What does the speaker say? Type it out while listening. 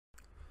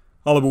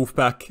Hello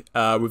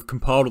Wolfpack, we've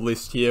compiled a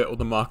list here of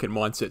the Market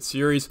Mindset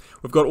series.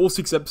 We've got all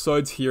 6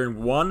 episodes here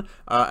in one,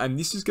 and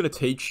this is going to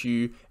teach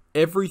you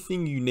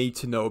everything you need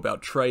to know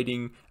about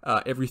trading,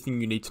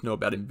 everything you need to know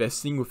about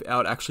investing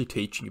without actually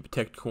teaching you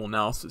technical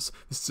analysis.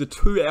 This is a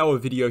 2-hour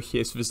video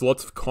here, so there's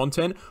lots of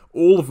content,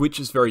 all of which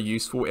is very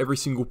useful. Every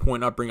single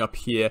point I bring up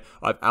here,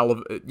 I've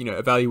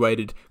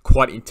evaluated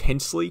quite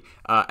intensely,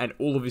 and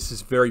all of this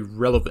is very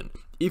relevant.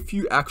 If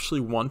you actually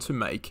want to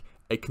make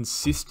a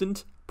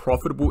consistent,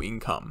 profitable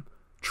income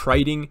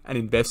trading and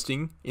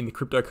investing in the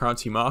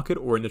cryptocurrency market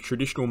or in the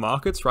traditional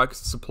markets, right?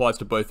 Because this applies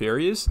to both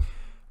areas.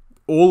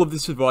 All of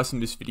this advice in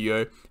this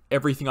video,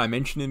 everything I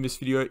mentioned in this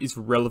video is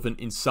relevant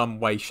in some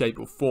way, shape,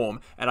 or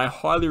form. And I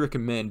highly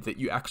recommend that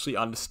you actually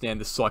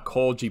understand the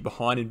psychology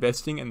behind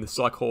investing and the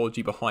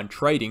psychology behind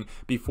trading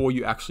before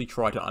you actually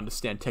try to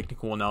understand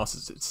technical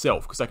analysis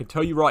itself. Because I can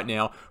tell you right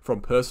now,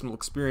 from personal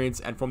experience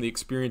and from the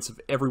experience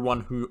of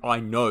everyone who I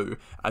know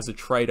as a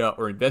trader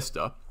or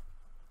investor,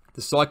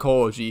 the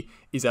psychology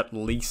is at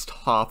least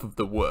half of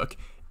the work.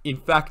 In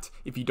fact,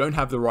 if you don't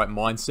have the right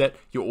mindset,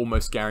 you're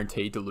almost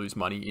guaranteed to lose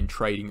money in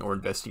trading or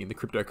investing in the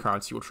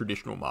cryptocurrency or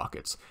traditional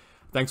markets.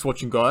 Thanks for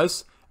watching,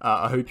 guys.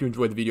 I hope you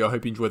enjoyed the video. I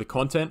hope you enjoy the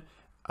content,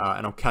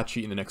 and I'll catch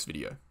you in the next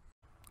video.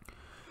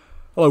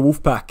 Hello,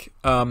 Wolfpack.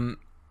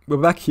 We're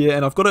back here,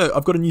 and I've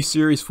got a new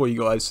series for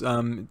you guys.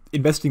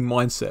 Investing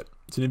mindset.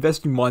 It's an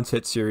investing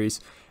mindset series.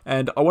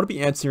 And I want to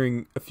be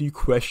answering a few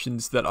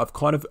questions that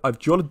I've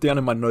jotted down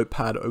in my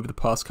notepad over the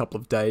past couple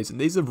of days. And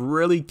these are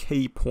really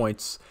key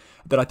points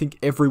that I think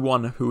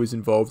everyone who is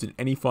involved in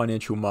any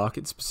financial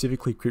market,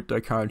 specifically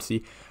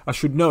cryptocurrency,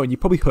 should know. And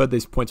you've probably heard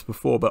these points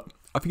before, but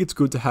I think it's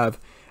good to have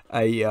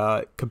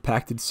a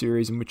compacted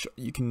series in which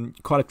you can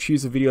kind of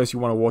choose the videos you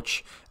want to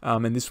watch.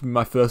 And this will be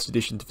my first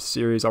addition to the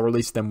series. I'll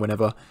release them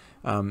whenever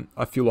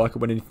I feel like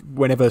it,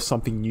 whenever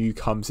something new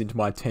comes into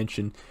my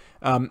attention.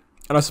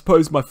 And I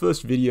suppose my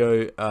first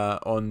video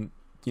on,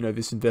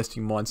 this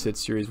investing mindset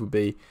series would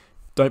be,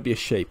 don't be a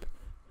sheep,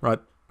 right?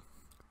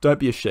 Don't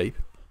be a sheep.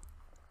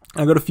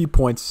 I've got a few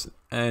points,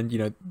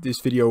 and, this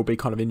video will be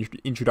kind of an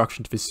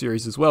introduction to this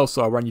series as well,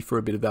 so I'll run you through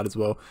a bit of that as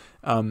well.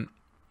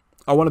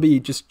 I want to be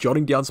just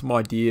jotting down some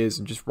ideas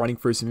and just running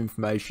through some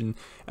information,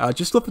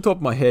 just off the top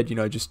of my head,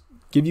 just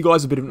give you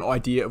guys a bit of an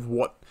idea of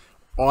what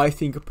I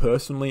think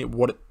personally,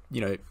 what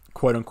it,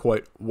 quote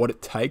unquote, what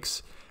it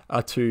takes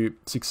to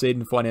succeed in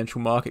the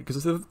financial market.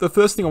 Because the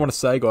first thing I want to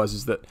say, guys,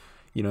 is that,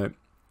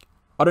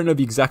 I don't know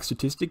the exact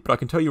statistic, but I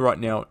can tell you right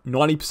now,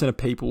 90% of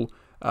people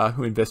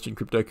who invest in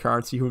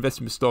cryptocurrency, who invest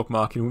in the stock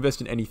market, who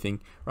invest in anything,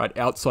 right,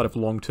 outside of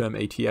long-term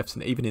ETFs,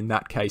 and even in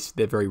that case,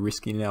 they're very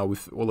risky now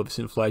with all of this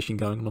inflation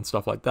going on and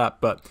stuff like that,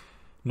 but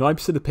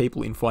 90% of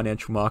people in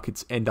financial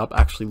markets end up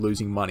actually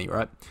losing money,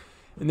 right?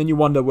 And then you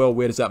wonder, well,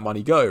 where does that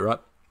money go, right?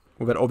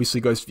 Well, that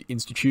obviously goes to the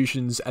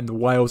institutions and the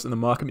whales and the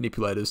market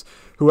manipulators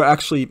who are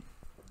actually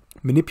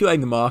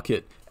manipulating the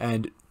market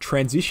and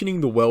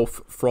transitioning the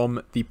wealth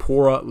from the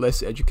poorer,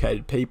 less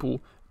educated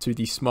people to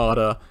the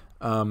smarter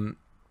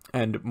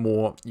and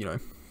more,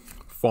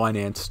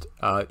 financed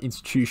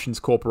institutions,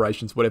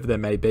 corporations, whatever they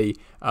may be,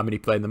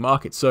 manipulating the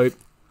market. So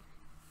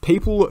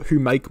people who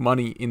make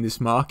money in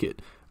this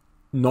market,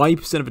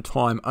 90% of the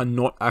time are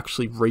not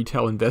actually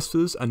retail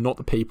investors and not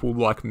the people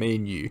like me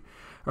and you.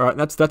 All right,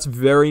 that's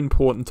very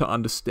important to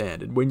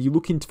understand. And when you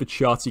look into the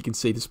charts, you can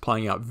see this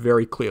playing out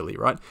very clearly,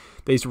 right?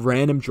 These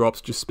random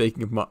drops, just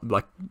speaking of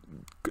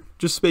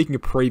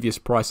previous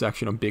price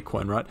action on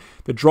Bitcoin, right?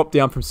 The drop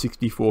down from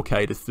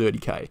 64K to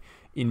 30K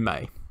in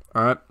May,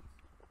 all right?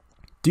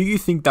 Do you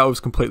think that was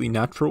completely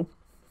natural?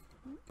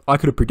 I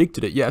could have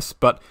predicted it, yes,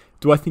 but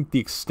do I think the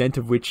extent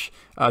of which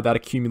that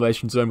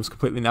accumulation zone was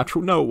completely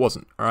natural? No, it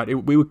wasn't. All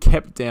right, we were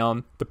kept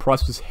down. The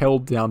price was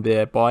held down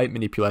there by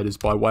manipulators,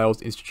 by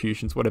whales,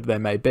 institutions, whatever they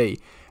may be.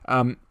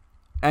 And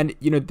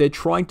they're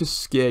trying to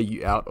scare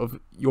you out of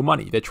your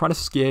money. They're trying to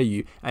scare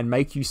you and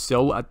make you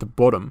sell at the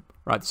bottom,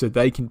 right? So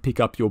they can pick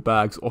up your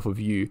bags off of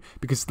you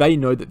because they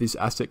know that this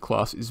asset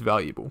class is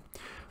valuable,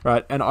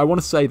 right? And I want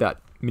to say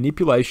that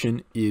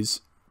manipulation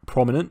is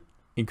prominent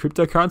in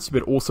cryptocurrency,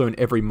 but also in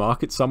every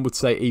market. Some would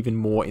say even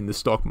more in the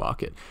stock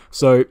market.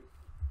 So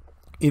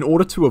in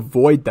order to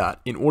avoid that,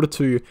 in order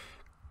to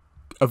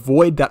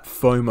avoid that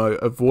FOMO,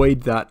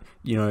 avoid that,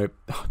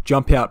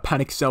 jump out,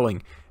 panic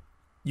selling,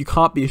 you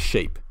can't be a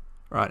sheep,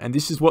 right? And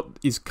this is what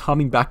is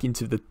coming back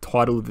into the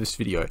title of this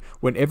video.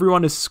 When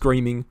everyone is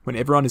screaming, when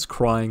everyone is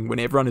crying, when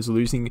everyone is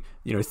losing,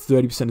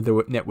 30% of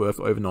their net worth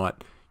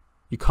overnight,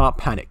 you can't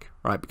panic,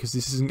 right? Because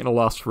this isn't going to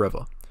last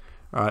forever.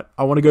 All right,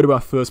 I want to go to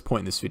our first point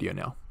in this video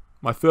now.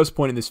 My first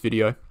point in this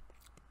video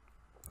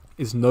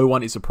is no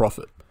one is a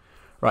prophet,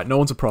 right? No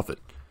one's a prophet.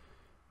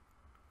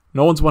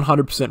 No one's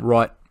 100%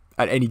 right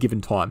at any given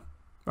time,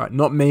 right?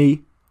 Not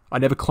me. I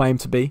never claim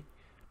to be.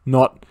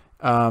 Not,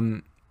 I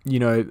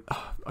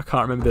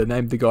can't remember the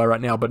name of the guy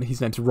right now, but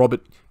his name's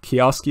Robert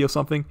Kiyosaki or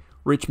something.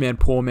 rich man,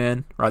 poor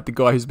man, right? The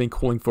guy who's been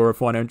calling for a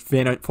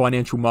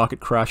financial market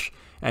crash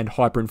and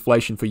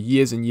hyperinflation for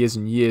years and years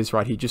and years,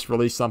 right? He just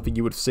released something,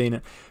 you would have seen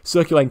it,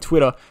 circulating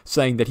Twitter,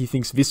 saying that he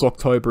thinks this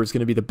October is going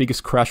to be the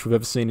biggest crash we've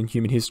ever seen in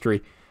human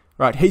history,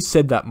 right? He's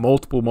said that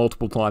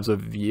multiple times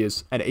over the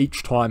years, and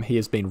each time he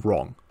has been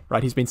wrong,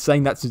 right? He's been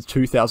saying that since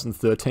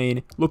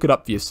 2013. Look it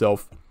up for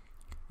yourself.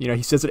 You know,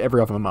 he says it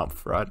every other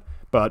month, right?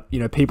 But, you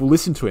know, people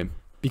listen to him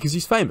because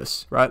he's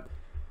famous, right?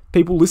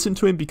 People listen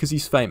to him because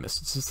he's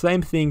famous. It's the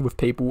same thing with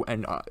people,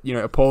 and, you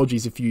know,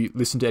 apologies if you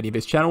listen to any of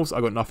his channels.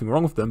 I got nothing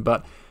wrong with them,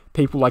 but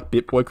people like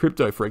BitBoy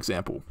Crypto, for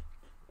example.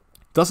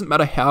 Doesn't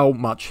matter how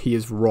much he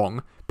is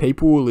wrong,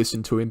 people will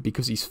listen to him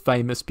because he's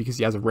famous, because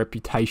he has a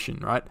reputation,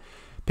 right?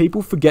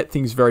 People forget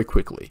things very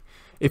quickly.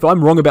 If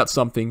I'm wrong about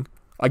something,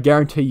 I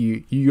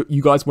guarantee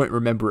you guys won't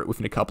remember it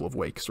within a couple of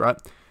weeks, right?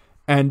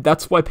 And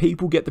that's why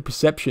people get the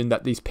perception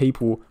that these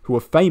people who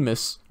are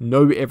famous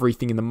know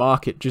everything in the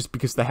market just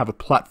because they have a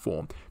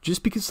platform.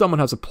 Just because someone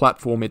has a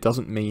platform, it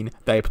doesn't mean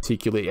they are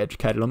particularly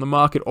educated on the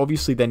market.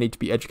 Obviously, they need to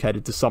be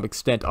educated to some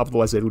extent,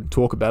 otherwise they wouldn't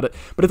talk about it.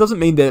 But it doesn't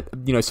mean they're,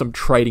 you know, some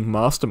trading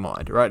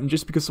mastermind, right? And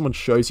just because someone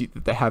shows you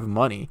that they have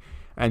money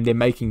and they're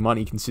making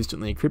money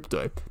consistently in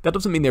crypto, that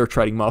doesn't mean they're a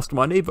trading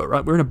mastermind either,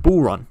 right? We're in a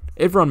bull run.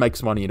 Everyone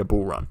makes money in a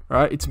bull run,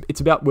 right?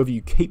 It's about whether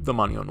you keep the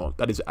money or not.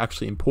 That is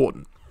actually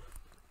important.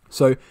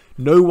 So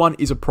no one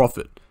is a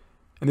prophet.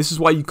 And this is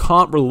why you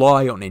can't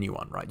rely on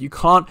anyone, right? You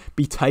can't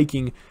be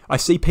taking... I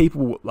see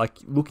people like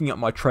looking at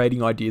my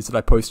trading ideas that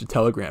I post to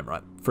Telegram,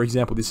 right? For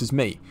example, this is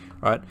me,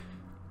 right?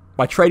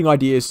 My trading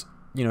ideas,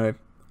 you know,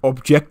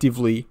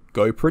 objectively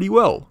go pretty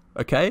well,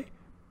 okay?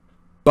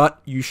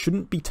 But you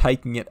shouldn't be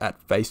taking it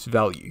at face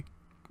value,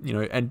 you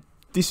know, and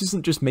this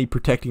isn't just me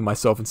protecting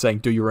myself and saying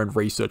do your own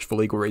research for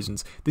legal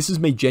reasons. This is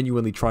me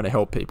genuinely trying to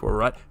help people, all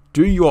right?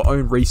 Do your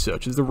own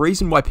research. There's the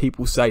reason why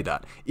people say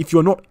that. If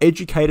you're not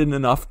educated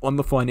enough on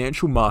the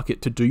financial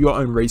market to do your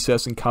own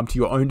research and come to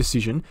your own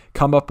decision,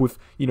 come up with,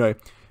 you know,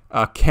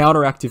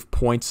 counteractive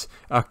points,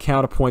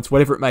 counterpoints,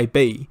 whatever it may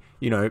be,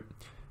 you know,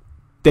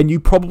 then you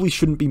probably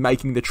shouldn't be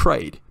making the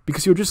trade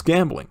because you're just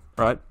gambling,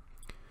 right?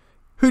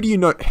 Who do you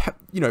know,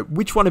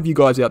 which one of you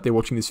guys out there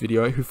watching this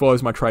video who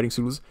follows my trading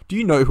signals, do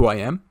you know who I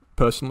am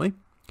personally?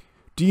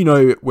 Do you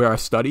know where I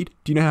studied?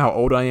 Do you know how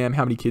old I am,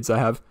 how many kids I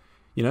have?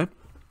 You know,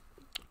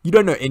 you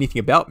don't know anything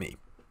about me.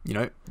 You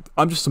know,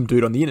 I'm just some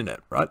dude on the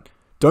internet, right?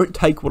 Don't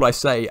take what I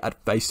say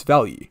at face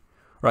value,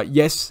 right?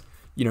 Yes,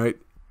 you know,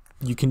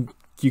 you can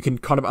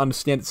kind of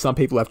understand that some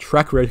people have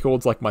track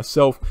records like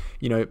myself,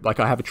 you know, like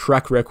I have a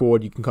track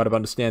record. You can kind of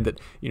understand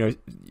that, you know,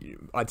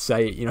 I'd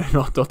say, you know,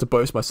 not to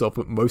boast myself,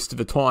 but most of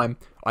the time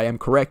I am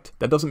correct.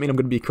 That doesn't mean I'm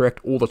going to be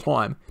correct all the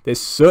time. There's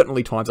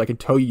certainly times, I can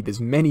tell you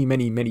there's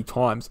many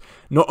times,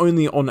 not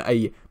only on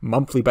a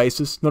monthly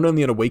basis, not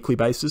only on a weekly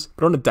basis,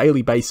 but on a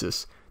daily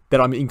basis that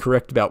I'm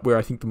incorrect about where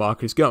I think the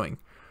market is going,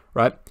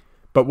 right?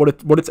 But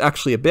what it's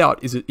actually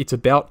about is it's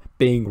about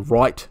being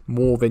right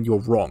more than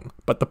you're wrong.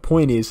 But the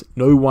point is,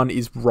 no one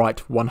is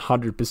right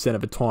 100%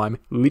 of the time.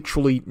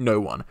 Literally no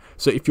one.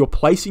 So if you're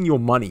placing your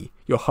money,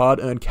 your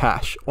hard-earned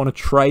cash, on a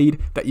trade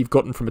that you've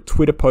gotten from a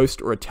Twitter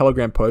post or a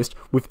Telegram post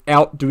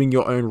without doing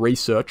your own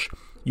research,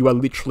 you are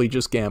literally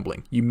just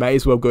gambling. You may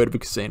as well go to the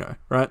casino,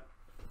 right?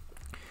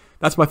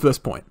 That's my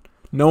first point.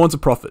 No one's a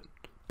prophet.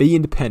 Be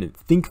independent.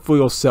 Think for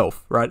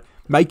yourself, right?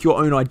 Make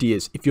your own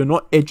ideas. If you're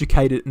not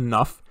educated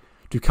enough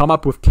to come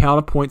up with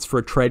counterpoints for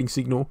a trading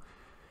signal,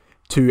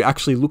 to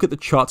actually look at the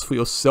charts for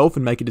yourself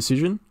and make a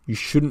decision, you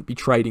shouldn't be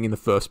trading in the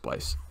first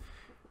place.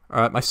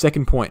 All right, my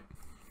second point.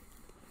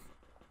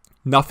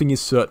 Nothing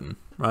is certain,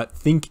 right?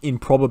 Think in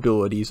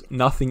probabilities.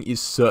 Nothing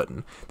is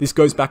certain. This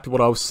goes back to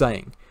what I was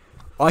saying.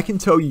 I can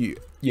tell you,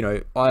 you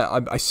know,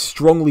 I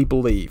strongly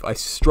believe, I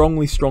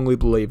strongly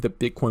believe that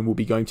Bitcoin will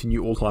be going to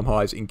new all-time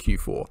highs in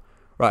Q4,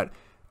 right?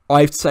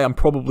 I'd say I'm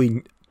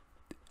probably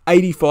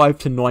 85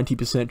 to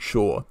 90%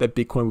 sure that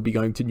Bitcoin will be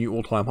going to new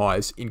all-time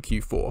highs in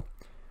Q4.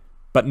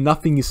 But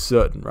nothing is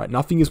certain, right?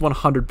 Nothing is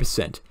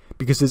 100%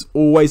 because there's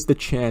always the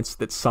chance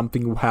that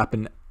something will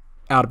happen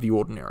out of the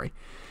ordinary.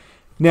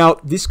 Now,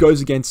 this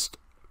goes against,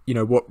 you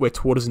know, what we're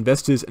taught as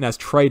investors and as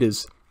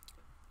traders,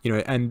 you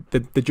know, and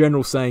the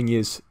general saying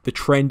is the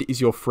trend is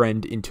your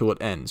friend until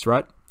it ends,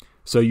 right?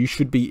 So you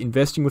should be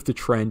investing with the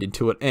trend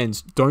until it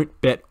ends. Don't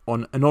bet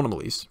on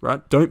anomalies,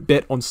 right? Don't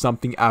bet on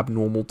something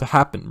abnormal to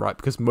happen, right?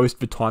 Because most of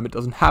the time it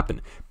doesn't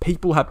happen.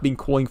 People have been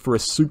calling for a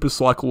super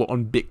cycle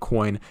on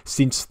Bitcoin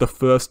since the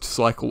first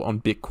cycle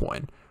on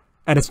Bitcoin.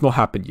 And it's not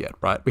happened yet,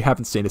 right? We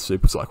haven't seen a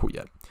super cycle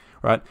yet,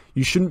 right?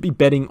 You shouldn't be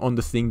betting on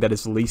the thing that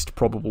is least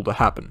probable to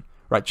happen,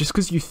 right? Just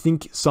because you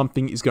think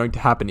something is going to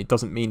happen, it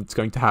doesn't mean it's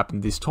going to happen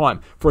this time.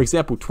 For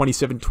example,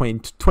 2017,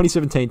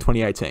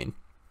 2018.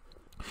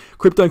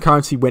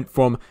 Cryptocurrency went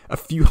from a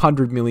few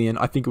hundred million,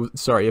 I think it was,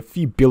 sorry, a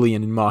few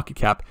billion in market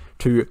cap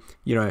to,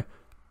 it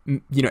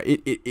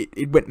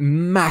went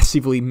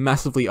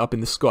massively up in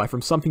the sky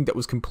from something that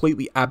was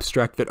completely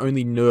abstract that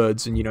only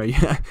nerds and, you know,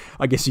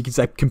 I guess you could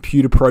say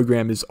computer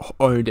programmers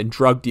owned and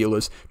drug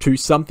dealers to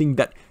something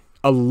that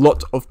a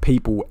lot of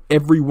people,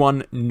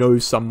 everyone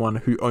knows someone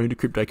who owned a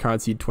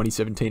cryptocurrency in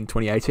 2017,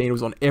 2018. It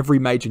was on every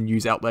major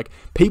news outlet.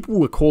 People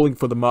were calling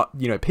for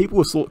people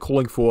were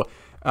calling for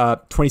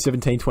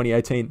 2017,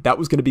 2018. That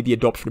was going to be the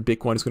adoption of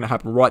Bitcoin. It's going to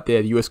happen right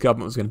there. The US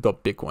government was going to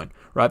adopt Bitcoin,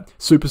 right?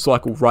 Super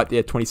cycle right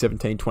there,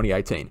 2017,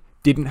 2018.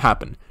 Didn't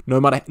happen. No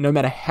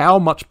matter how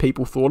much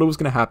people thought it was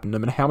going to happen, no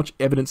matter how much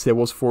evidence there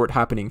was for it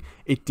happening,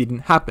 it didn't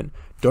happen.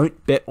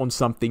 Don't bet on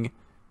something,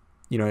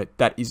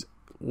 that is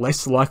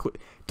less likely.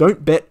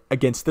 Don't bet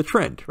against the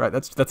trend, right?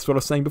 That's what I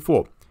was saying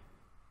before.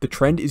 The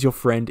trend is your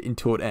friend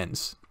until it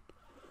ends.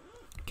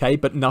 Okay,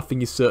 but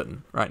nothing is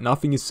certain, right?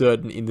 Nothing is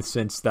certain in the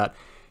sense that,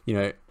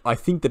 I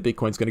think that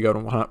Bitcoin's going to go to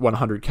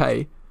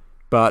 100K,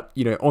 but,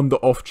 on the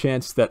off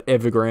chance that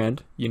Evergrande,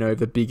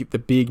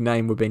 the big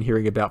name we've been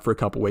hearing about for a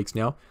couple of weeks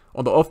now,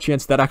 on the off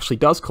chance that actually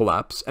does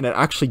collapse and it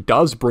actually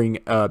does bring,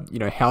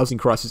 housing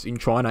crisis in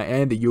China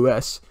and the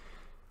US,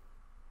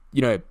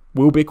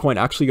 will Bitcoin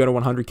actually go to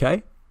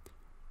 100K?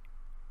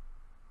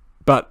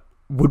 But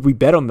would we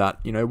bet on that?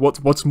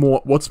 What's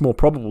more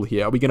probable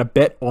here? Are we going to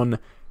bet on,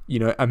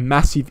 a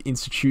massive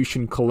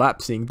institution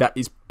collapsing that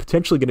is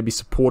potentially going to be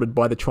supported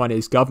by the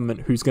Chinese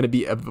government, who's going to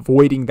be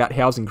avoiding that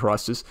housing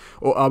crisis?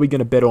 Or are we going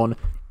to bet on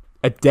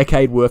a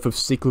decade worth of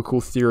cyclical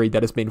theory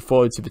that has been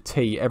followed to the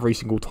T every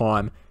single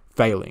time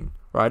failing,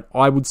 right?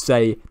 I would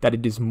say that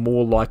it is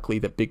more likely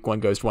that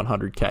Bitcoin goes to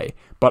 100K.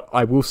 But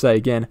I will say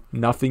again,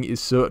 nothing is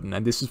certain.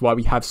 And this is why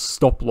we have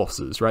stop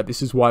losses, right?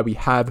 This is why we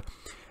have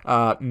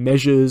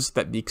measures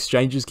that the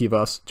exchanges give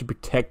us to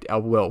protect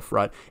our wealth,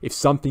 right? If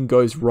something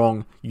goes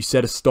wrong, you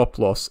set a stop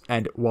loss,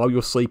 and while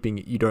you're sleeping,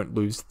 you don't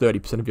lose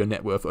 30% of your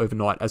net worth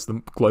overnight as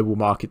the global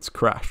markets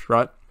crash,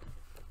 right?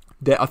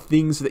 There are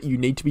things that you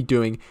need to be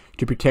doing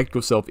to protect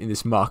yourself in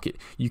this market.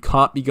 You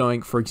can't be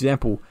going, for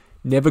example,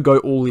 never go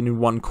all in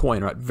one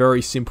coin, right?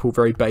 Very simple,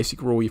 very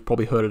basic rule. You've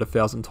probably heard it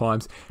 1,000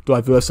 times.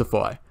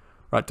 Diversify,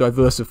 right?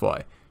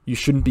 Diversify. You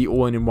shouldn't be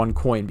all in one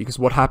coin, because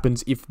what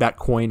happens if that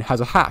coin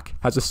has a hack,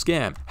 has a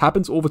scam?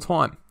 Happens all the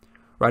time,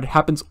 right? It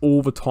happens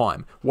all the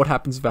time. What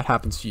happens if that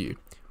happens to you?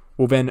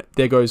 Well, then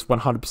there goes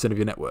 100% of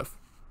your net worth,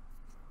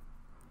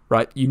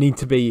 right? You need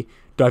to be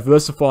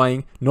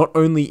diversifying not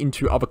only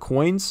into other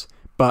coins,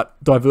 but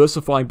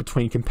diversifying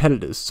between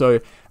competitors. So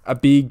a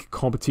big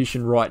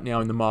competition right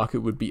now in the market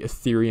would be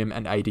Ethereum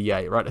and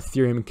ADA, right?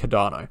 Ethereum and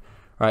Cardano,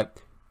 right?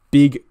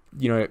 Big,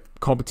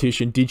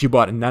 competition.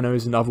 Digibyte and Nano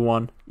is another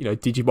one.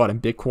 Digibyte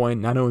and Bitcoin,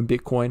 Nano and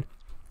Bitcoin.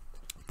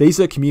 These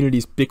are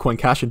communities, Bitcoin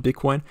Cash and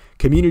Bitcoin,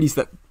 communities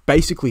that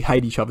basically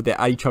hate each other. They're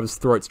at each other's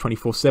throats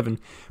 24/7.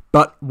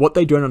 But what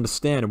they don't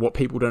understand, and what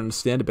people don't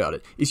understand about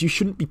it, is you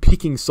shouldn't be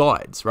picking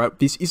sides, right?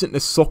 This isn't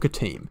a soccer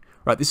team,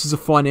 right? This is a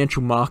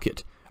financial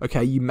market.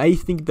 Okay, you may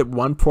think that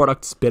one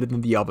product is better than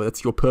the other.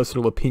 That's your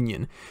personal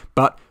opinion.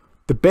 But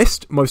the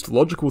best, most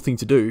logical thing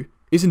to do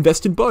is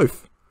invest in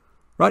both,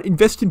 right?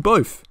 Invest in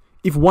both.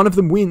 If one of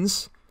them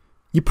wins,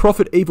 you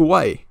profit either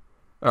way,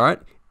 all right?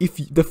 If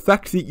the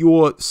fact that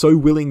you're so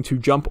willing to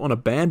jump on a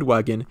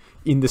bandwagon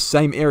in the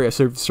same area,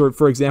 so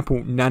for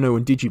example, Nano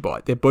and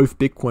Digibyte, they're both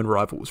Bitcoin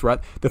rivals, right?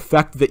 The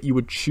fact that you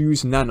would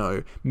choose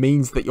Nano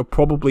means that you're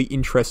probably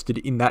interested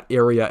in that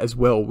area as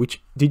well,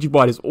 which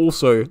Digibyte is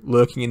also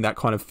lurking in that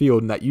kind of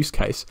field, in that use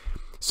case.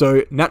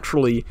 So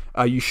naturally,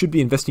 you should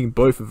be investing in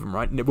both of them,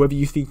 right? Whether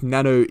you think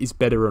Nano is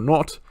better or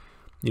not,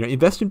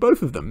 invest in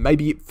both of them.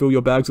 Maybe fill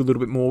your bags a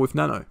little bit more with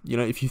Nano.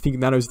 If you think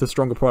Nano is the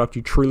stronger product,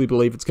 you truly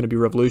believe it's going to be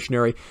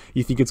revolutionary,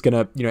 you think it's going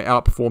to,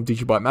 outperform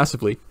Digibyte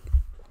massively,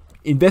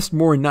 invest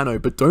more in Nano,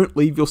 but don't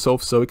leave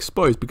yourself so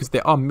exposed, because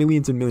there are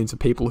millions and millions of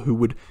people who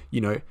would,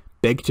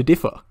 beg to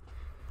differ.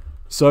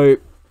 So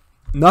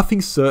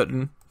nothing's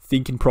certain.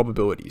 Think in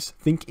probabilities.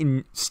 Think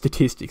in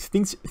statistics.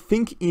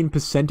 Think in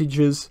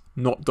percentages,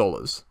 not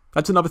dollars.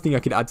 That's another thing I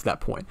could add to that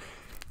point.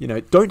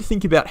 Don't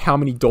think about how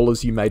many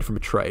dollars you made from a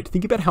trade.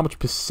 Think about how much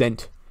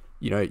percent,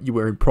 you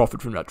were in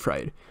profit from that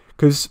trade.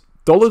 Because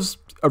dollars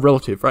are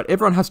relative, right?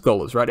 Everyone has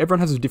dollars, right? Everyone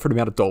has a different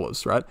amount of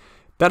dollars, right?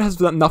 That has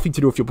nothing to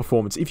do with your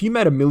performance. If you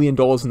made $1 million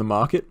in the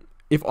market,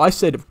 if I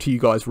said to you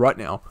guys right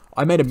now,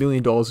 I made $1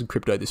 million in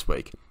crypto this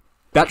week,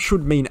 that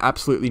should mean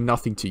absolutely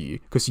nothing to you.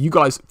 Because you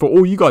guys, for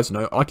all you guys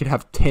know, I could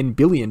have $10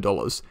 billion,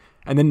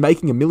 and then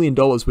making $1 million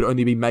would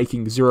only be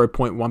making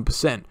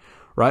 0.1%,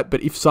 right?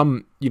 But if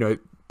some,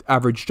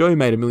 average Joe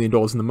made $1 million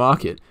in the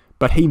market,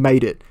 but he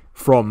made it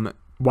from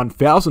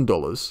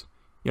 $1,000,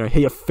 he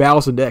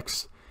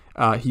 1,000x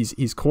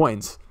his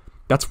coins.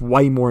 That's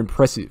way more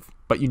impressive,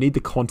 but you need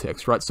the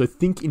context, right? So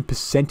think in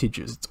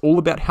percentages. It's all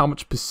about how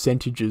much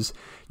percentages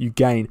you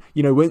gain.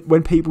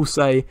 When people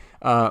say,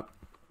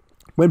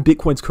 when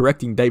Bitcoin's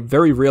correcting, they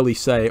very rarely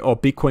say, oh,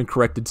 Bitcoin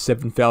corrected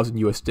 7,000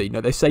 USD.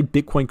 No, they say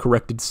Bitcoin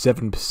corrected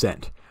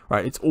 7%.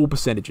 Right, it's all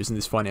percentages in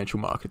this financial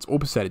market. It's all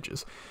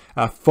percentages.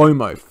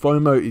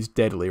 FOMO is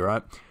deadly,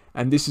 right?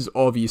 And this is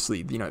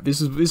obviously,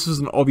 this is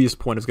an obvious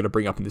point I was going to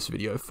bring up in this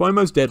video.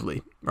 FOMO's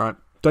deadly, right?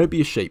 Don't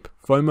be a sheep.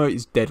 FOMO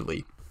is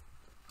deadly.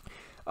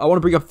 I want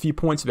to bring up a few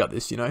points about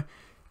this.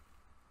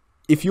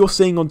 If you're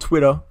seeing on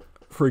Twitter,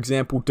 for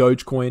example,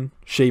 Dogecoin,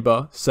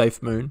 Shiba,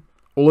 SafeMoon,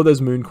 all of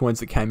those moon coins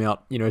that came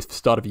out, you know, at the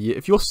start of the year,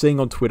 if you're seeing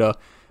on Twitter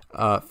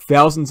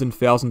thousands and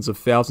thousands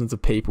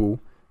of people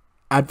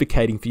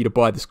advocating for you to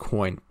buy this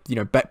coin, you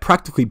know,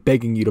 practically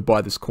begging you to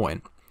buy this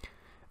coin,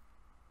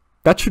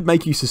 that should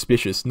make you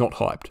suspicious, not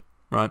hyped,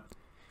 right?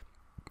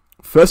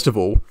 First of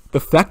all, the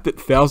fact that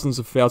thousands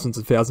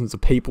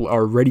of people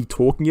are already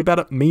talking about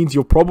it means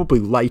you're probably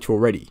late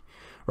already,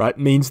 right?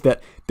 Means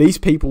that these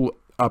people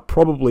are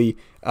probably,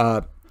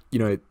 you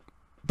know,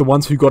 the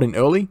ones who got in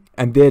early,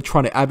 and they're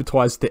trying to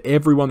advertise to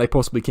everyone they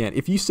possibly can.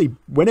 If you see,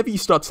 whenever you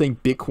start seeing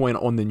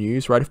Bitcoin on the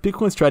news, right? If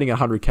Bitcoin's trading at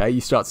 100K,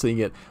 you start seeing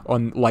it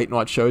on late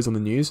night shows on the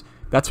news,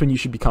 that's when you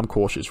should become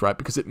cautious, right?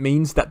 Because it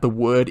means that the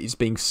word is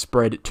being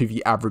spread to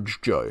the average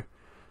Joe,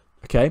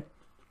 okay?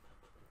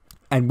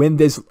 And when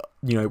there's,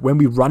 you know, when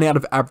we run out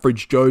of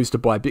average Joes to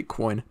buy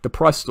Bitcoin, the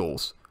price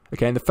stalls.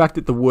 Okay, and the fact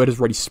that the word has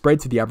already spread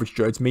to the average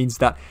Joes means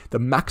that the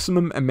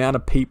maximum amount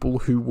of people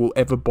who will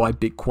ever buy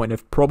Bitcoin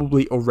have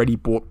probably already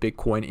bought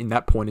Bitcoin in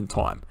that point in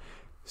time.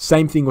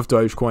 Same thing with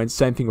Dogecoin,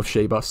 same thing with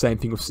Shiba, same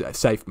thing with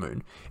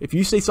SafeMoon. If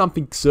you see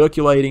something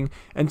circulating,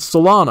 and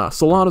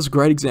Solana's a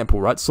great example,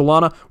 right?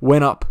 Solana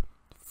went up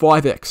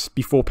 5x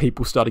before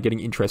people started getting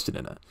interested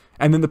in it.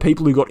 And then the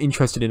people who got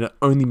interested in it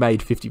only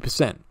made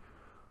 50%,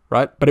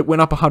 right? But it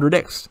went up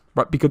 100x,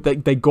 right? Because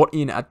they got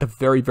in at the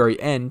very, very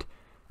end.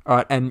 All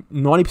right, and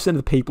 90% of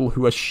the people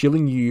who are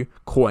shilling you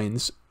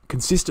coins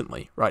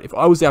consistently, right? If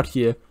I was out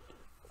here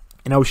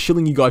and I was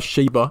shilling you guys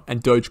Shiba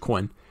and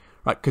Dogecoin,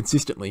 right,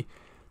 consistently,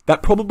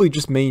 that probably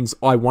just means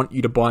I want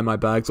you to buy my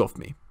bags off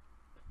me,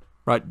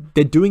 right?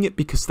 They're doing it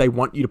because they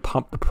want you to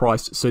pump the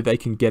price so they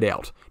can get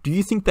out. Do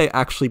you think they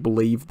actually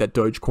believe that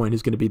Dogecoin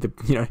is going to be the,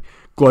 you know,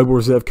 global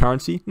reserve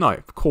currency? No,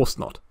 of course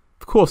not.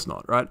 Of course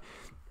not, right?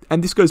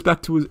 And this goes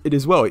back to it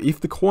as well. If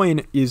the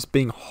coin is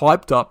being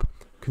hyped up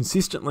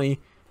consistently,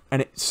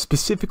 and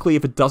specifically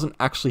if it doesn't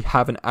actually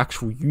have an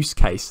actual use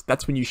case,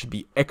 that's when you should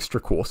be extra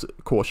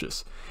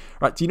cautious.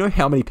 Right? Do you know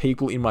how many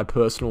people in my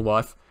personal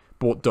life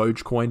bought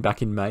Dogecoin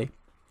back in May?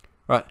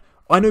 Right?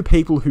 I know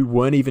people who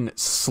weren't even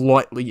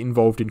slightly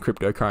involved in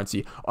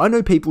cryptocurrency. I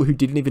know people who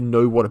didn't even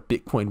know what a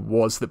Bitcoin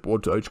was that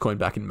bought Dogecoin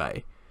back in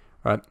May.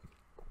 Right?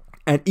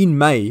 And in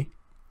May,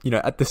 you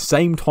know, at the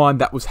same time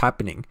that was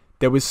happening,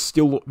 there was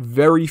still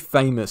very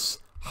famous,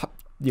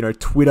 you know,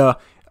 Twitter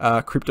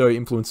crypto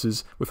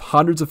influencers with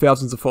hundreds of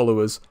thousands of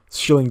followers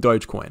shilling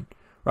Dogecoin,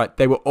 right?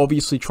 They were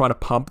obviously trying to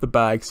pump the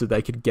bag so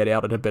they could get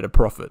out at a better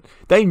profit.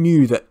 They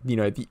knew that, you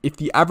know, if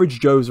the average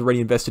Joe is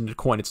already invested in a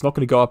coin, it's not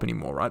going to go up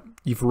anymore, right?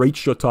 You've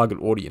reached your target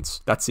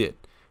audience. That's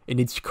it. It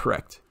needs to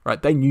correct, right?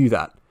 They knew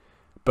that.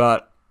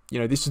 But, you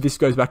know, this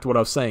goes back to what I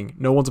was saying.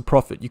 No one's a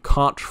prophet. You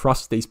can't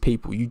trust these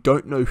people. You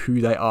don't know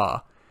who they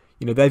are.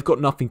 You know, they've got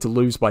nothing to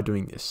lose by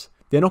doing this.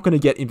 They're not going to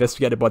get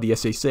investigated by the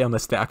SEC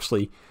unless they're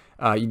actually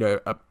you know,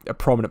 a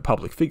prominent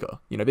public figure.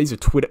 You know, these are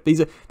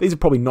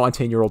probably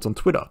 19-year-olds on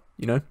Twitter,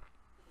 you know?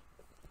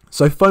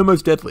 So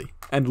FOMO's deadly,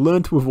 and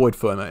learn to avoid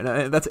FOMO.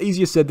 And that's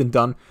easier said than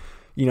done.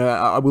 You know,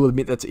 I will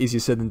admit that's easier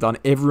said than done.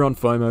 Everyone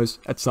FOMOs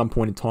at some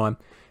point in time.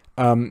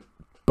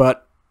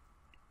 But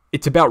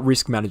it's about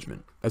risk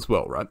management as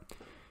well, right?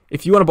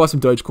 If you want to buy some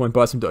Dogecoin,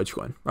 buy some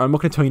Dogecoin. Right? I'm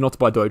not going to tell you not to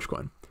buy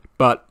Dogecoin,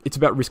 but it's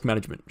about risk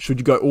management. Should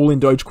you go all in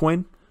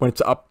Dogecoin when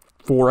it's up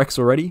 4x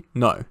already?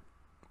 No.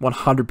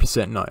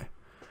 100% no.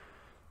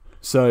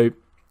 So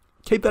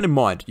keep that in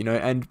mind, you know,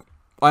 and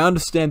I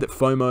understand that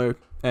FOMO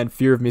and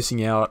fear of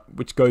missing out,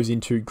 which goes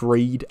into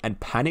greed and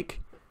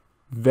panic,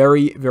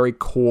 very, very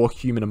core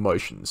human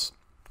emotions.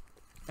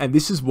 And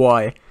this is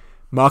why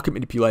market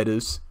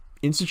manipulators,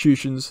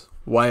 institutions,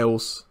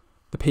 whales,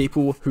 the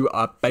people who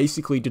are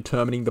basically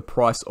determining the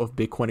price of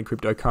Bitcoin and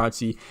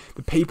cryptocurrency,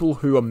 the people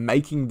who are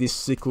making this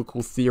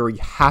cyclical theory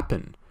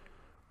happen,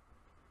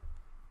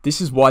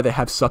 this is why they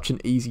have such an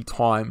easy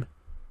time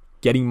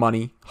getting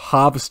money,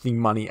 harvesting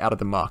money out of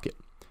the market,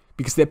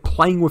 because they're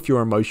playing with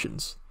your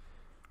emotions,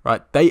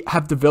 right? They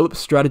have developed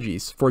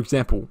strategies, for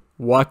example,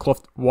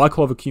 Wyckoff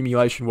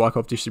accumulation,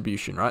 Wyckoff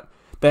distribution, right?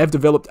 They have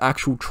developed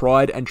actual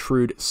tried and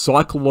true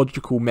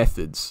psychological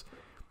methods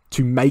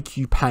to make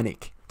you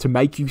panic, to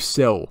make you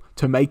sell,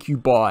 to make you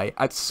buy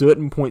at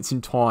certain points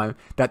in time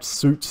that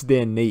suits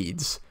their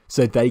needs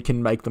so they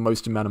can make the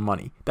most amount of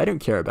money. They don't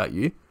care about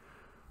you.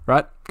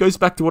 Right? Goes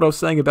back to what I was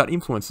saying about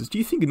influencers. Do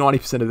you think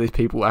 90% of these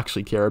people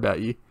actually care about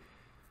you?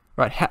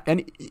 Right?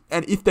 And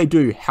if they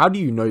do, how do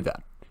you know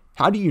that?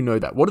 How do you know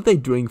that? What are they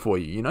doing for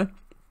you, you know?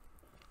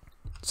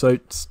 So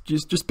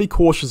just be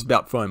cautious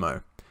about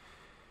FOMO.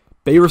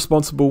 Be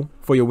responsible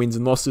for your wins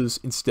and losses.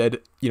 Instead,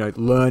 you know,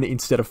 learn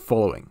instead of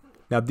following.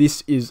 Now,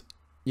 this is,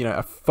 you know,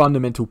 a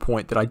fundamental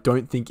point that I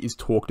don't think is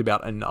talked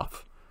about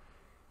enough.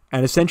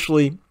 And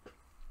essentially,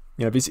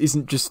 you know, this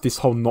isn't just this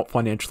whole not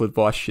financial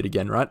advice shit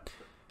again, right?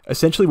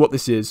 Essentially what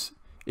this is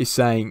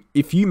saying,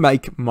 if you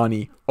make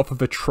money off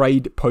of a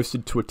trade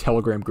posted to a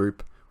Telegram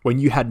group when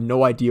you had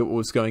no idea what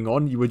was going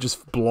on, you were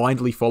just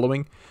blindly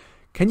following,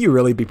 can you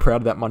really be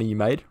proud of that money you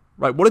made?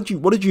 Right? What did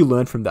you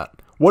learn from that?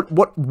 How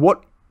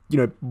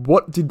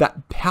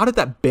did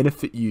that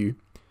benefit you,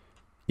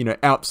 you know,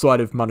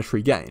 outside of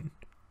monetary gain?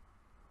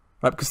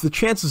 right? Because the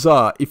chances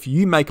are, if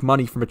you make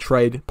money from a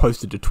trade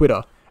posted to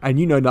Twitter and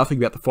you know nothing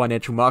about the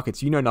financial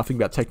markets, you know nothing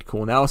about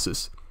technical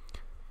analysis,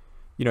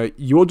 you know,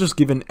 you're just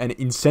given an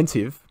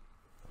incentive.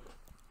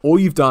 All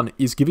you've done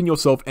is given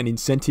yourself an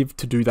incentive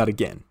to do that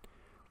again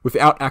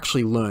without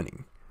actually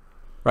learning,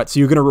 right? So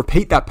you're going to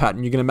repeat that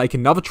pattern. You're going to make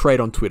another trade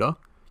on Twitter.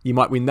 You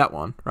might win that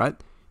one, right?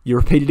 You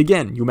repeat it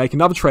again. You'll make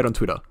another trade on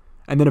Twitter.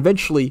 And then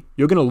eventually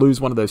you're going to lose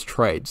one of those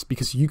trades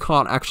because you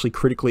can't actually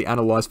critically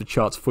analyze the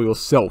charts for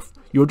yourself.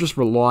 You're just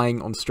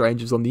relying on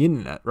strangers on the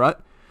internet, right?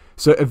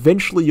 So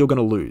eventually you're going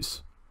to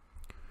lose.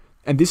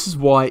 And this is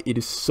why it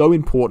is so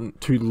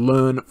important to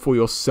learn for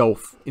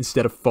yourself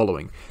instead of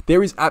following.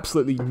 There is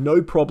absolutely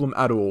no problem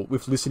at all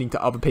with listening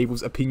to other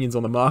people's opinions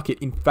on the market.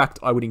 In fact,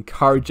 I would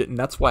encourage it, and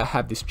that's why I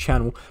have this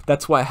channel.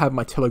 That's why I have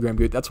my Telegram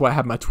group. That's why I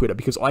have my Twitter,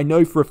 because I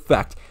know for a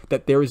fact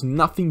that there is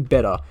nothing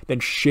better than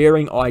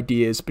sharing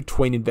ideas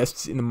between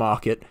investors in the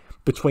market,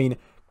 between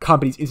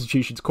companies,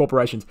 institutions,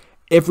 corporations.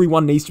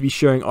 Everyone needs to be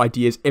sharing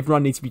ideas.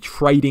 Everyone needs to be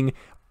trading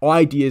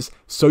ideas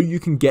so you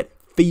can get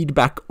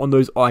feedback on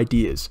those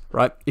ideas,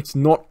 right? It's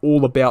not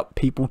all about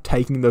people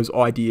taking those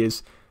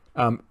ideas,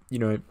 you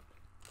know,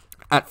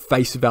 at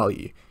face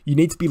value. You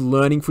need to be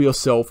learning for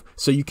yourself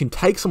so you can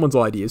take someone's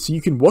ideas, so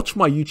you can watch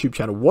my YouTube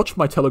channel, watch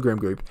my Telegram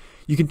group.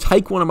 You can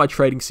take one of my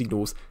trading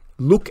signals,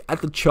 look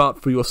at the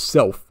chart for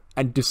yourself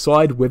and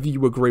decide whether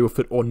you agree with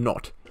it or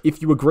not.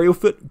 If you agree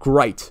with it,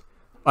 great.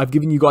 I've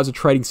given you guys a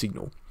trading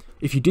signal.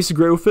 If you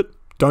disagree with it,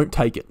 don't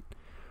take it,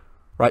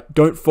 right?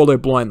 Don't follow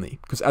blindly,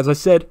 because as I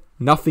said,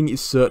 nothing is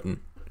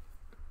certain.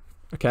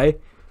 Okay,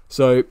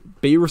 so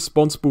be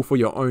responsible for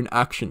your own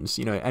actions,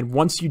 you know, and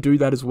once you do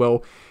that as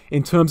well,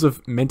 in terms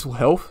of mental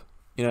health,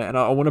 you know, and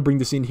I want to bring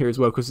this in here as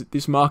well, because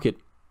this market,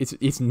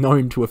 it's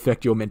known to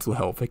affect your mental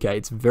health. Okay,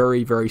 it's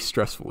very, very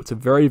stressful. It's a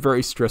very,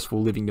 very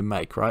stressful living to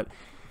make, right?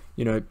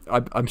 You know,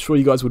 I'm sure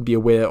you guys would be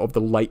aware of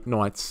the late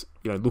nights,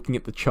 you know, looking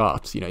at the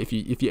charts. You know, if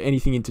you're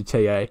anything into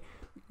TA,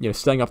 you know,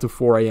 staying up till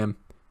 4 a.m,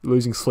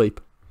 losing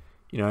sleep,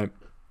 you know,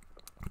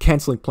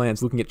 canceling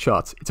plans, looking at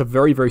charts. It's a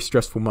very, very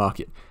stressful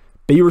market.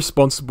 Be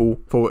responsible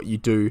for what you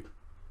do.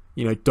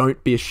 You know,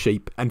 don't be a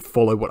sheep and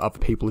follow what other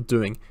people are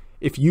doing.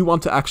 If you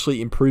want to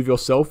actually improve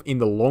yourself in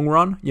the long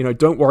run, you know,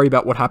 don't worry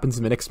about what happens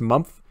in the next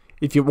month.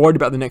 If you're worried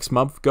about the next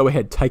month, go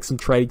ahead, take some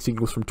trading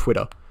signals from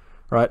Twitter,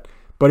 right?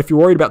 But if you're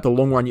worried about the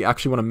long run, you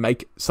actually want to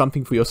make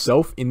something for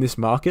yourself in this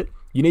market,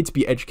 you need to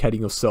be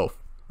educating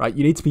yourself, right?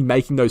 You need to be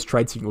making those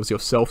trade signals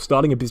yourself,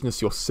 starting a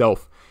business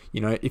yourself.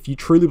 You know, if you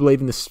truly believe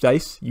in this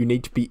space, you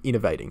need to be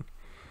innovating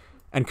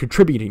and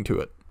contributing to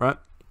it, right?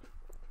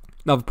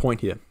 Another point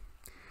here.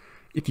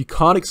 If you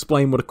can't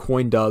explain what a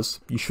coin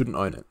does, you shouldn't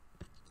own it.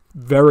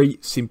 Very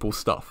simple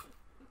stuff,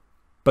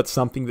 but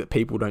something that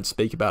people don't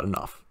speak about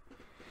enough.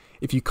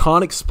 If you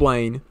can't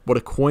explain what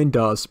a coin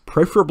does,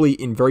 preferably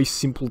in very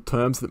simple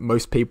terms that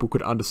most people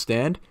could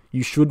understand,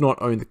 you should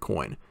not own the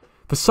coin.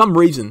 For some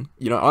reason,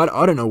 you know,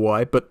 I don't know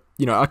why, but,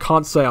 you know, I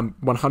can't say I'm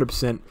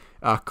 100%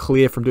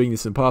 clear from doing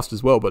this in the past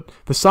as well, but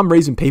for some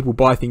reason people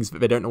buy things that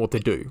they don't know what they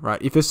do,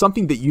 right? If there's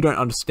something that you don't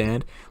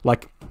understand,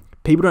 like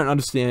people don't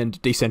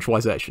understand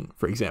decentralization,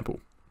 for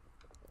example.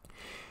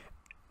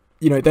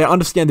 You know, they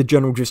understand the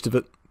general gist of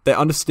it. They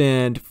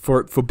understand,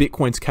 for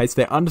Bitcoin's case,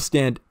 they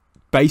understand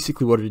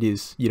basically what it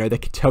is. You know, they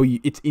can tell you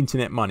it's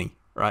internet money,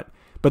 right?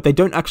 But they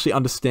don't actually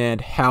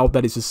understand how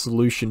that is a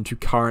solution to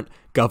current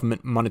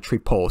government monetary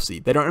policy.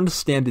 They don't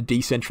understand the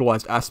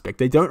decentralized aspect.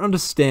 They don't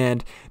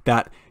understand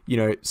that, you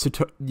know,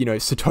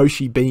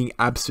 Satoshi being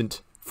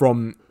absent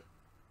from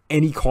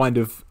any kind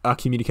of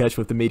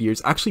communication with the media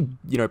is actually,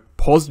 you know,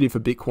 positive for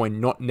Bitcoin,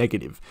 not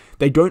negative.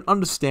 They don't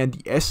understand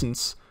the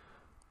essence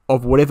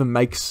of whatever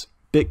makes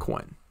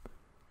Bitcoin.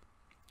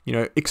 You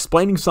know,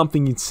 explaining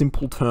something in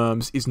simple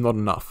terms is not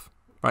enough,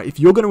 right? If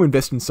you're going to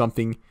invest in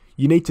something,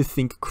 you need to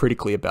think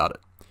critically about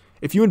it.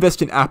 If you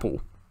invest in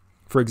Apple,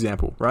 for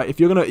example, right? If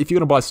you're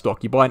gonna buy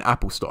stock, you buy an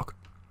Apple stock,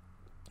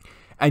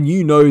 and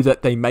you know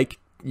that they make,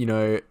 you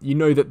know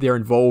that they're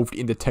involved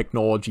in the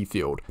technology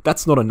field.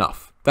 That's not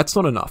enough. That's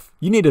not enough.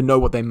 You need to know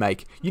what they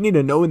make. You need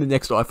to know when the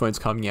next iPhone's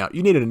coming out.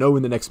 You need to know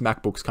when the next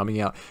MacBook's coming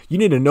out. You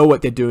need to know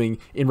what they're doing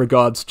in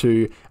regards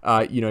to,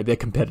 you know, their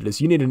competitors.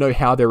 You need to know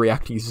how they're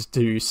reacting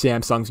to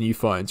Samsung's new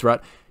phones,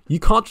 right? You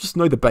can't just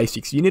know the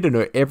basics. You need to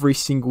know every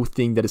single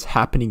thing that is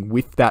happening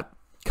with that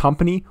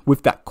company,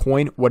 with that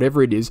coin,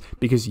 whatever it is,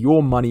 because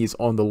your money is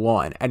on the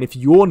line. And if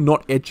you're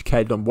not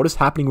educated on what is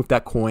happening with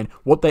that coin,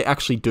 what they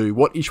actually do,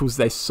 what issues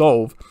they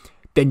solve,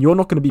 then you're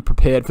not going to be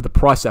prepared for the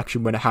price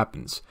action when it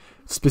happens.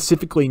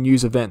 Specifically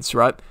news events,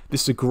 right?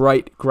 This is a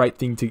great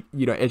thing to,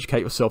 you know,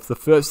 educate yourself. The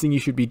first thing you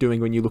should be doing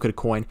when you look at a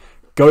coin,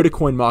 go to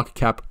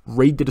CoinMarketCap,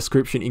 read the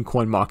description in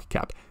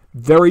CoinMarketCap.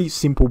 Very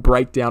simple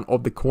breakdown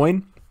of the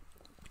coin.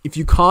 If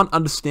you can't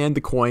understand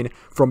the coin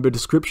from the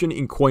description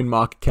in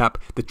CoinMarketCap,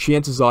 the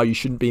chances are you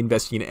shouldn't be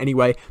investing in it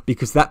anyway,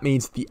 because that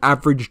means the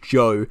average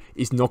Joe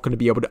is not going to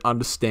be able to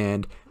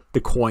understand the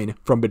coin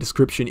from the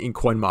description in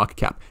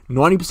CoinMarketCap.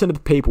 90% of the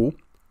people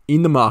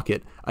in the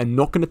market are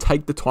not going to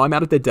take the time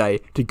out of their day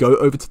to go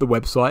over to the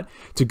website,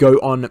 to go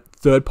on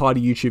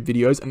third-party YouTube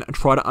videos and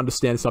try to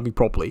understand something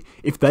properly.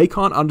 If they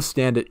can't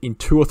understand it in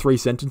 2 or 3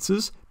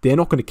 sentences, they're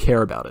not going to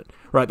care about it,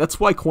 right? That's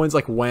why coins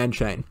like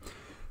WanChain.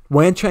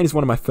 WanChain is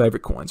one of my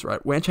favorite coins,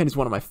 right? WanChain is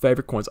one of my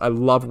favorite coins. I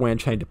love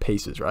WanChain to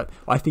pieces, right?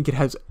 I think it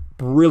has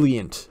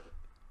brilliant,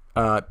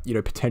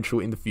 potential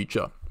in the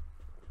future.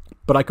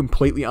 But I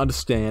completely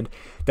understand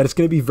that it's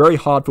going to be very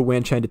hard for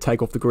WanChain to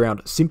take off the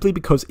ground simply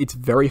because it's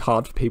very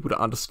hard for people to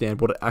understand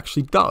what it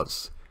actually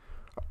does,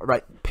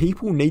 right?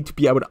 People need to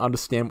be able to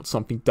understand what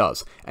something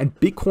does. And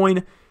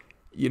Bitcoin,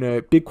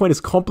 Bitcoin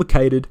is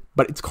complicated,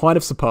 but it's kind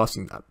of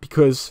surpassing that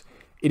because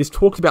it is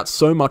talked about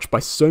so much by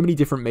so many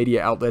different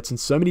media outlets and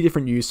so many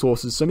different news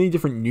sources, so many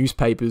different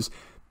newspapers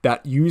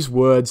that use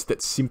words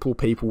that simple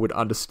people would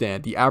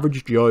understand, the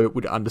average Joe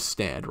would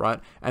understand, right?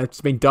 And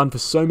it's been done for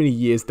so many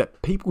years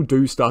that people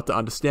do start to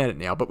understand it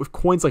now. But with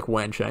coins like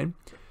WanChain,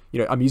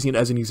 I'm using it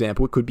as an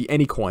example, it could be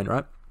any coin,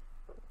 right?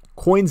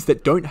 Coins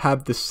that don't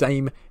have the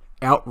same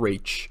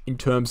outreach in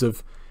terms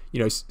of,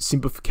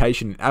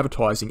 simplification and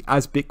advertising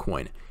as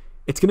Bitcoin,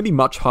 it's going to be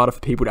much harder for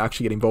people to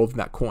actually get involved in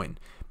that coin.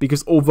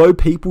 Because although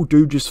people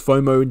do just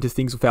FOMO into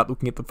things without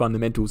looking at the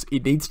fundamentals,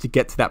 it needs to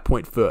get to that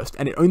point first.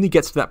 And it only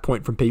gets to that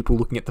point from people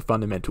looking at the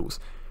fundamentals.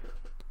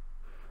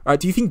 Alright,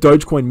 do you think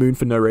Dogecoin mooned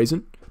for no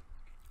reason?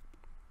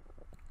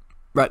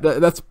 Right,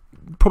 that's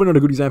probably not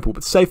a good example,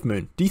 but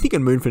SafeMoon. Do you think it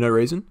mooned for no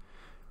reason?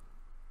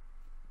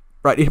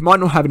 Right, it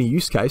might not have any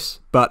use case,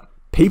 but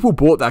people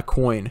bought that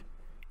coin,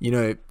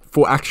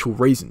 for actual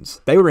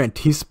reasons. They were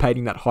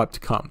anticipating that hype to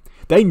come.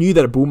 They knew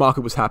that a bull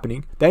market was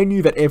happening. They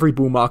knew that every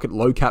bull market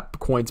low cap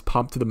coins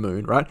pumped to the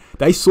moon, right?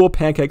 They saw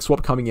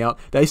PancakeSwap coming out.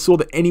 They saw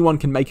that anyone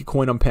can make a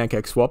coin on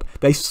PancakeSwap.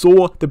 They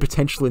saw the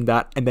potential in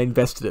that and they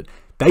invested it.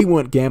 They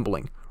weren't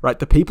gambling, right?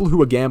 The people who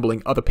are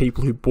gambling are the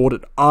people who bought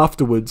it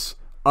afterwards,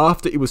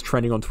 after it was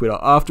trending on Twitter,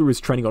 after it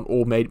was trending on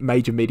all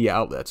major media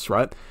outlets,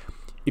 right?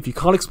 If you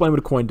can't explain what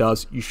a coin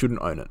does, you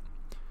shouldn't own it.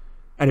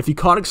 And if you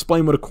can't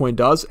explain what a coin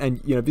does, and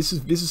this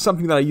is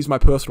something that I use in my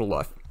personal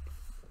life.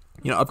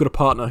 I've got a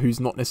partner who's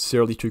not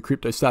necessarily too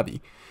crypto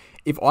savvy.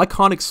 If I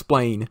can't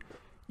explain,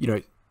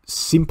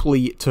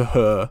 simply to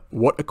her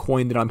what a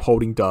coin that I'm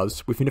holding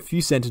does within a few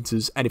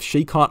sentences, and if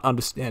she can't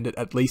understand it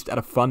at least at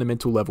a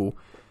fundamental level,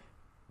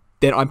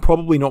 then I'm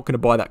probably not going to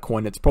buy that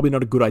coin. It's probably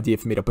not a good idea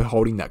for me to be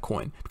holding that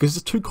coin because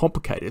it's too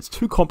complicated. It's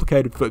too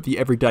complicated for the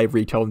everyday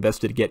retail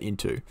investor to get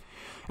into.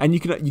 And you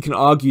can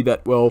argue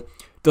that, well,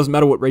 doesn't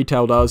matter what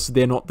retail does,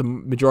 they're not the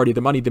majority of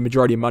the money. The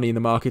majority of money in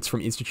the market's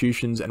from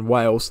institutions and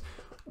whales.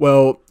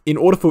 Well, in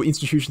order for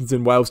institutions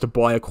and whales to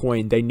buy a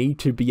coin, they need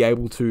to be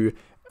able to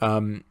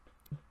understand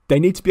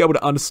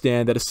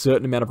that a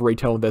certain amount of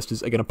retail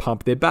investors are going to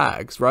pump their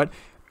bags, right?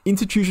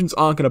 Institutions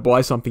aren't going to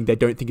buy something they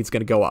don't think it's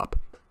going to go up.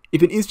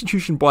 If an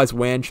institution buys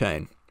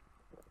WanChain,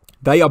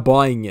 they are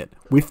buying it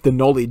with the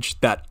knowledge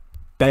that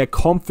they are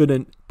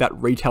confident that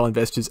retail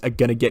investors are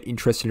going to get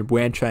interested in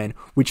WanChain,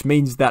 which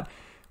means that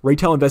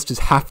retail investors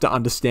have to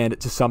understand it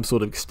to some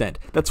sort of extent.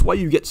 That's why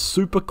you get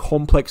super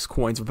complex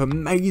coins with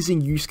amazing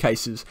use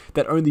cases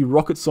that only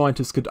rocket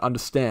scientists could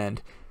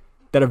understand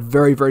that are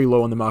very, very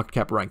low on the market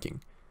cap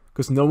ranking.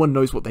 Because no one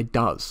knows what they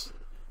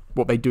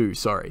do,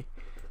 sorry.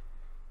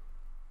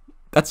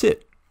 That's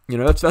it.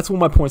 That's all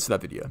my points to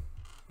that video.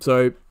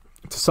 So,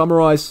 to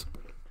summarize,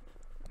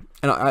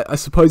 and I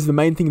suppose the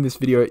main thing in this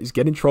video is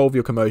get in control of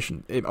your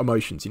emotions.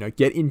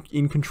 Get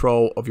in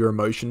control of your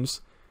emotions.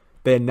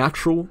 They're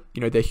natural,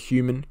 they're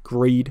human,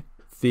 greed,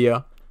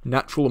 fear,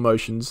 natural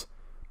emotions,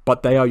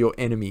 but they are your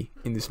enemy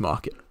in this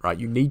market, right?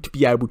 You need to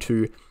be able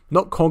to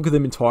not conquer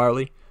them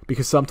entirely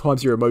because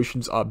sometimes your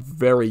emotions are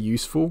very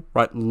useful,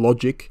 right?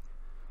 Logic,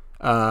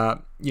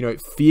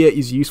 fear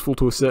is useful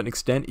to a certain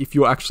extent. If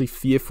you're actually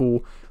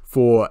fearful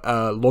for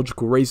a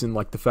logical reason,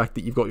 like the fact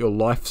that you've got your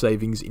life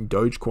savings in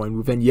Dogecoin,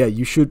 well then, yeah,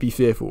 you should be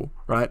fearful,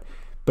 right?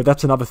 But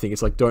that's another thing.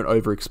 It's like, don't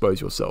overexpose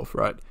yourself,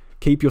 right?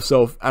 Keep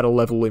yourself at a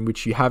level in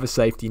which you have a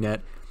safety net.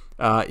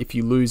 If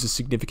you lose a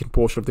significant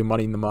portion of the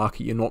money in the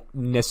market, you're not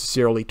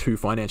necessarily too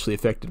financially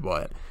affected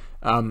by it.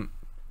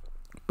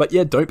 But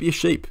yeah, don't be a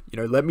sheep.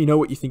 Let me know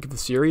what you think of the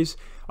series.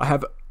 I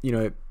have,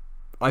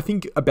 I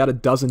think about a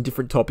dozen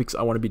different topics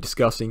I want to be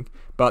discussing,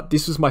 but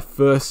this was my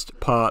first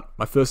part,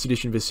 my first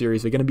edition of the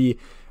series. They're going to be,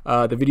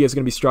 the videos are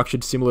going to be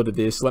structured similar to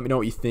this. Let me know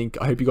what you think.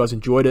 I hope you guys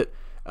enjoyed it.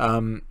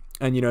 And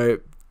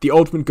the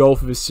ultimate goal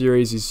for this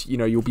series is,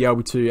 you'll be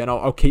able to, and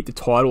I'll keep the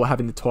title,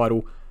 having the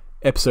title,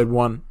 episode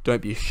 1,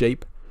 Don't Be a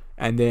Sheep.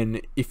 And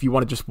then if you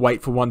want to just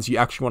wait for ones you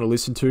actually want to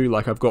listen to,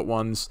 like I've got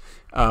ones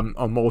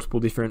on multiple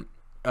different,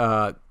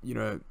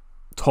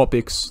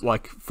 topics,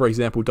 like, for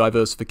example,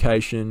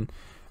 diversification.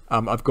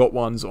 I've got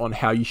ones on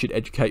how you should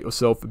educate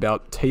yourself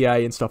about TA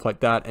and stuff like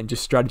that, and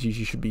just strategies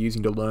you should be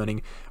using to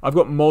learning. I've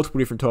got multiple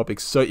different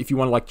topics, so if you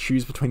want to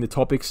choose between the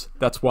topics,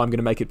 that's why I'm going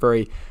to make it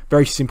very,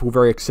 very simple,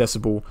 very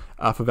accessible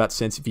for that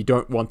sense. If you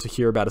don't want to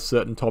hear about a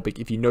certain topic,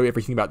 if you know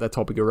everything about that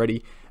topic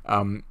already,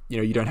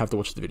 you don't have to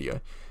watch the video.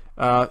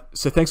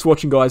 So thanks for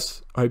watching,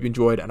 guys. I hope you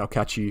enjoyed, and I'll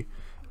catch you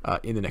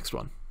in the next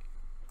one.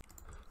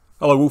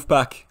 Hello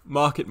Wolfpack,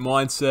 Market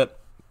Mindset,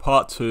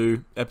 Part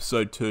 2,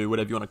 Episode 2,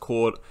 whatever you want to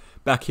call it.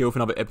 Back here with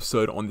another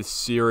episode on this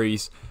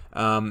series.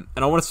 And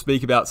I want to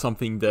speak about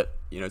something that,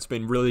 it's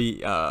been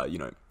really,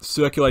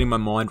 circulating my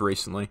mind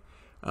recently.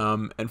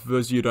 And for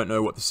those of you who don't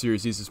know what the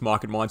series is, this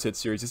Market Mindset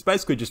series, it's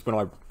basically just when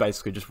I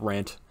just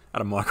rant at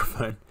a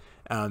microphone.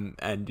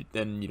 And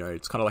then,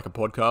 it's kind of like a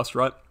podcast,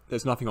 right?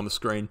 There's nothing on the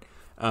screen.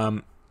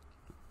 So,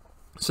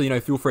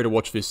 feel free to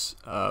watch this,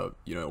 or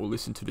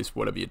listen to this,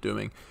 whatever you're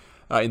doing.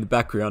 In the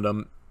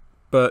background,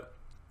 but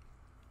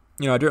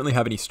I don't really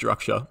have any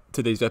structure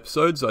to these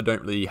episodes. I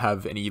don't really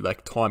have any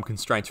time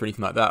constraints or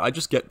anything like that. I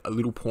just get a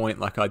little point,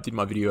 like I did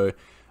my video,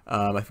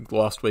 I think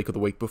last week or the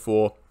week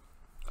before.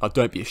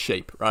 Don't be a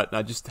sheep, right? And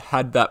I just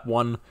had that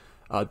one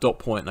dot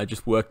point, and I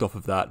just worked off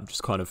of that, and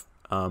just kind of,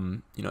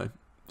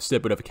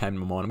 said whatever came to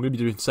my mind. I'm going to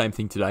be doing the same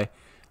thing today,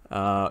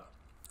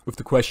 with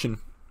the question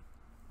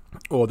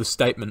or the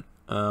statement.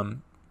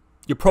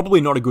 You're probably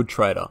not a good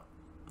trader,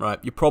 right?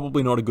 You're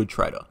probably not a good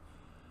trader.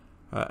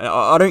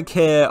 I don't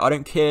care. I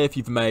don't care if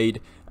you've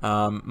made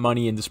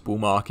money in this bull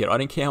market. I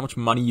don't care how much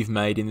money you've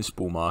made in this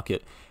bull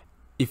market.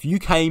 If you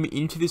came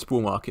into this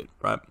bull market,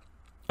 right,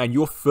 and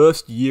your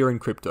first year in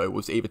crypto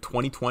was either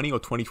 2020 or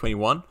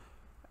 2021,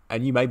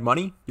 and you made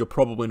money, you're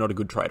probably not a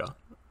good trader,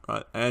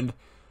 right? And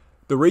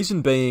the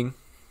reason being,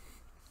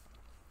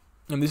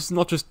 and this is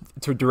not just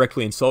to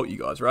directly insult you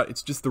guys, right?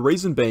 It's just the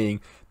reason being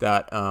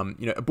that,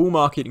 a bull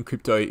market in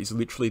crypto is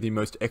literally the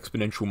most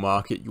exponential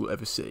market you'll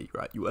ever see,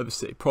 right? You'll ever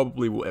see,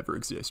 probably will ever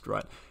exist,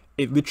 right?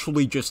 It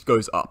literally just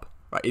goes up,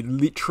 right? It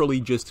literally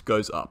just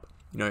goes up.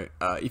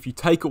 If you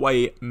take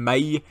away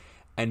May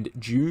and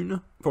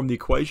June from the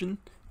equation,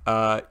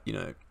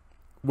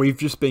 we've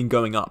just been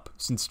going up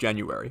since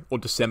January or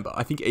December.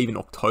 I think even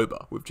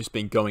October, we've just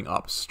been going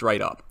up,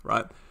 straight up,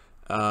 right?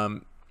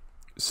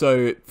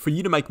 So for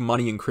you to make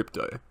money in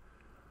crypto,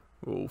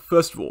 well,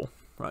 first of all,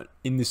 right,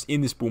 in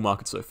this bull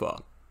market so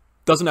far,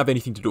 doesn't have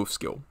anything to do with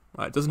skill,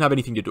 right? It doesn't have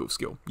anything to do with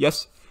skill.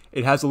 Yes,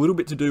 it has a little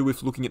bit to do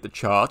with looking at the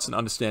charts and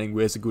understanding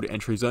where's a good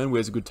entry zone,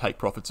 where's a good take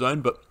profit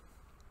zone, but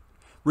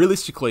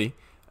realistically,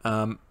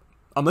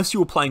 unless you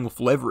were playing with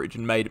leverage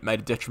and made a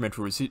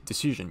detrimental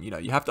decision,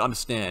 you have to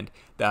understand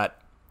that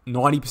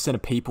 90%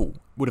 of people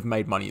would have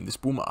made money in this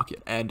bull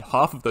market, and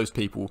half of those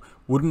people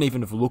wouldn't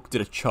even have looked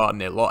at a chart in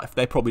their life.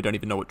 They probably don't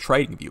even know what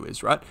TradingView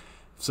is, right?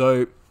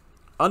 So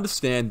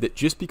understand that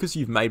just because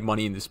you've made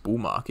money in this bull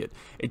market,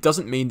 it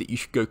doesn't mean that you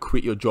should go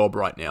quit your job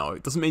right now.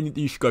 It doesn't mean that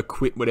you should go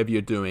quit whatever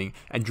you're doing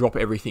and drop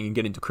everything and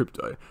get into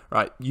crypto,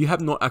 right? You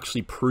have not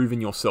actually proven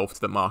yourself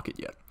to the market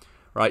yet,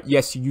 right?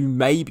 Yes, you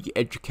may be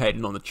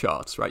educated on the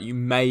charts, right? You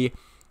may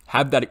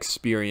have that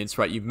experience,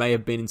 right? You may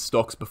have been in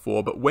stocks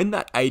before, but when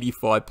that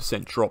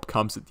 85% drop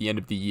comes at the end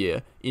of the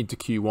year into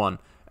Q1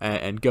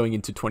 and going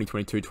into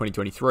 2022,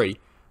 2023,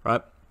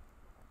 right?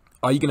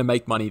 Are you going to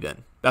make money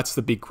then? That's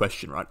the big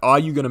question, right? Are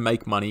you going to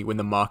make money when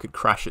the market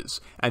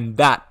crashes? And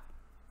that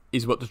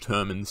is what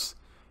determines,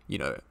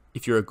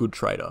 if you're a good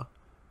trader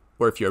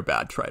or if you're a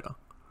bad trader,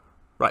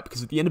 right?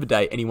 Because at the end of the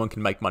day, anyone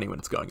can make money when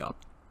it's going up,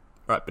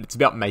 right? But it's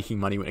about making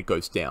money when it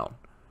goes down.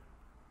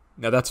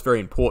 Now that's very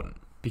important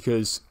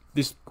because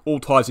this all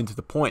ties into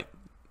the point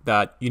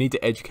that you need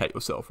to educate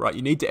yourself, right?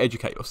 You need to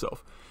educate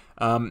yourself.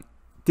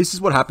 This is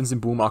what happens in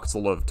bull markets a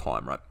lot of the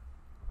time, right?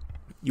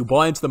 You'll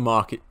buy into the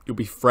market, you'll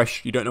be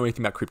fresh, you don't know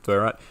anything about crypto,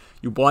 right?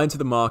 You'll buy into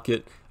the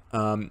market,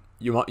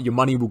 your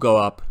money will go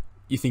up,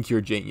 you think you're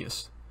a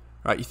genius,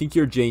 right? You think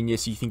you're a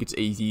genius, you think it's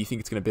easy, you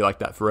think it's going to be like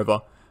that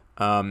forever.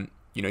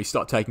 You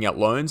start taking out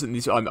loans, and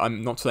this,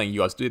 I'm not saying you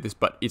guys do this,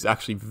 but it's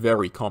actually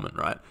very common,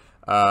 right?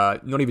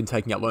 Not even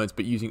taking out loans,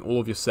 but using all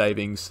of your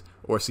savings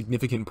or a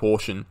significant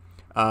portion,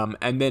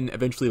 and then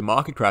eventually the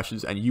market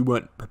crashes and you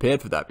weren't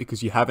prepared for that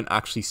because you haven't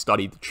actually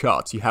studied the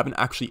charts. You haven't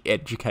actually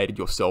educated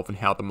yourself in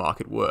how the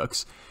market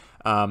works,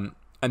 and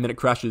then it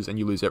crashes and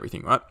you lose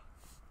everything, right?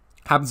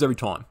 Happens every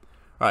time,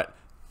 right?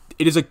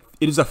 It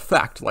is a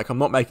fact, like I'm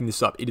not making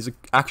this up, it is an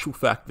actual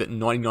fact that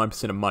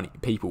 99%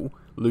 of people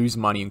lose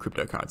money in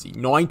cryptocurrency.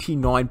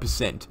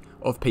 99%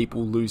 of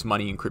people lose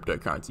money in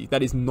cryptocurrency.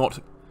 That is not,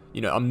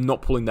 I'm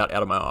not pulling that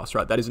out of my ass,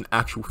 right? That is an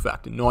actual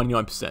fact,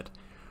 99%,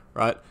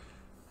 right?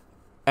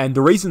 And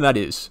the reason that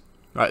is,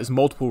 right, there's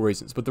multiple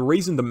reasons, but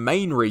the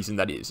main reason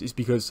that is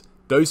because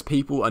those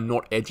people are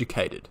not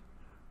educated,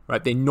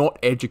 right? They're not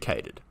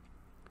educated.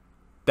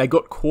 They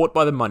got caught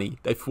by the money.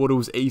 They thought it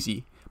was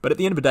easy. But at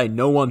the end of the day,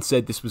 no one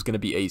said this was going to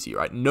be easy,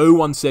 right? No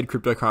one said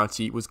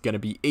cryptocurrency was going to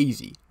be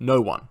easy. No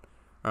one,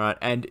 all right?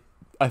 And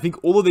I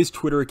think all of these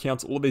Twitter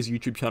accounts, all of these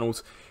YouTube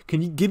channels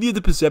can give you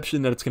the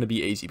perception that it's going to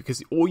be easy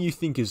because all you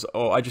think is,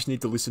 oh, I just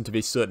need to listen to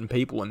these certain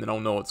people and then I'll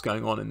know what's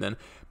going on.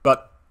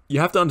 But you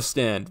have to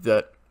understand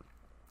that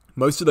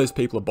most of those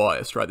people are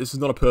biased, right? This is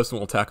not a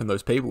personal attack on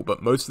those people,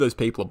 but most of those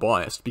people are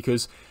biased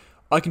because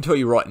I can tell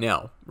you right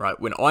now, right,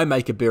 when I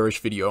make a bearish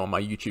video on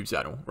my YouTube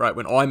channel, right,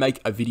 when I make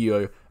a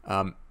video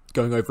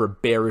going over a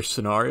bearish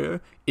scenario,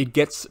 it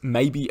gets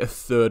maybe a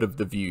third of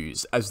the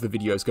views as the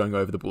video is going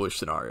over the bullish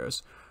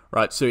scenarios,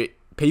 right? So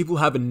people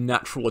have a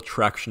natural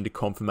attraction to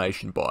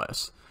confirmation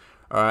bias,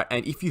 Alright,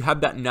 and if you have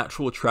that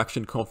natural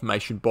attraction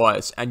confirmation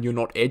bias and you're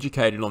not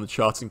educated on the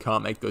charts and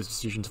can't make those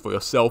decisions for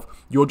yourself,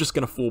 you're just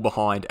going to fall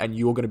behind and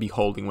you're going to be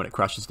holding when it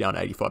crashes down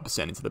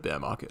 85% into the bear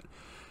market.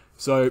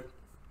 So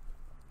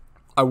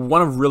I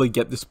want to really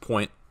get this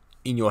point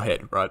in your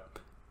head, right?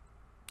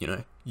 You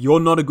know, you're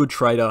not a good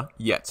trader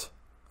yet,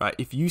 right?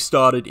 If you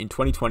started in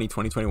 2020,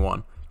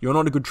 2021, you're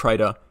not a good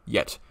trader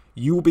yet.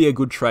 You will be a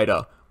good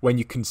trader when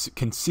you can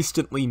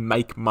consistently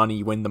make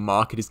money when the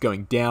market is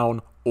going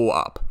down or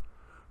up.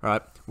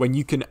 Right? When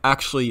you can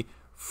actually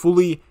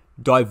fully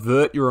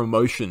divert your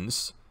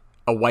emotions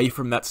away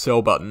from that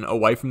sell button,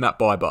 away from that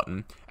buy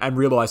button, and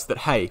realize that,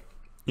 hey,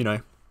 you know,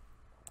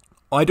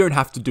 I don't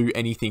have to do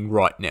anything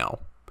right now.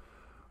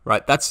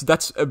 Right?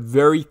 That's a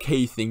very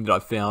key thing that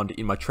I've found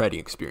in my trading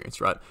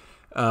experience, right?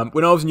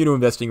 When I was new to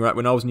investing, right?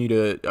 When I was new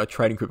to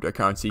trading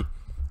cryptocurrency,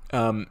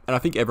 and I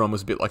think everyone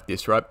was a bit like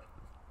this, right?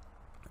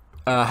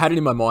 I had it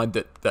in my mind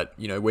that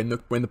you know, when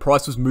the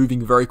price was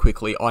moving very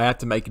quickly, I had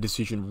to make a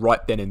decision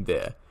right then and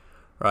there,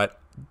 right?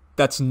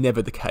 That's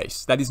never the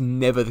case. That is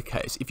never the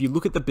case. If you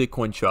look at the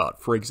Bitcoin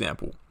chart, for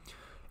example,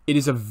 it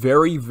is a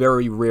very,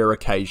 very rare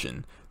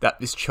occasion that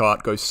this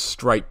chart goes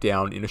straight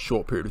down in a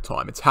short period of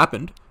time. It's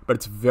happened, but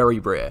it's very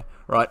rare,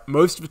 right?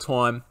 Most of the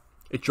time,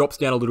 it drops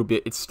down a little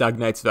bit, it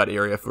stagnates that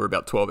area for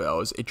about 12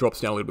 hours, it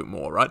drops down a little bit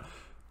more, right?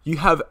 You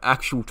have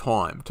actual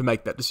time to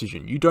make that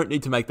decision. You don't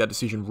need to make that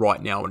decision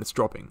right now when it's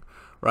dropping,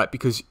 right?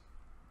 Because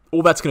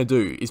all that's going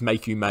to do is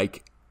make you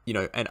make, you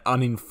know, an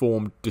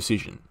uninformed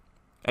decision.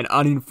 An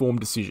uninformed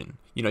decision.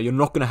 You know, you're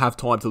not going to have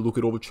time to look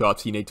at all the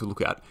charts you need to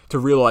look at to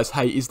realize,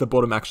 hey, is the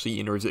bottom actually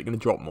in or is it going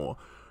to drop more,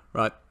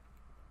 right?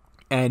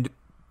 And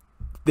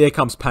there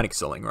comes panic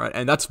selling, right?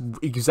 And that's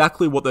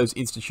exactly what those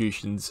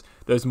institutions,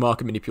 those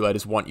market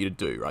manipulators want you to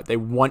do, right? They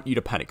want you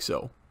to panic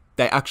sell.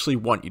 They actually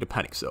want you to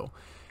panic sell.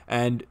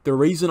 And the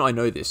reason I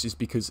know this is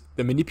because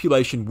the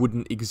manipulation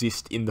wouldn't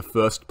exist in the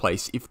first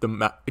place if the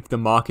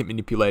market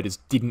manipulators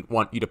didn't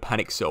want you to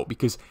panic sell.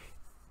 Because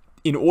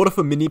in order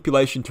for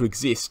manipulation to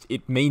exist,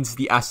 it means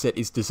the asset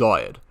is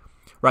desired,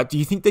 right? Do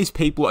you think these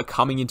people are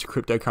coming into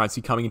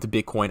cryptocurrency, coming into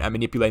Bitcoin and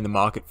manipulating the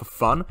market for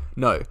fun?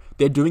 No,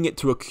 they're doing it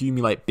to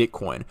accumulate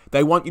Bitcoin.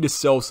 They want you to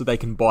sell so they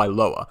can buy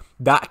lower.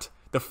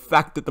 The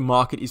fact that the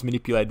market is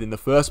manipulated in the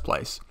first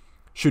place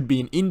should be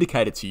an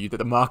indicator to you that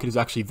the market is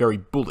actually very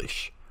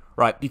bullish.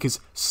 Right? Because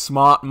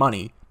smart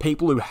money,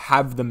 people who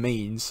have the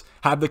means,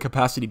 have the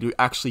capacity to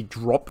actually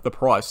drop the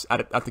price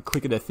at the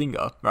click of their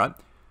finger, right?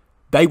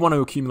 They want to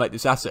accumulate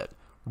this asset.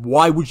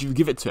 Why would you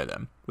give it to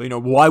them? You know,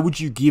 why would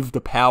you give the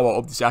power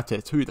of this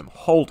asset to them?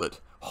 Hold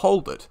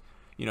it,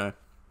 you know?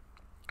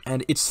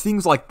 And it's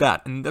things like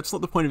that, and that's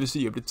not the point of this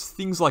video, but it's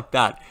things like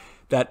that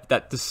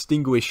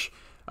distinguish,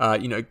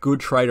 you know,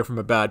 good trader from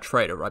a bad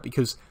trader, right?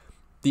 Because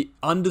the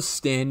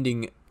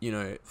understanding, you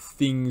know,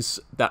 things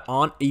that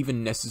aren't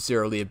even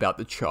necessarily about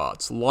the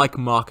charts, like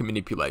market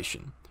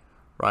manipulation,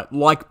 right?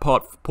 Like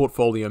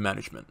portfolio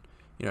management,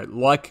 you know,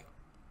 like,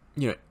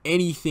 you know,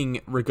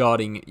 anything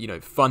regarding, you know,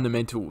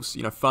 fundamentals,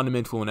 you know,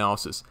 fundamental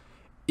analysis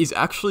is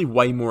actually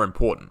way more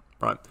important,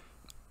 right?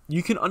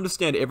 You can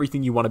understand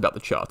everything you want about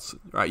the charts,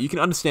 right? You can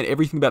understand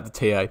everything about the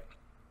TA,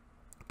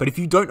 but if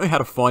you don't know how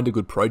to find a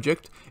good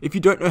project, if you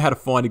don't know how to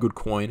find a good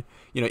coin,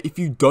 you know, if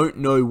you don't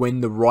know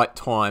when the right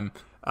time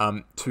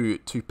to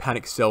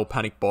panic sell,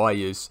 panic buy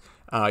is,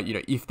 you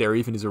know, if there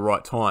even is a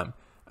right time.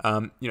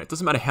 You know, it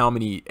doesn't matter how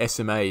many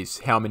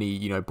SMAs, how many,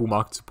 you know, bull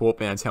market support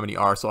bands, how many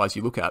RSIs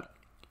you look at,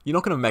 you're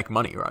not going to make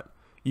money, right?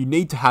 You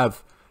need to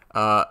have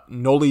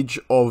knowledge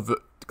of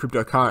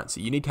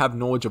cryptocurrency. You need to have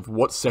knowledge of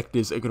what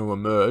sectors are going to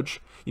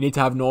emerge. You need to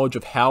have knowledge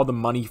of how the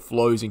money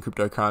flows in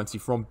cryptocurrency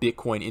from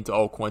Bitcoin into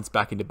altcoins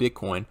back into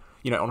Bitcoin,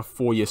 you know, on a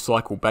 4-year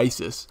cycle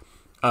basis.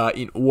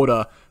 In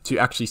order to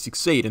actually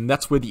succeed. And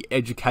that's where the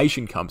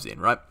education comes in,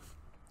 right?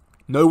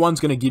 No one's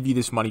going to give you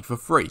this money for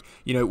free.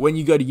 You know, when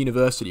you go to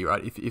university,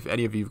 right? If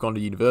any of you have gone to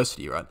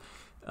university, right?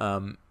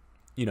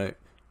 You know,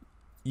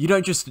 you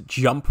don't just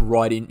jump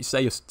right in.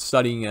 Say you're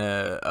studying,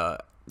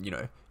 you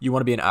know, you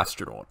want to be an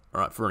astronaut,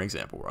 right? For an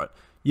example, right?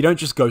 You don't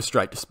just go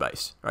straight to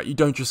space, right? You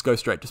don't just go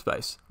straight to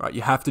space, right?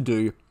 You have to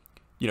do,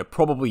 you know,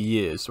 probably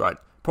years, right?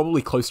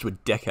 Probably close to a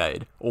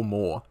decade or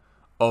more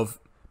of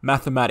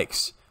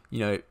mathematics, you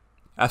know,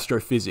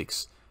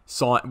 astrophysics,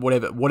 science,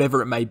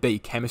 whatever it may be,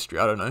 chemistry,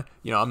 I don't know.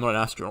 You know, I'm not an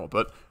astronaut,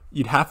 but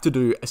you'd have to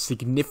do a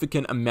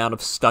significant amount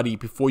of study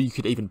before you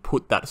could even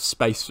put that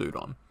spacesuit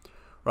on,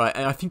 right?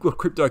 And I think with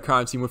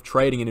cryptocurrency and with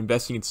trading and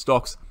investing in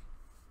stocks,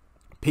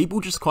 people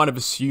just kind of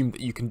assume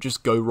that you can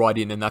just go right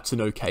in and that's an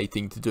okay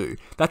thing to do.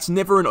 That's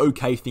never an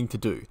okay thing to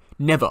do.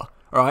 Never,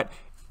 all right?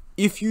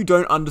 If you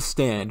don't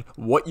understand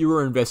what you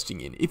are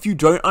investing in, if you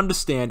don't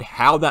understand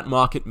how that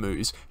market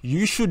moves,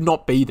 you should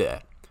not be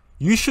there.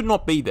 You should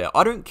not be there.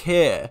 I don't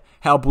care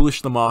how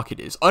bullish the market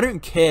is. I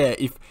don't care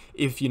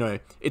if you know,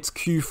 it's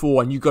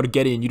Q4 and you've got to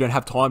get in, you don't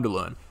have time to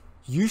learn.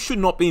 you should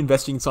not be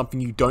investing in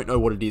something you don't know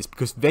what it is,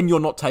 because then you're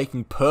not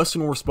taking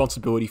personal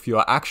responsibility for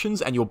your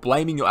actions, and you're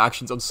blaming your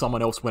actions on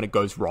someone else when it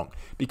goes wrong,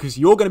 because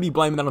you're going to be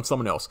blaming that on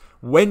someone else.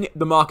 When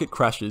the market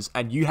crashes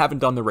and you haven't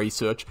done the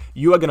research,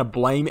 you are going to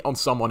blame it on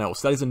someone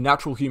else. That is a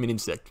natural human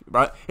instinct,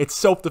 right? It's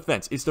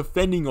self-defense. It's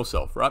defending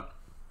yourself, right?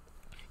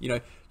 You know,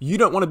 you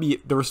don't want to be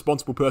the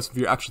responsible person for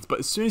your actions, but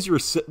as soon as you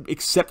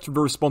accept the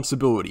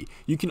responsibility,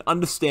 you can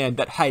understand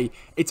that, hey,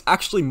 it's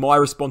actually my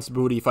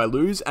responsibility if I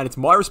lose, and it's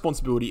my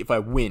responsibility if I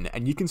win,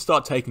 and you can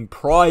start taking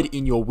pride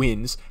in your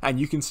wins, and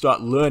you can start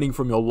learning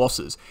from your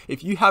losses.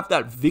 If you have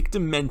that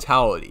victim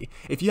mentality,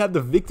 if you have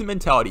the victim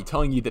mentality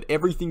telling you that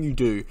everything you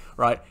do,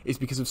 right, is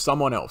because of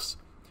someone else,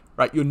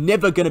 right, you're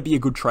never going to be a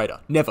good trader.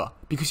 Never.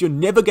 Because you're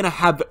never going to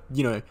have,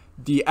 you know,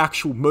 the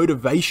actual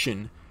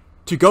motivation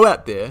to go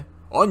out there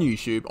on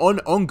YouTube,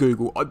 on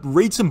Google,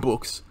 read some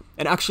books,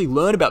 and actually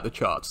learn about the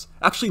charts.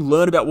 Actually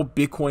learn about what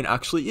Bitcoin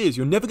actually is.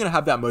 You're never going to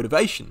have that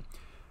motivation,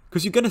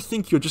 because you're going to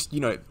think you're just, you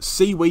know,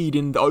 seaweed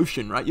in the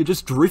ocean, right? You're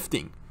just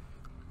drifting.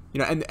 You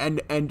know,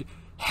 and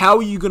how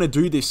are you going to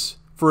do this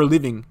for a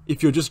living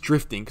if you're just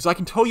drifting? Because I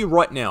can tell you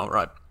right now,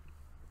 right?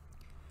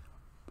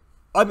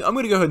 I'm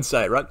going to go ahead and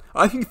say it, right?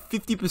 I think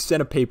 50%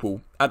 of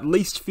people, at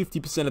least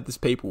 50% of this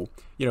people,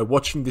 you know,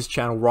 watching this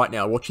channel right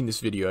now, watching this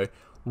video,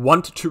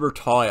 want to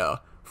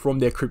retire from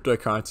their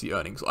cryptocurrency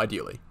earnings,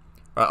 ideally.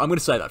 Right, I'm going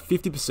to say that,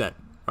 50%,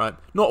 right?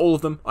 Not all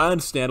of them. I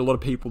understand a lot of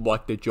people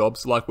like their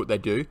jobs, like what they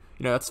do.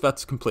 You know,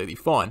 that's completely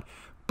fine.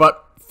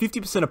 But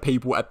 50% of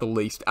people, at the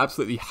least,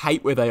 absolutely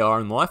hate where they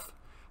are in life,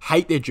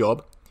 hate their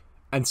job,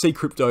 and see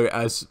crypto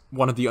as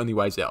one of the only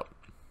ways out.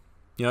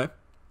 You know?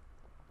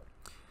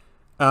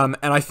 And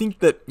I think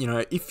that, you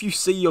know, if you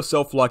see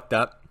yourself like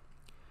that,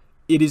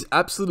 it is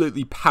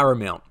absolutely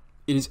paramount.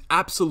 It is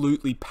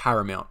absolutely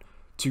paramount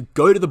to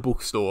go to the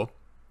bookstore,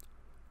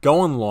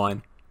 go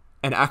online,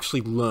 and actually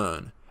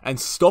learn,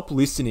 and stop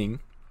listening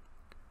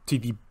to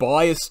the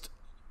biased,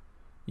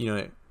 you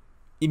know,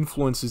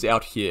 influences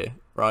out here,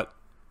 right?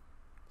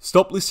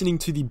 Stop listening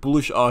to the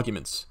bullish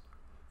arguments.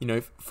 You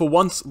know, for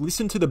once,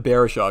 listen to the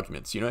bearish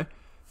arguments, you know?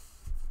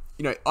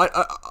 You know,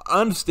 I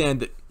understand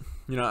that,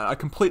 you know, I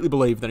completely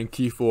believe that in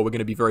Q4 we're going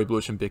to be very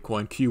bullish on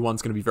Bitcoin.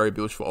 Q1's going to be very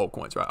bullish for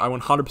altcoins, right? I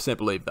 100%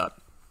 believe that.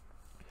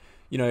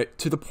 You know,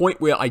 to the point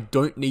where I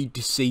don't need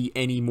to see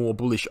any more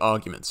bullish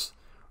arguments.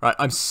 Right,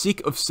 I'm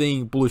sick of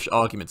seeing bullish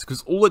arguments,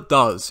 because all it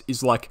does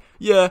is like,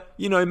 yeah,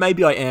 you know,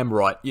 maybe I am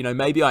right, you know,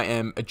 maybe I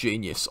am a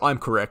genius, I'm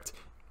correct.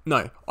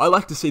 No, I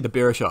like to see the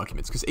bearish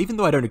arguments, because even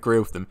though I don't agree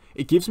with them,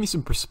 it gives me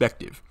some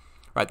perspective.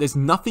 Right, there's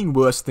nothing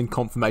worse than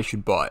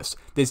confirmation bias.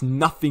 There's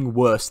nothing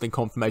worse than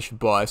confirmation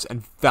bias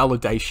and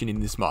validation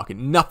in this market.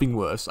 Nothing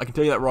worse. I can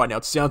tell you that right now.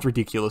 It sounds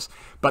ridiculous,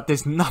 but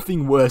there's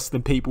nothing worse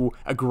than people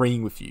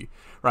agreeing with you.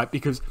 Right,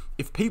 because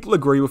if people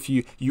agree with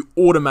you, you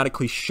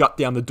automatically shut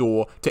down the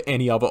door to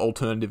any other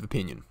alternative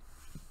opinion.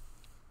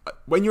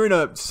 When you're in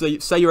a,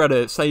 say you're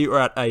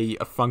at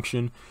a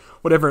function,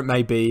 whatever it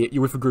may be,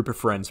 you're with a group of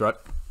friends, right?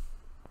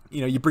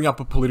 You know, you bring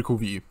up a political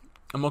view.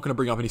 I'm not going to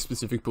bring up any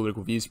specific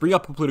political views. Bring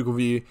up a political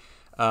view.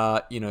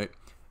 You know,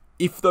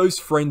 if those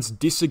friends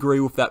disagree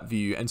with that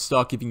view and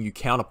start giving you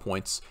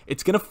counterpoints,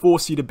 it's going to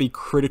force you to be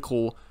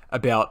critical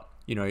about,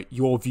 you know,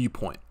 your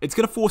viewpoint. It's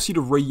going to force you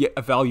to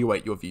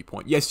re-evaluate your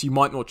viewpoint. Yes, you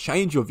might not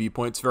change your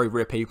viewpoint. It's very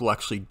rare people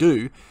actually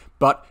do,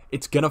 but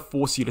it's going to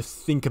force you to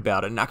think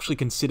about it and actually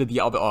consider the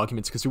other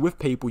arguments, because you're with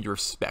people you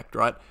respect,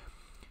 right?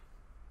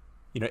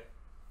 You know,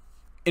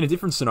 in a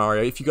different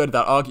scenario, if you go to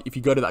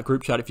that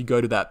group chat, if you go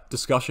to that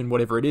discussion,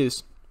 whatever it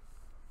is,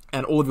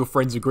 and all of your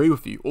friends agree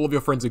with you, all of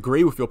your friends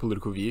agree with your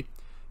political view,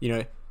 you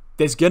know,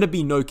 there's going to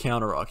be no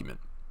counter argument.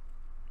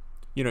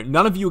 You know,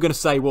 none of you are going to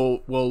say,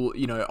 well,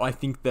 you know, I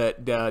think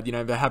that, you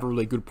know, they have a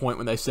really good point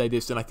when they say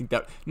this, and I think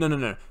that,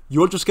 no.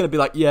 You're just going to be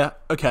like, yeah,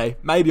 okay,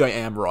 maybe I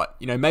am right.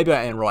 You know, maybe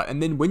I am right.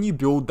 And then when you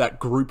build that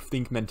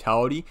groupthink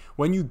mentality,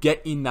 when you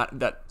get in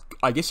that,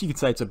 I guess you could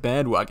say it's a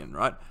bandwagon,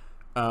 right?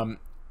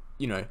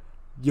 You know,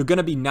 you're going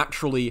to be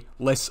naturally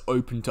less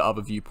open to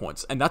other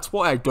viewpoints. And that's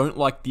why I don't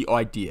like the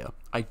idea.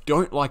 I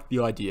don't like the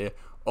idea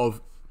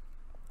of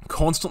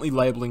constantly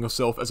labeling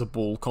yourself as a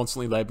bull,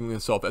 constantly labeling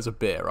yourself as a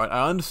bear, right?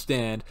 I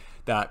understand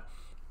that,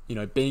 you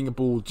know, being a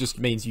bull just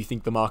means you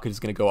think the market is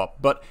going to go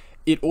up, but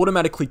it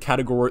automatically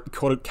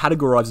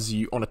categorizes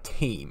you on a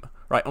team,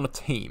 right? On a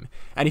team.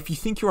 And if you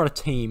think you're on a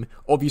team,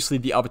 obviously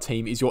the other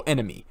team is your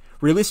enemy.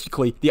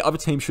 Realistically, the other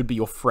team should be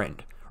your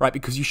friend, right?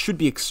 Because you should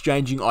be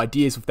exchanging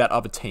ideas with that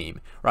other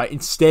team, right?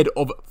 Instead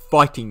of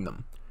fighting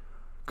them.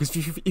 Because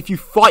if you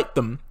fight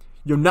them,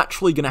 you're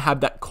naturally going to have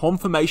that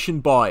confirmation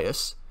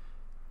bias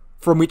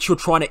from which you're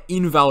trying to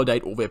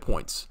invalidate all their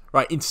points,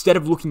 right? Instead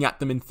of looking at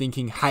them and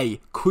thinking, hey,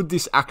 could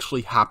this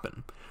actually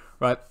happen,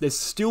 right? There's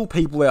still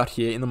people out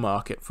here in the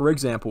market, for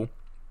example,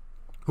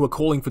 who are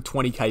calling for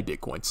 20k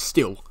Bitcoin.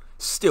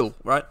 Still,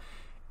 right?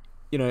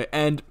 You know,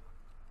 and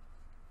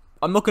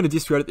I'm not going to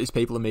discredit these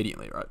people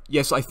immediately, right?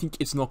 Yes, I think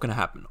it's not going to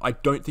happen. I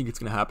don't think it's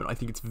going to happen. I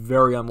think it's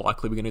very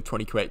unlikely we're going to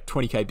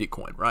 20k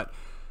Bitcoin, right?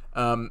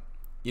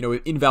 You know,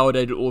 we've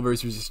invalidated all of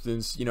those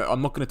resistance. You know,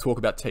 I'm not going to talk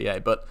about TA,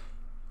 but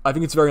I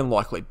think it's very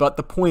unlikely. But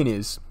the point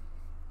is,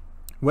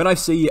 when I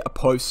see a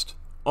post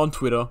on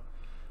Twitter,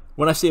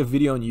 when I see a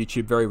video on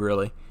YouTube, very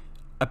rarely,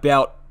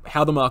 about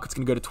how the market's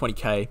going to go to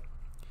 20k,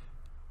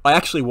 I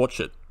actually watch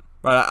it.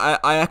 Right?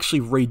 I actually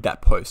read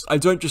that post. I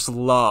don't just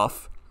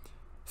laugh,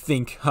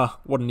 think, huh,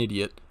 what an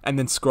idiot, and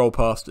then scroll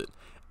past it.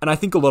 And I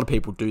think a lot of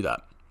people do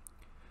that.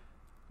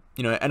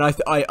 You know, and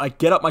I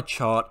get up my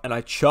chart and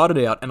I chart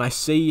it out and I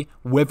see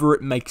whether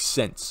it makes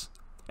sense.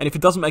 And if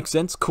it doesn't make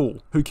sense,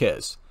 cool, who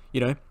cares,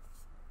 you know?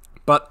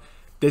 But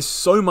there's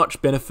so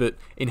much benefit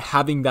in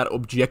having that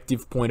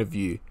objective point of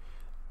view.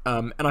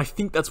 And I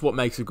think that's what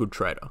makes a good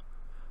trader.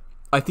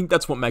 I think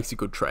that's what makes a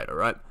good trader,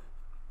 right?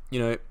 You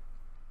know,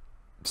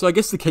 so I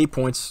guess the key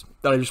points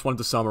that I just wanted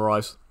to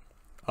summarize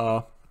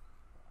are,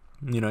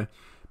 you know,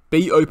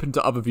 be open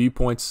to other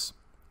viewpoints.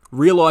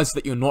 Realize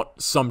that you're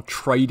not some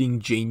trading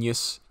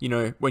genius, you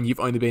know, when you've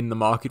only been in the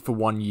market for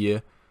 1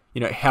 year.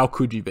 You know, how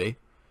could you be?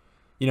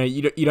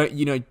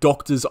 You know,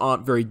 doctors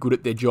aren't very good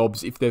at their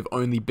jobs if they've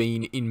only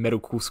been in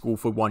medical school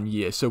for 1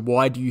 year. So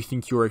why do you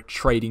think you're a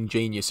trading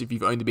genius if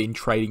you've only been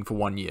trading for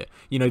 1 year?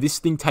 You know, this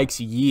thing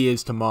takes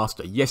years to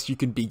master. Yes, you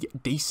can be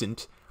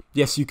decent.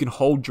 Yes, you can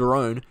hold your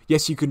own.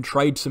 Yes, you can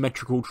trade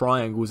symmetrical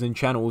triangles and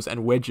channels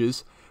and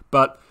wedges.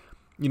 But,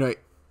 you know,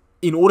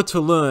 in order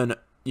to learn,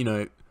 you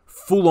know,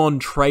 full-on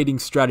trading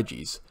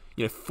strategies,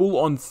 you know,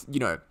 full-on, you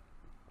know,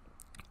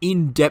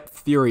 in-depth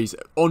theories,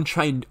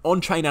 on-chain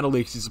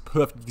analytics is a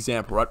perfect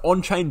example, right?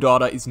 On-chain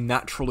data is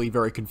naturally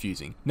very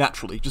confusing,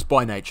 naturally, just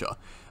by nature,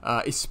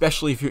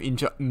 especially if you're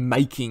into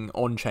making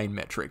on-chain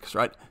metrics,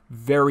 right?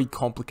 Very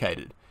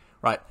complicated,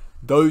 right?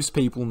 Those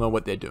people know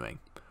what they're doing,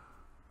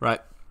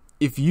 right?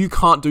 If you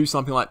can't do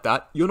something like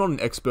that, you're not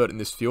an expert in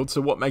this field, so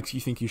what makes you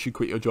think you should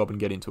quit your job and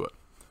get into it?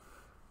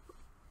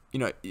 You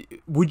know,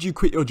 would you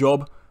quit your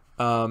job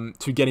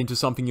to get into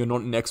something you're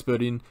not an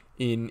expert in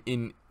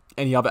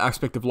any other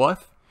aspect of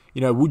life? You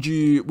know, would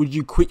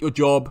you quit your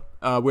job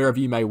wherever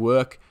you may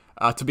work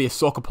to be a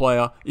soccer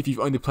player if you've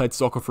only played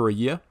soccer for a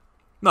year?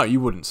 No, you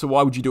wouldn't. So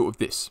why would you do it with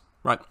this,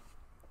 right?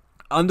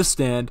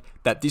 Understand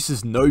that this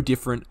is no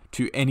different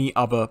to any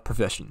other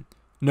profession.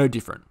 No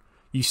different.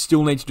 You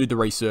still need to do the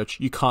research.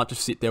 You can't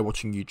just sit there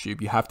watching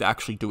YouTube. You have to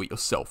actually do it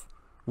yourself.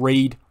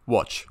 Read,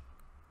 watch.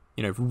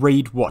 You know,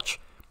 read, watch.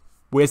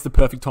 Where's the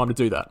perfect time to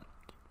do that?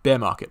 Bear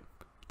market.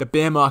 The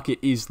bear market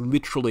is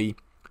literally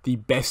the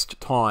best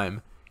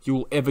time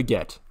you'll ever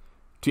get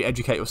to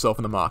educate yourself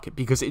in the market,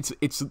 because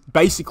it's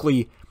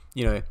basically,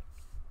 you know,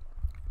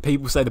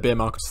 people say the bear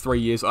market's 3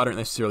 years. I don't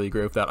necessarily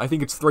agree with that. I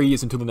think it's 3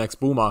 years until the next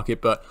bull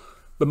market, but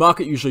the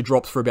market usually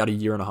drops for about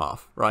 1.5 years,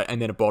 right? And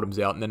then it bottoms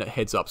out and then it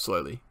heads up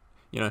slowly,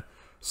 you know?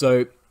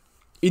 So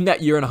in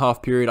that 1.5 year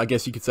period, I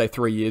guess you could say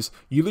 3 years,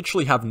 you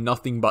literally have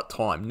nothing but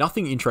time.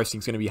 Nothing interesting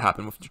is going to be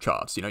happening with your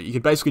charts. You know, you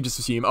could basically just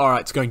assume, all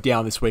right, it's going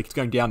down this week, it's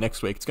going down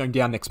next week, it's going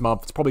down next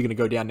month, it's probably going to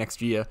go down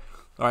next year,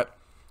 all right?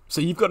 So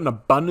you've got an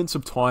abundance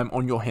of time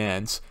on your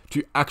hands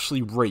to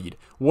actually read.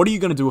 What are you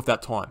going to do with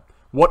that time?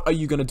 What are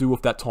you going to do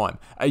with that time?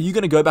 Are you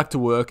going to go back to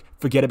work,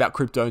 forget about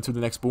crypto until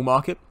the next bull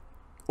market?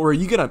 Or are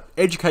you going to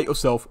educate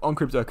yourself on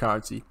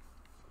cryptocurrency?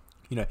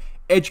 You know,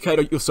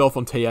 educate yourself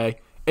on TA,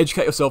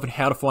 educate yourself on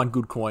how to find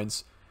good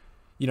coins,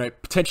 you know,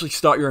 potentially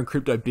start your own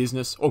crypto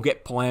business or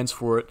get plans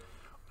for it,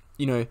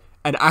 you know,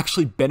 and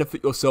actually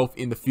benefit yourself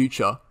in the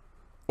future?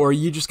 Or are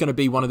you just going to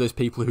be one of those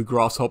people who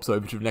grass hops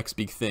over to the next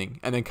big thing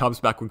and then comes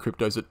back when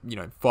crypto's at, you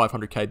know,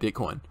 500k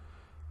Bitcoin?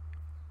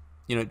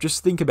 You know,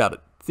 just think about it.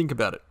 Think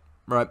about it,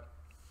 right?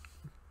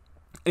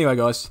 Anyway,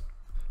 guys,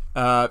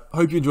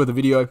 hope you enjoyed the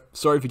video.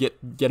 Sorry if you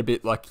get a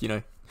bit, like, you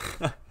know,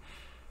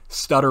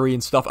 stuttery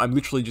and stuff. I'm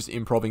literally just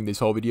improving these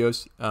whole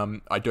videos.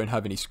 I don't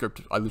have any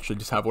script. I literally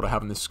just have what I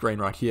have on this screen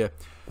right here.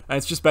 And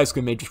it's just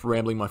basically me just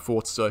rambling my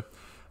thoughts. So,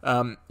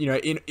 you know,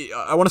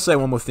 I want to say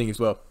one more thing as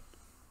well.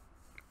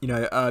 You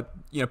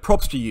know,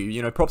 props to you.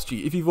 You know, props to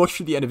you. If you've watched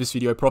to the end of this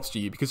video, props to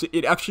you, because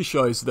it actually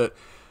shows that,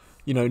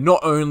 you know,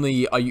 not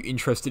only are you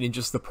interested in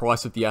just the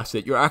price of the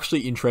asset, you're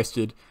actually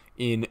interested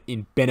in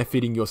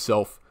benefiting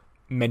yourself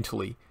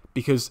mentally,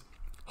 because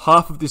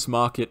half of this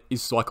market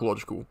is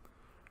psychological,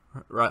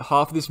 right?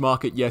 Half of this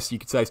market, yes, you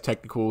could say it's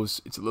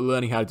technicals, it's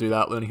learning how to do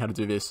that, learning how to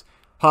do this.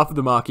 Half of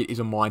the market is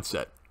a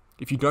mindset.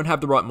 If you don't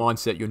have the right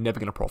mindset, you're never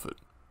going to profit.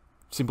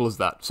 Simple as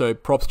that. So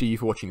props to you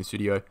for watching this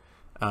video.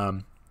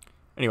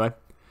 Anyway,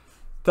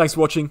 thanks for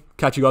watching.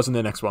 Catch you guys in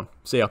the next one.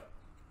 See ya.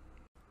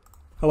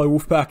 Hello,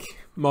 Wolfpack.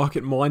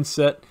 Market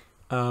Mindset.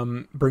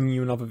 Bringing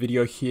you another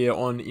video here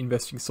on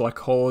investing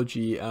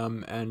psychology.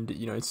 And,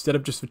 you know, instead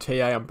of just for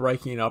TA, I'm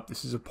breaking it up.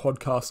 This is a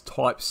podcast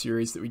type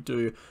series that we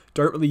do.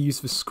 Don't really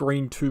use the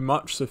screen too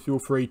much, so feel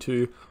free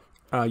to,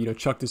 you know,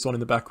 chuck this on in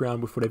the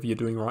background with whatever you're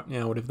doing right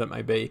now, whatever that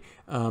may be.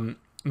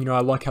 You know,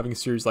 I like having a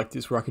series like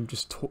this where I can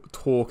just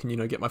talk and, you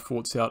know, get my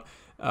thoughts out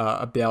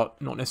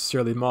about not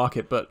necessarily the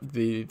market, but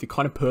the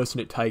kind of person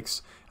it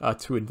takes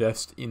to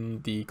invest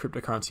in the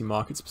cryptocurrency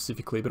market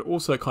specifically, but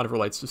also kind of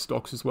relates to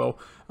stocks as well.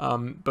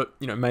 But,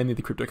 you know, mainly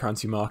the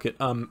cryptocurrency market,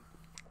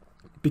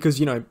 because,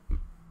 you know,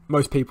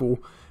 most people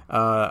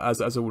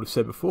as I would have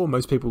said before,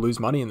 most people lose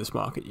money in this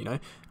market, you know.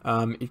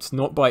 It's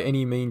not by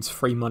any means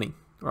free money,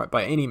 right?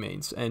 By any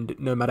means. And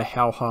no matter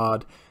how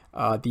hard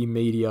the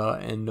media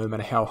and no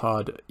matter how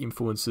hard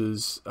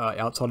influencers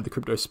outside of the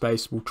crypto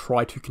space will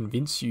try to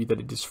convince you that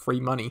it is free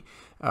money,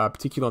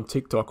 particularly on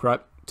TikTok,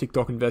 right?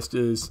 TikTok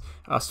investors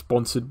are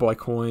sponsored by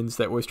coins.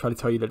 They always try to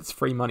tell you that it's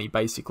free money,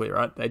 basically,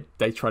 right?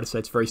 They try to say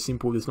it's very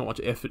simple. There's not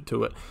much effort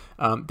to it.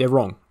 They're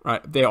wrong,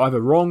 right? They're either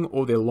wrong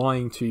or they're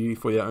lying to you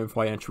for their own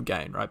financial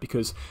gain, right?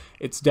 Because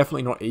it's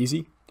definitely not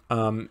easy.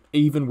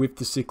 Even with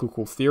the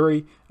cyclical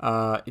theory,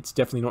 it's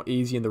definitely not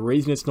easy. And the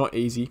reason it's not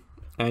easy,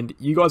 and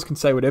you guys can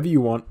say whatever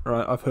you want,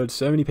 right? I've heard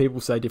so many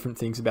people say different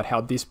things about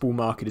how this bull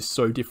market is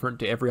so different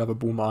to every other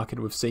bull market.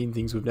 We've seen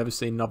things we've never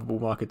seen in other bull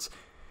markets.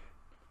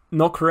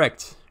 Not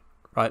correct.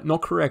 Right,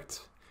 not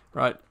correct,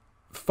 right?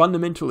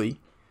 Fundamentally,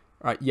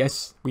 right,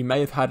 yes, we may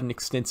have had an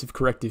extensive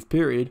corrective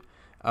period,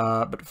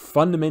 but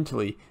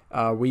fundamentally,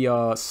 we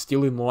are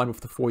still in line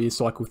with the 4-year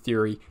cycle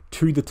theory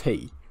to the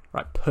T,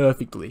 right,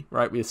 perfectly,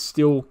 right? We're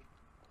still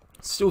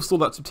saw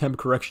that September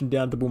correction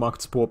down to the bull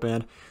market support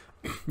band.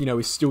 You know,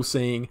 we're still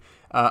seeing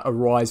a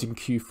rise in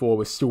Q4.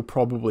 We're still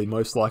probably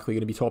most likely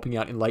going to be topping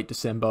out in late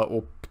December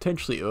or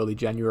potentially early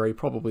January,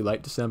 probably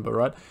late December,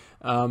 right?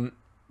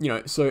 You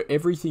know, so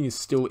everything is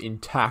still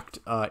intact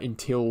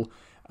until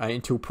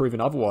proven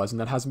otherwise,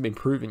 and that hasn't been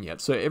proven yet.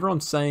 So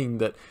everyone's saying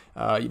that,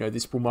 you know,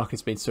 this bull market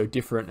has been so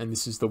different and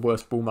this is the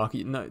worst bull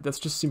market. No, that's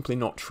just simply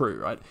not true,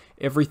 right?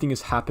 Everything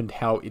has happened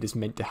how it is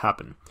meant to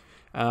happen.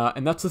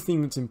 And that's the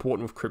thing that's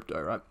important with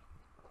crypto, right?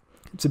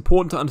 It's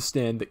important to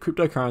understand that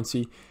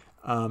cryptocurrency,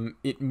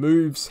 it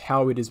moves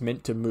how it is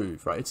meant to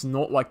move, right? It's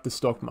not like the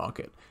stock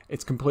market.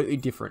 It's completely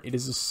different. It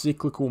is a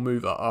cyclical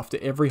mover. After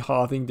every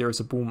halving, there is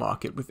a bull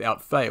market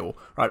without fail,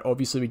 right?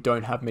 Obviously, we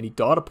don't have many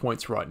data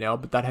points right now,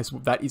 but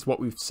that is what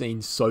we've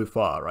seen so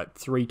far, right?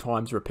 3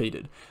 times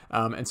repeated.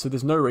 And so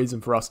there's no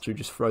reason for us to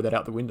just throw that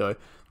out the window,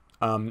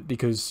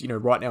 because, you know,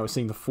 right now we're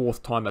seeing the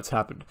 4th time that's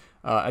happened.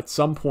 At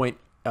some point,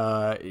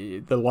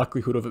 the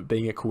likelihood of it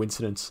being a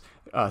coincidence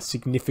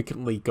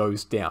significantly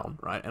goes down,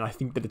 right? And I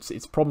think that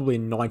it's probably a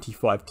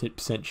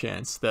 95%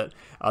 chance that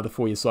the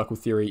 4-year cycle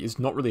theory is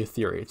not really a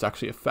theory, it's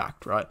actually a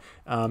fact, right?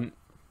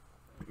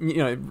 You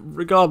know,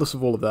 regardless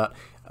of all of that,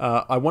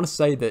 I want to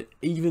say that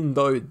even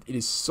though it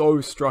is so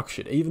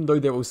structured, even though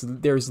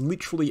there is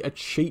literally a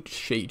cheat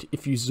sheet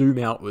if you zoom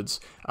outwards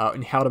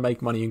in how to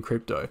make money in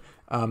crypto,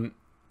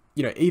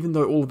 you know, even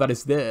though all of that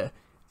is there,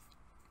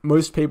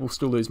 most people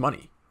still lose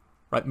money.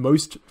 Right,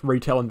 most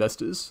retail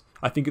investors,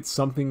 I think it's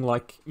something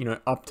like, you know,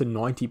 up to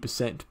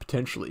 90%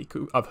 potentially.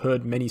 I've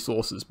heard many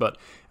sources, but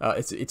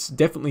it's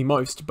definitely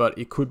most, but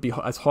it could be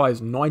as high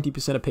as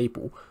 90% of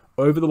people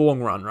over the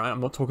long run, right?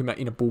 I'm not talking about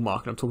in a bull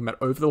market, I'm talking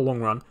about over the long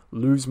run,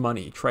 lose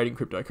money trading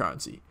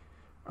cryptocurrency.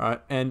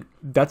 Right, and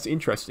that's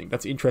interesting.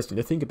 That's interesting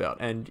to think about,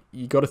 and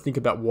you got to think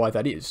about why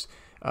that is.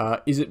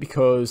 Is it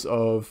because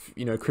of,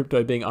 you know,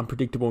 crypto being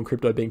unpredictable and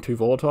crypto being too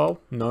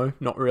volatile? No,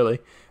 not really.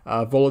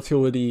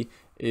 Volatility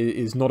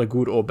is not a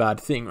good or bad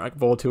thing, right?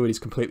 Volatility is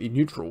completely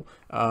neutral.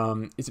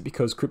 Is it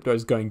because crypto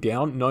is going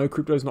down? No,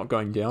 crypto is not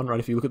going down, right?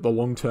 If you look at the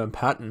long-term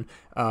pattern,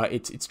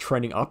 it's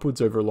trending upwards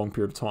over a long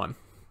period of time.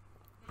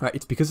 Right,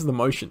 it's because of the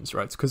emotions,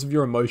 right? It's because of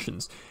your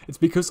emotions. It's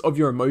because of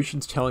your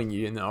emotions telling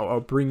you, and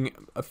I'll bring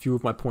a few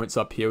of my points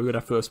up here. We got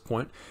our first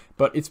point,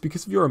 but it's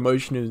because of your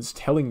emotions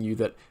telling you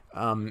that,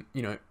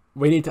 you know,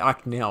 we need to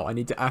act now. I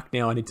need to act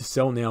now. I need to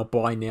sell now,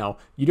 buy now.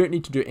 You don't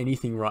need to do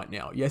anything right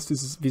now. Yes,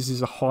 this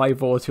is a high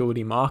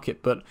volatility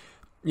market, but,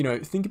 you know,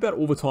 think about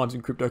all the times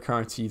in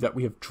cryptocurrency that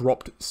we have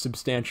dropped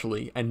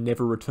substantially and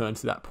never returned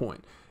to that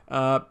point.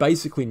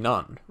 Basically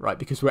none, right?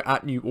 Because we're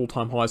at new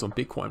all-time highs on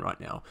Bitcoin right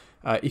now.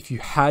 If you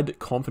had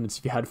confidence,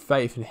 if you had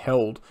faith and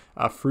held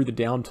through the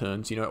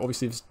downturns, you know,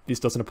 obviously this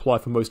doesn't apply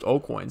for most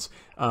altcoins,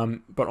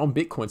 but on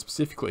Bitcoin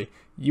specifically,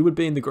 you would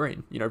be in the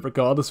green, you know,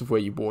 regardless of where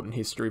you bought in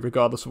history,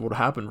 regardless of what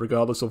happened,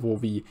 regardless of all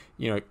the,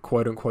 you know,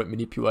 quote-unquote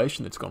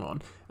manipulation that's gone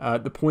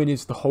on. The point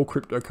is the whole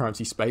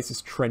cryptocurrency space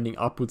is trending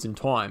upwards in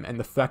time, and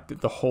the fact that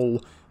the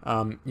whole,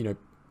 you know,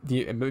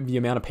 the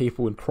amount of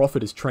people in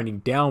profit is trending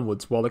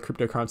downwards while the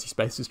cryptocurrency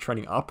space is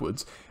trending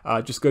upwards,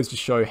 just goes to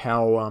show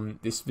how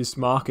this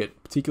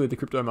market, particularly the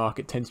crypto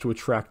market, tends to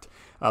attract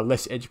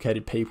less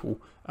educated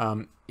people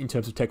in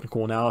terms of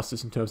technical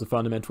analysis, in terms of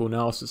fundamental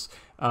analysis.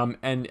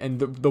 And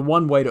the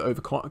one way to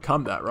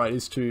overcome that, right,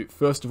 is to,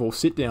 first of all,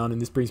 sit down,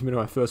 and this brings me to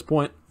my first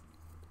point.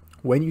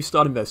 When you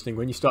start investing,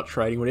 when you start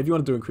trading, whatever you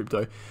want to do in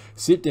crypto,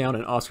 sit down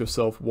and ask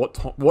yourself,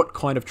 what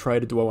kind of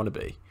trader do I want to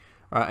be?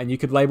 And you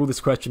could label this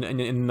question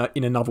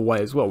in another way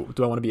as well.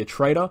 Do I want to be a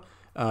trader?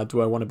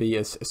 Do I want to be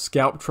a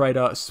scalp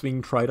trader, a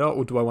swing trader,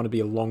 or do I want to be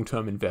a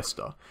long-term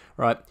investor?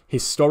 Right?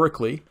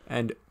 Historically,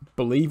 and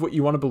believe what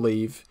you want to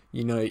believe,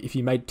 you know, if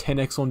you made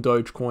 10x on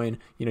Dogecoin,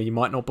 you know, you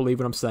might not believe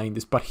when I'm saying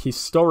this, but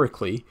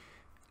historically,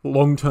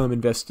 long-term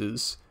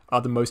investors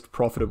are the most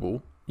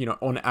profitable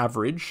on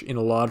average, in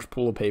a large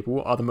pool of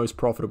people, are the most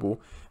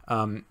profitable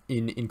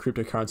in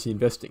cryptocurrency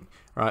investing,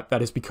 right?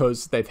 That is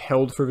because they've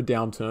held through the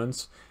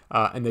downturns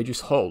and they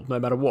just hold no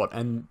matter what.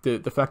 And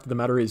the fact of the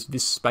matter is,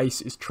 this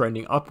space is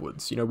trending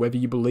upwards. Whether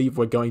you believe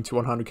we're going to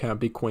 100K on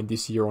Bitcoin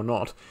this year or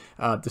not,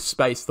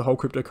 the whole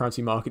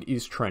cryptocurrency market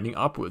is trending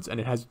upwards, and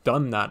it has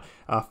done that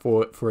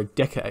for a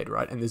decade,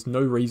 right? And there's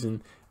no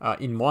reason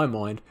in my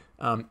mind,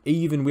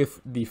 even with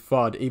the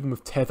FUD, even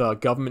with Tether,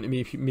 government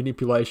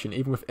manipulation,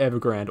 even with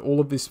Evergrande, all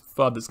of this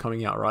FUD that's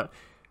coming out, right?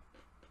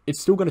 It's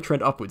still going to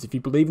trend upwards. If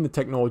you believe in the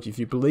technology, if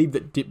you believe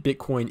that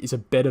Bitcoin is a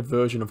better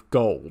version of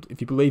gold,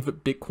 if you believe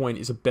that Bitcoin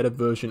is a better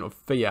version of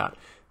fiat,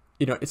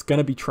 it's going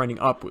to be trending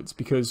upwards,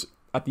 because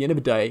at the end of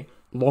the day,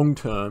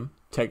 long-term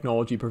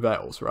technology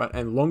prevails, right?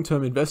 And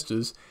long-term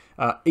investors,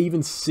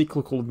 even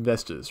cyclical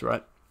investors,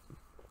 right?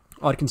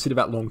 I'd consider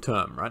that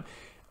long-term, right?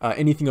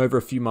 Anything over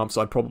a few months,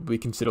 I'd probably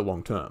consider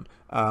long-term.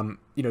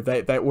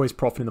 They always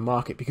profit in the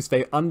market because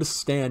they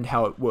understand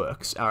how it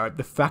works.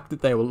 The fact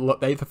that they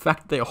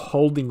are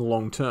holding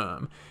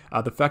long-term,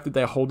 the fact that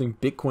they are holding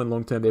Bitcoin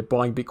long-term, they're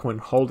buying Bitcoin and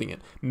holding it,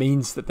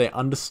 means that they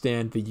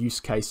understand the use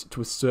case to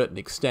a certain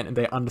extent, and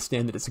they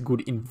understand that it's a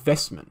good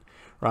investment,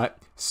 right?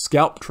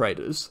 Scalp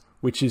traders,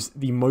 which is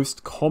the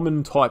most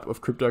common type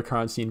of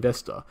cryptocurrency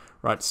investor,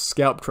 right?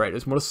 Scalp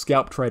traders. What a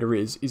scalp trader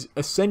is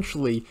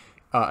essentially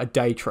a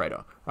day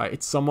trader, right?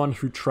 It's someone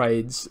who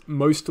trades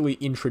mostly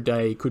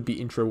intraday, could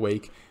be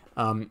intra-week.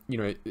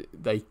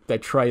 They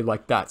trade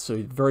like that.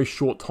 So very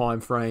short time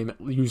frame,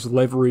 use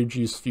leverage,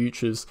 use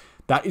futures.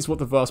 That is what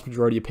the vast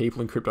majority of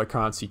people in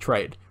cryptocurrency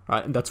trade,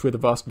 right? And that's where the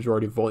vast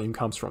majority of volume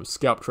comes from,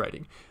 scalp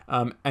trading.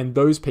 And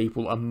those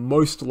people are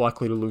most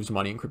likely to lose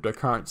money in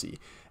cryptocurrency.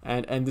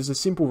 And there's a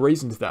simple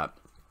reason to that.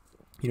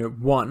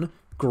 One,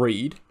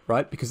 greed,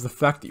 right? Because the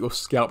fact that you're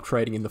scalp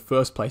trading in the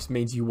first place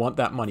means you want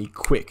that money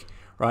quick,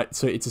 right?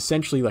 So it's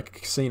essentially like a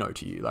casino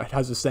to you. Like, it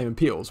has the same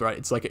appeals, right?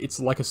 It's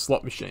like a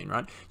slot machine,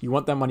 right? You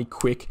want that money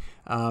quick.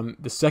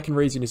 The second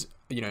reason is,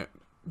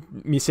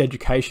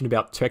 miseducation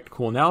about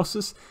technical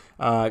analysis.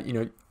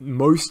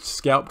 Most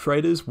scalp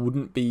traders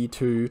wouldn't be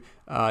too,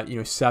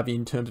 savvy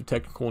in terms of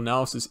technical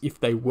analysis. If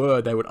they were,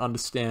 they would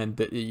understand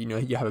that,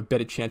 you have a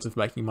better chance of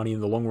making money in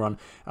the long run.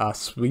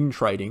 Swing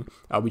trading,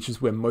 which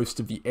is where most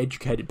of the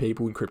educated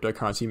people in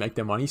cryptocurrency make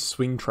their money,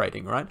 swing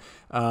trading, right?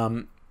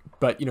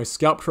 But,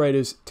 scalp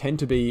traders tend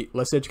to be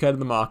less educated in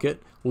the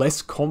market,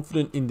 less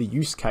confident in the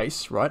use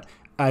case, right?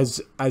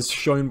 As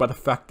shown by the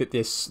fact that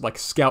they're like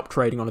scalp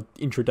trading on an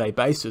intraday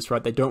basis,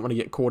 right? They don't want to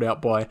get caught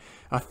out by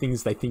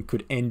things they think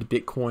could end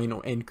Bitcoin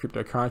or end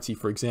cryptocurrency,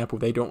 for example.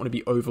 They don't want to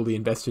be overly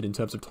invested in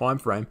terms of time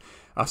frame.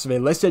 So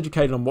they're less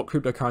educated on what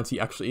cryptocurrency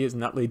actually is,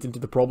 and that leads into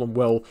the problem,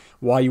 well,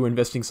 why are you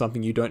investing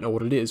something you don't know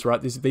what it is, right?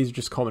 These are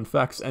just common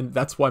facts, and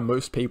that's why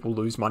most people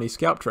lose money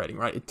scalp trading,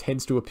 right? It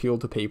tends to appeal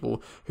to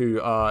people who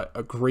are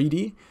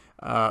greedy,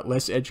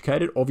 less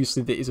educated.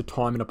 Obviously, there is a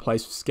time and a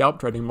place for scalp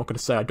trading. I'm not going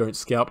to say I don't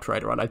scalp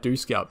trade, right? I do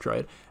scalp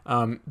trade,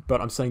 but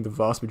I'm saying the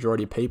vast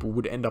majority of people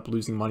would end up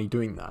losing money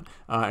doing that,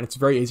 and it's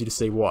very easy to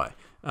see why.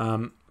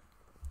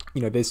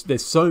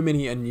 There's so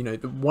many,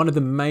 and one of the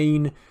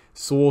main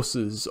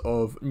sources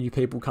of new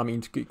people coming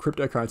into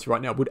cryptocurrency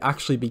right now would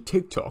actually be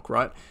TikTok,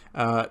 right?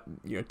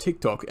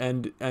 TikTok,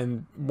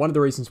 and one of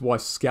the reasons why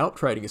scalp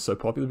trading is so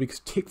popular, because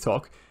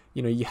TikTok,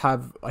 you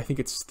have, I think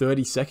it's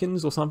 30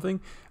 seconds or something,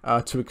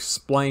 to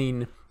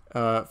explain,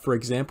 for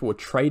example, a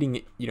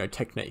trading,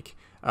 technique.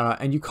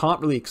 And you can't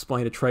really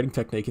explain a trading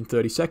technique in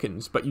 30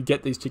 seconds, but you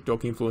get these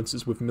TikTok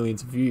influencers with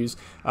millions of views,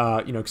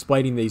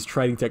 explaining these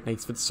trading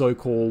techniques that's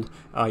so-called,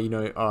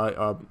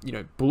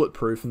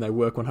 bulletproof, and they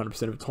work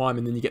 100% of the time.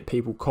 And then you get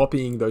people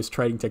copying those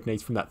trading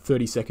techniques from that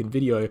 30-second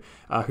video,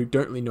 who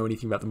don't really know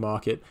anything about the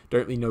market,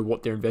 don't really know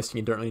what they're investing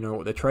in, don't really know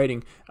what they're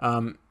trading.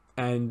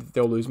 And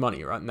they'll lose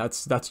money, right? And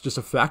that's just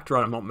a fact,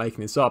 right? I'm not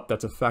making this up.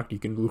 That's a fact. You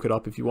can look it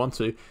up if you want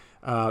to.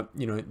 I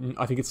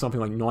think it's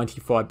something like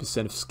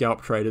 95% of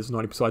scalp traders,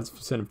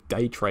 95% of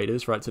day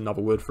traders, right? It's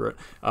another word for it,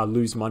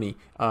 lose money.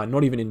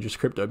 Not even in just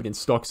crypto, but in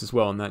stocks as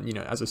well. And that,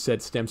 as I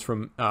said, stems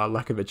from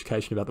lack of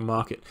education about the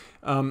market.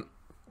 And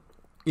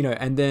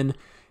then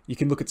you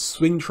can look at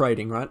swing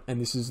trading, right? And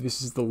this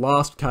is the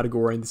last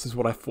category, and this is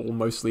what I fall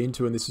mostly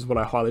into, and this is what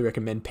I highly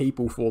recommend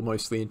people fall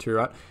mostly into,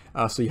 right?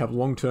 So you have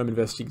long-term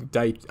investing,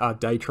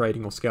 day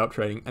trading or scalp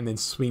trading, and then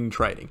swing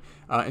trading.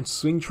 And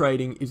swing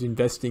trading is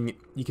investing,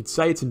 you could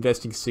say it's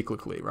investing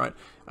cyclically, right?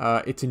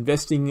 It's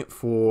investing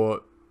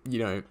for,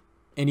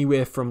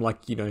 anywhere from like,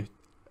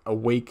 a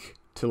week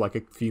to like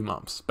a few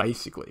months,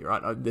 basically,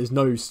 right? There's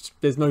no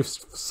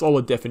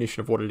solid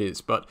definition of what it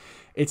is, but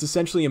it's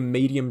essentially a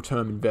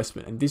medium-term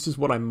investment, and this is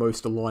what I'm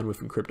most aligned with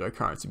in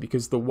cryptocurrency,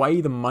 because the way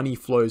the money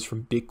flows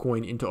from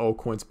Bitcoin into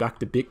altcoins back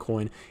to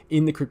Bitcoin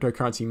in the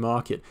cryptocurrency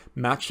market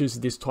matches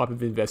this type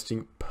of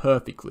investing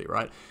perfectly,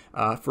 right?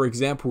 For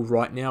example,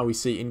 right now we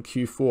see in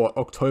Q4,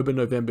 October,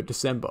 November,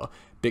 December,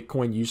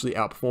 Bitcoin usually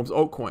outperforms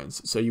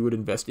altcoins. So you would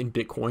invest in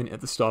Bitcoin at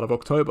the start of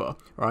October,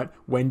 right?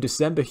 When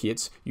December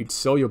hits, you'd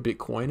sell your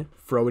Bitcoin,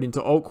 throw it into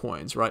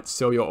altcoins, right?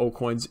 Sell your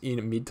altcoins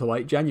in mid to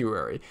late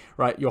January,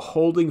 right? You're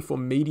holding for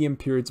medium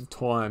periods of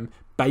time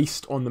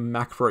based on the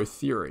macro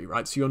theory,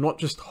 right? So you're not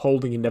just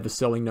holding and never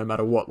selling no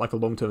matter what, like a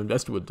long-term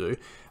investor would do.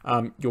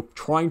 You're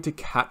trying to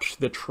catch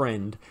the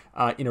trend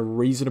in a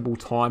reasonable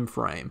time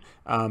frame.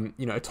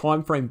 A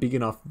time frame big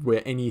enough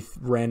where any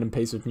random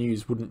piece of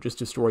news wouldn't just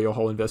destroy your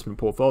whole investment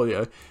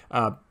portfolio,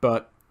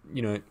 but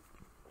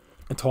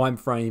a time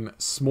frame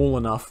small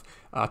enough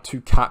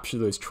to capture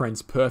those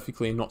trends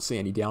perfectly and not see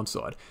any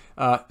downside.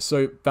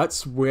 So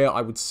that's where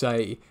I would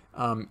say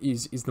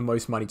is the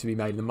most money to be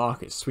made in the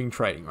market, swing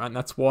trading, right? And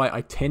that's why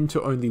I tend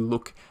to only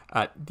look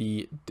at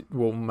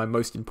my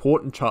most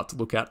important chart to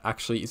look at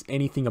actually is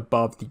anything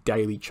above the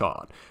daily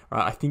chart,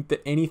 right? I think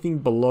that anything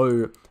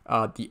below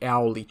the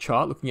hourly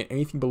chart, looking at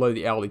anything below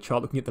the hourly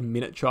chart, looking at the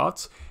minute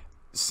charts,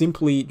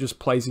 simply just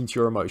plays into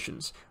your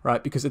emotions,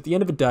 right? Because at the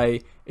end of the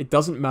day, it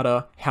doesn't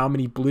matter how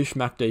many bullish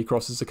MACD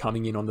crosses are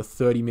coming in on the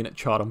 30-minute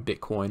chart on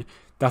Bitcoin.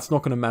 That's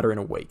not going to matter in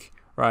a week,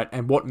 right?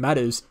 And what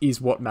matters is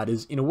what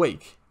matters in a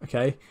week,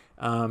 okay?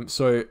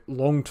 So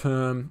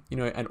long-term,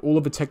 and all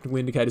of the technical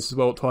indicators as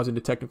well, it ties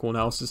into technical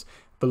analysis.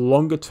 The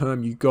longer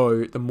term you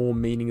go, the more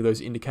meaning those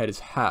indicators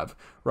have,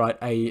 right?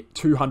 A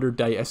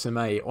 200-day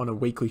SMA on a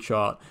weekly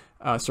chart,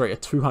 a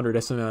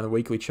 200 SMA on the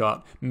weekly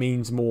chart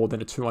means more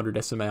than a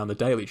 200 SMA on the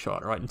daily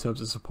chart, right? In terms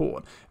of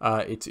support,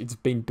 it's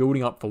been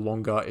building up for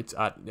longer. It's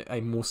at a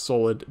more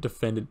solid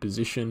defended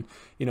position.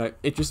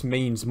 It just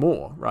means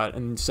more, right?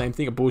 And same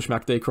thing, a bullish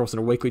MACD cross on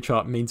a weekly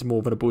chart means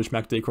more than a bullish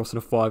MACD cross on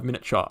a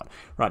 5-minute chart,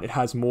 right? It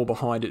has more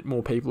behind it.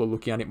 More people are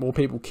looking at it. More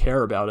people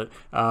care about it.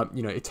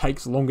 It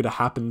takes longer to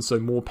happen, so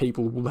more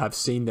people will have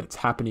seen that it's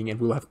happening and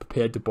will have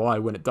prepared to buy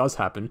when it does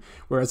happen.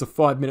 Whereas a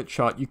 5-minute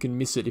chart, you can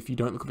miss it if you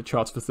don't look at the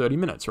charts for 30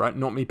 minutes, right?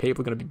 Not many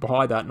people are going to be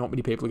behind that. Not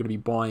many people are going to be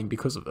buying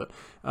because of it.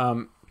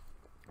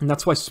 And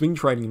that's why swing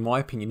trading, in my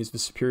opinion, is the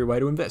superior way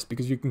to invest,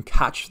 because you can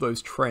catch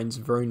those trends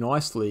very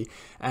nicely.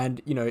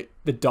 And,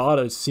 the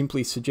data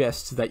simply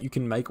suggests that you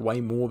can make way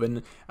more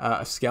than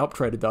a scalp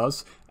trader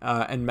does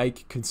and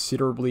make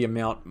considerably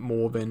amount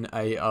more than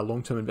a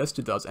long-term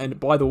investor does. And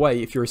by the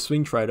way, if you're a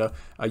swing trader,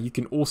 you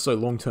can also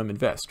long-term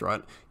invest,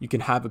 right? You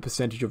can have a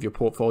percentage of your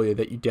portfolio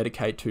that you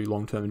dedicate to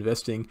long-term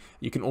investing.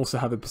 You can also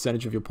have a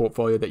percentage of your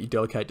portfolio that you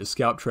dedicate to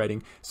scalp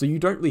trading. So you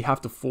don't really have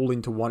to fall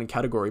into one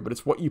category, but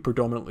it's what you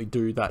predominantly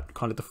do that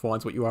kind of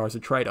defines what you are as a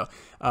trader.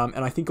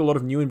 And I think a lot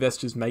of new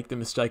investors make the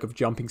mistake of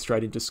jumping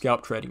straight into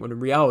scalp trading, when in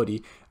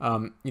reality,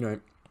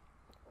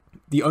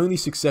 the only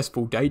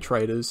successful day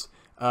traders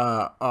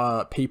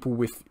are people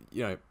with,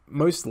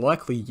 most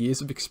likely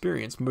years of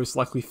experience, most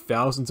likely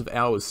thousands of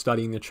hours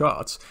studying the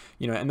charts,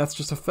 and that's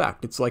just a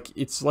fact.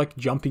 It's like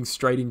jumping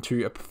straight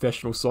into a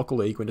professional soccer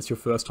league when it's your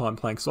first time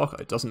playing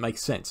soccer. It doesn't make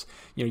sense.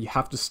 You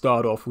have to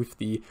start off with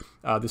the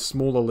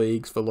smaller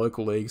leagues, the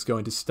local leagues, go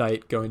into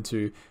state, go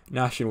into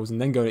nationals,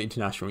 and then go to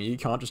international. You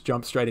can't just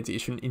jump straight into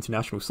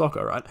international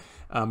soccer, right?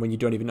 When you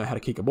don't even know how to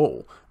kick a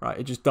ball, right?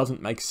 It just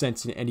doesn't make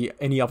sense in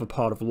any other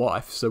part of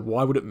life. So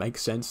why would it make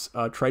sense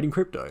trading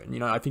crypto?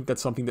 And I think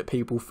that's something that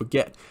people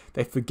forget.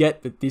 They forget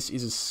that this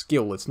is a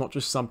skill. It's not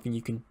just something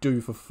you can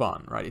do for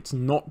fun, right? It's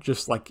not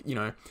just like,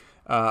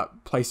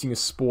 placing a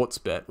sports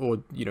bet or,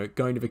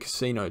 going to the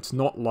casino. It's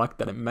not like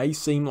that. It may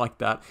seem like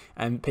that,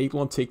 and people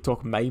on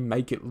TikTok may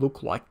make it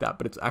look like that,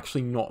 but it's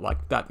actually not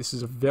like that. This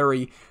is a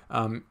very,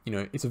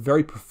 it's a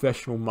very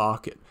professional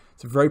market.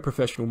 It's a very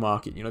professional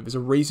market. There's a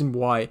reason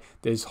why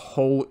there's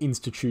whole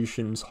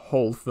institutions,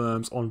 whole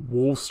firms on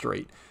Wall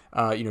Street,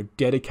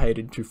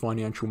 dedicated to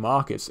financial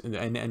markets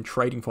and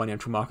trading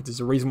financial markets. There's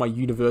a reason why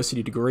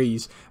university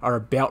degrees are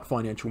about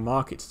financial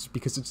markets. It's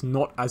because it's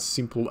not as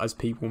simple as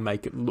people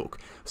make it look.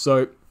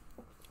 So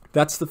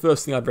that's the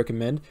first thing I'd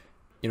recommend.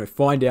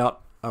 Find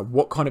out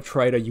what kind of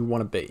trader you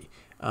want to be.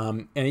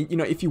 And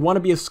if you want to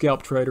be a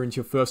scalp trader and it's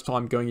your first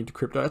time going into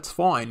crypto, that's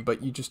fine,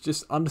 but you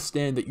just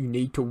understand that you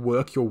need to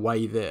work your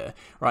way there,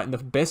 right? And the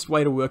best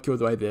way to work your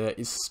way there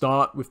is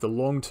start with the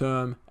long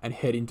term and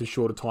head into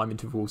shorter time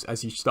intervals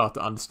as you start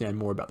to understand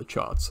more about the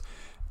charts.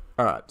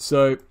 All right,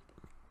 so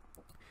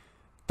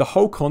the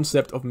whole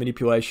concept of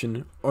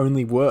manipulation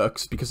only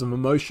works because of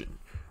emotion,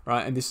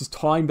 right? And this is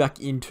tying back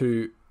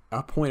into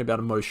our point about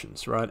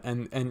emotions, right?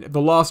 And the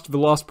last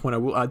point I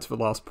will add to the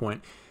last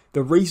point.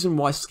 The reason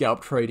why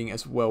scalp trading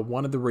as well,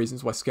 one of the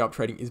reasons why scalp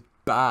trading is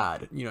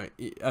bad,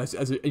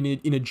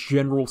 in a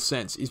general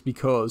sense, is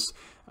because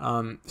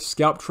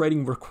scalp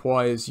trading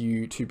requires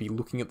you to be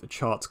looking at the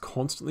charts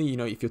constantly.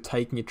 If you're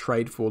taking a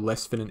trade for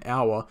less than an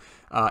hour,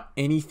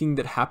 anything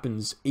that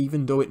happens,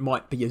 even though it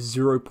might be a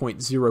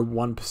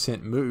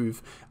 0.01%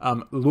 move,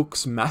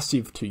 looks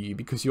massive to you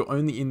because you're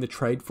only in the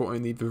trade for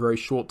only the very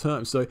short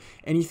term. So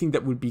anything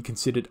that would be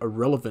considered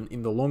irrelevant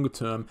in the longer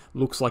term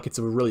looks like it's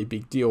a really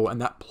big deal,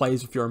 and that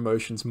plays with your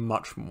emotions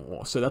much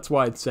more. So that's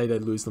why I'd say they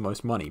lose the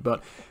most money.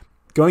 But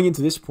going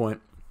into this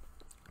point,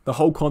 the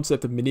whole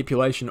concept of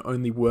manipulation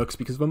only works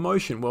because of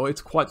emotion. Well,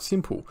 it's quite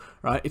simple,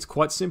 right? It's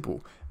quite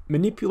simple.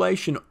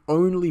 Manipulation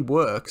only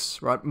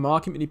works, right?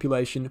 Market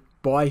manipulation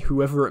by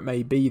whoever it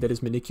may be that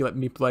is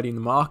manipulating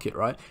the market,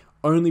 right?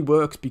 Only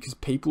works because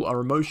people are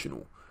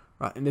emotional,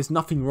 right? And there's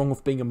nothing wrong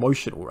with being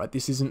emotional, right?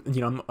 This isn't,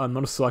 you know, I'm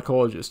not a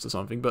psychologist or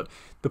something, but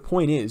the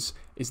point is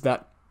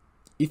that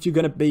if you're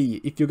going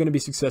to be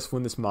successful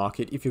in this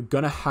market, if you're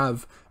going to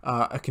have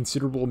a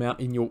considerable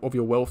amount of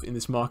your wealth in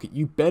this market,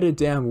 you better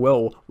damn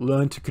well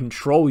learn to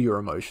control your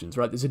emotions,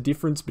 right? There's a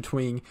difference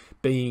between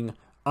being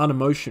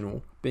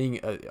unemotional, being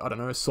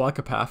a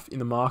psychopath in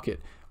the market,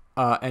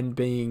 and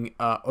being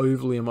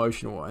overly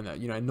emotional, and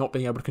you know, not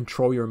being able to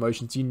control your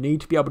emotions. You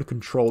need to be able to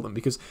control them,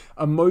 because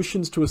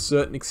emotions, to a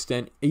certain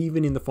extent,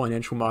 even in the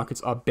financial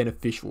markets, are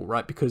beneficial,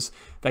 right? Because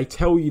they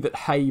tell you that,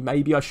 hey,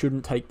 maybe I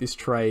shouldn't take this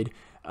trade.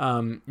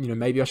 You know,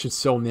 maybe I should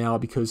sell now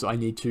because I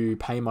need to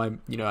pay my,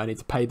 you know, I need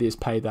to pay this,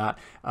 pay that.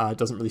 It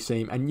doesn't really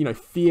seem, and you know,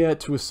 fear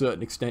to a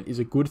certain extent is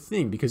a good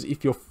thing, because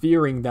if you're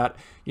fearing that,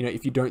 you know,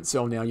 if you don't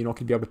sell now, you're not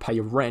going to be able to pay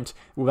your rent,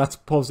 well, that's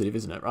positive,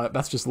 isn't it? Right?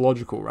 That's just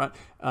logical, right?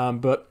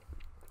 But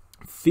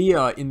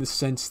fear in the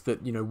sense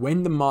that, you know,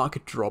 when the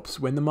market drops,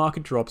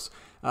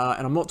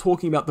 and I'm not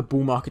talking about the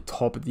bull market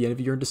top at the end of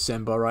the year in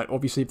December, right?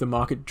 Obviously, if the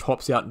market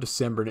tops out in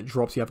December and it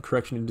drops, you have a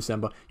correction in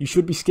December, you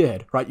should be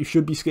scared, right? You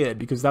should be scared,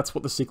 because that's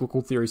what the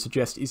cyclical theory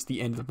suggests is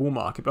the end of the bull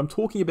market. But I'm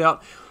talking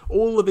about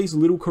all of these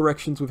little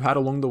corrections we've had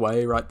along the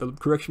way, right? The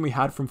correction we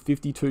had from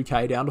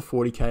 52K down to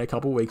 40K a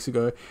couple of weeks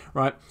ago,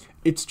 right?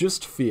 It's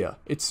just fear.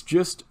 It's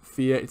just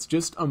fear. It's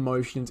just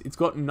emotions. It's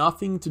got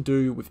nothing to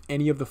do with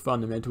any of the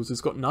fundamentals.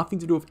 It's got nothing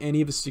to do with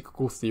any of the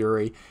cyclical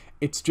theory.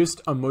 It's just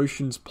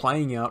emotions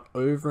playing out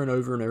over and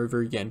over and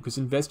over again, because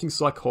investing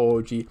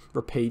psychology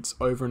repeats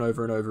over and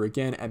over and over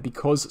again. And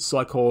because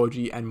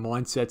psychology and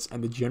mindsets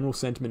and the general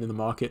sentiment in the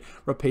market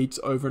repeats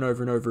over and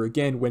over and over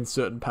again, when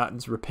certain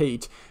patterns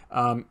repeat,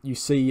 you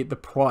see the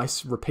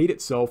price repeat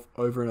itself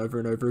over and over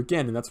and over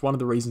again. And that's one of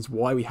the reasons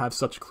why we have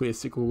such clear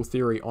cyclical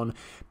theory on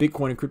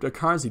Bitcoin and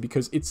cryptocurrency,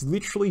 because it's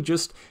literally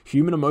just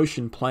human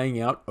emotion playing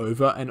out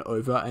over and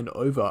over and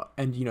over.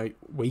 And, you know,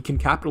 we can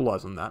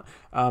capitalize on that.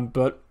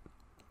 But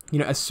you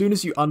know, as soon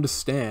as you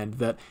understand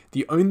that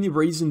the only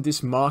reason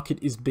this market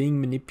is being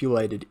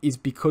manipulated is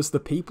because the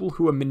people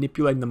who are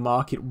manipulating the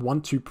market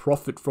want to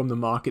profit from the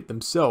market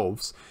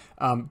themselves,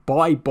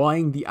 by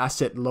buying the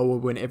asset lower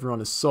when everyone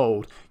is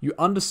sold, you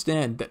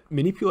understand that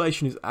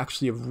manipulation is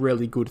actually a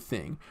really good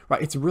thing,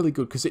 right? It's really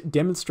good because it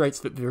demonstrates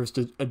that there is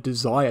a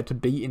desire to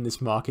be in this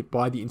market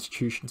by the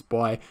institutions,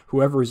 by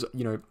whoever is,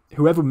 you know,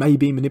 whoever may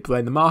be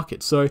manipulating the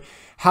market. So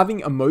having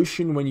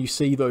emotion when you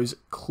see those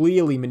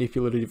clearly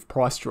manipulative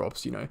price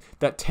drops, you know,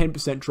 that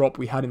 10% drop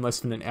we had in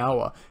less than an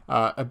hour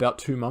about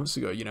 2 months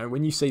ago, you know,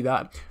 when you see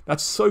that,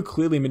 that's so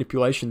clearly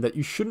manipulation that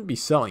you shouldn't be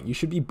selling, you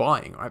should be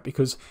buying, right?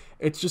 Because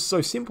it's just so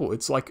simple.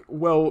 It's like,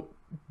 well,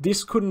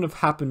 this couldn't have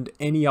happened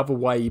any other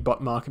way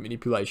but market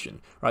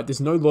manipulation, right?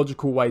 There's no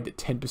logical way that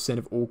 10%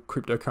 of all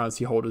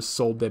cryptocurrency holders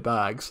sold their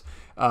bags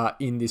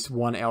in this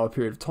 1 hour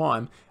period of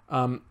time.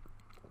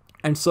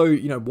 And so,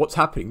 you know, what's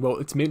happening? Well,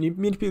 it's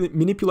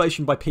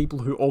manipulation by people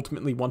who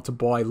ultimately want to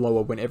buy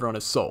lower when everyone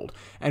is sold.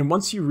 And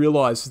once you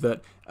realize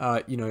that,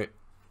 you know,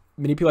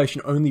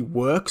 manipulation only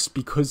works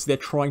because they're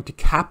trying to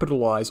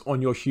capitalize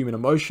on your human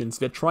emotions.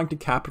 They're trying to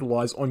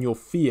capitalize on your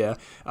fear,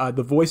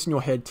 the voice in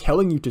your head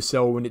telling you to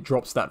sell when it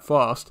drops that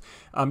fast.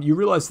 You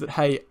realize that,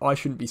 hey, I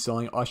shouldn't be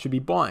selling, I should be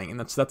buying. And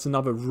that's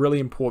another really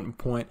important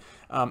point.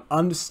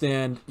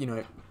 Understand, you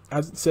know,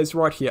 as it says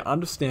right here,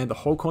 understand the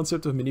whole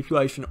concept of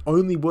manipulation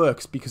only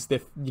works because they're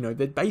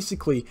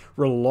basically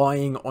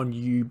relying on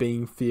you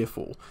being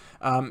fearful.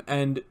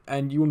 And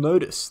you'll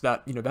notice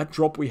that, you know, that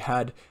drop we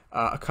had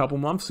a couple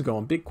months ago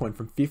on Bitcoin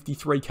from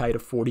 53K to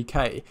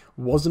 40K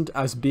wasn't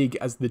as big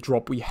as the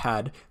drop we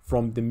had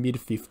from the mid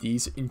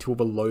 50s into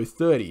the low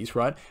 30s,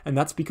 right? And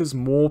that's because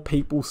more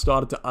people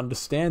started to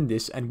understand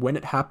this, and when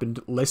it happened,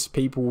 less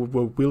people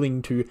were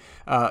willing to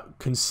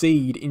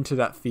concede into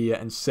that fear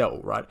and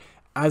sell, right?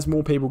 As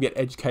more people get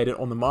educated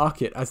on the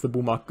market, as the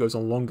bull market goes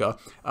on longer,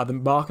 the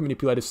market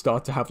manipulators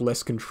start to have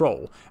less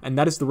control. And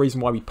that is the reason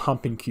why we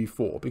pump in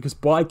Q4, because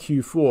by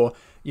Q4,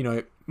 you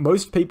know,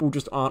 most people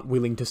just aren't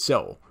willing to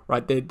sell,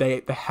 right?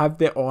 They have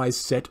their eyes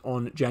set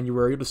on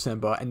January or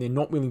December, and they're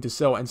not willing to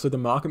sell. And so the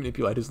market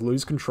manipulators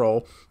lose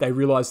control. They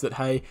realize that,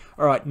 hey,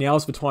 all right,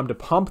 now's the time to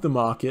pump the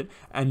market.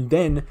 And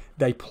then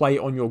they play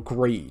on your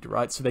greed,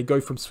 right? So they go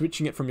from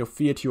switching it from your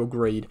fear to your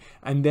greed.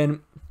 And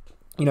then,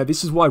 you know,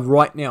 this is why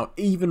right now,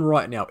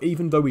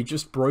 even though we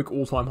just broke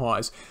all-time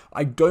highs,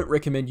 I don't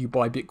recommend you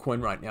buy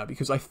Bitcoin right now,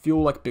 because I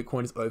feel like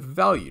Bitcoin is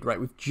overvalued, right?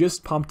 We've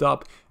just pumped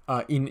up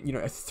in, you know,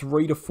 a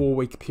 3 to 4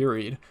 week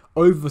period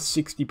over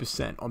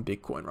 60% on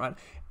Bitcoin, right?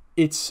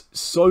 It's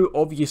so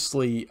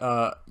obviously,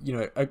 you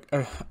know,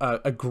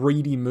 a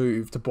greedy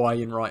move to buy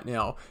in right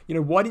now. You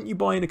know, why didn't you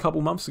buy in a couple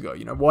months ago?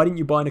 You know, why didn't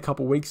you buy in a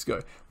couple weeks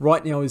ago?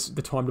 Right now is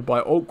the time to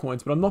buy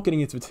altcoins, but I'm not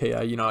getting into it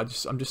here. You know,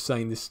 I'm just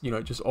saying this, you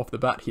know, just off the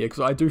bat here, because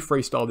I do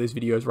freestyle these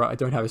videos, right? I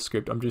don't have a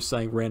script. I'm just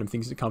saying random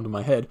things that come to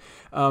my head.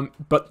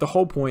 But the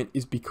whole point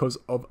is because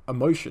of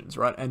emotions,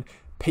 right? And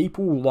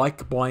people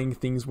like buying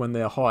things when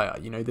they're higher.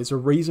 You know, there's a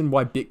reason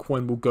why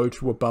Bitcoin will go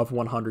to above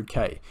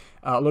 100K.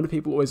 A lot of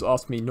people always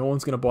ask me, no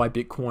one's going to buy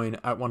Bitcoin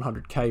at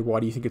 100K.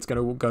 Why do you think it's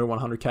going to go to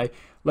 100K?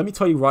 Let me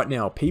tell you right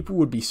now, people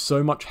would be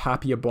so much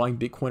happier buying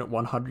Bitcoin at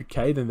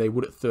 100K than they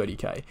would at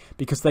 30K,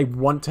 because they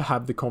want to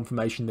have the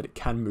confirmation that it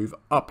can move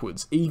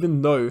upwards,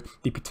 even though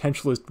the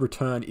potential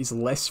return is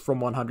less from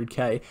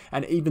 100K,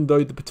 and even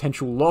though the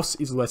potential loss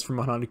is less from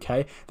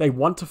 100K, they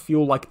want to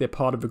feel like they're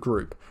part of a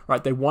group,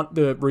 right? They want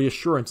the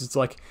reassurance. It's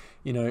like,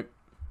 you know,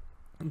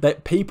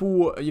 that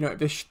people, you know,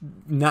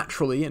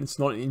 naturally, and it's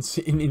not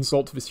an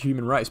insult to this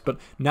human race, but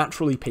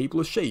naturally people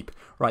are sheep,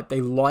 right?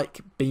 They like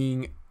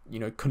being, you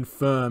know,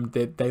 confirmed.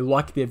 They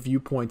like their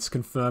viewpoints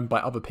confirmed by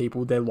other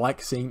people. They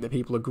like seeing that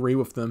people agree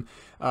with them.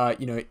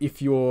 You know,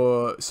 if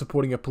you're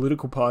supporting a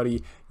political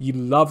party, you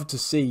love to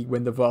see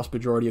when the vast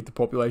majority of the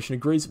population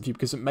agrees with you,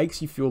 because it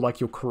makes you feel like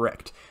you're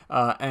correct.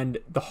 And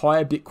the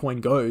higher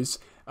Bitcoin goes,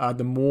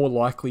 the more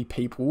likely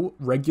people,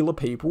 regular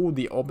people,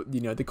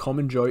 the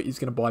common Joe is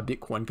going to buy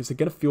Bitcoin, because they're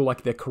going to feel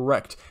like they're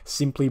correct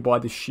simply by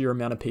the sheer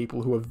amount of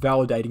people who are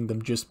validating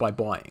them just by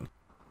buying.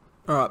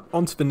 All right,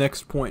 on to the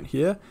next point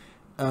here.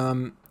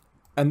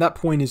 And that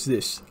point is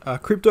this.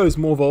 Crypto is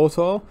more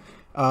volatile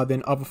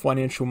than other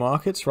financial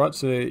markets, right?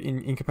 So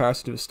in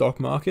comparison to the stock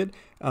market.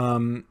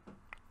 And,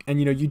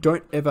 you know, you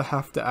don't ever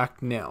have to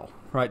act now,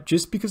 right?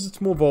 Just because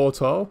it's more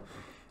volatile.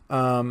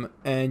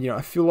 And, you know,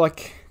 I feel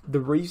like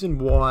the reason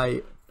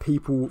why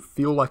people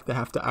feel like they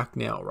have to act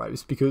now, right,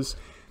 is because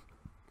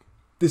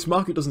this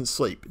market doesn't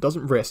sleep. It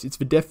doesn't rest. It's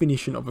the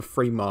definition of a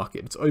free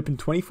market. It's open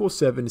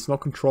 24/7. It's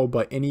not controlled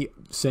by any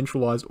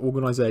centralized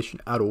organization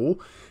at all.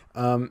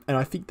 And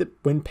I think that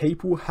when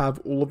people have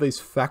all of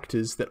these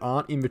factors that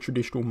aren't in the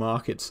traditional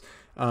markets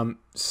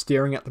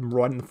staring at them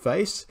right in the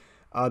face,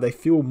 they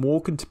feel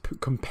more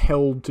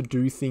compelled to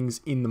do things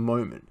in the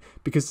moment,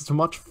 because it's a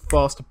much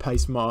faster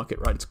paced market,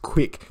 right? It's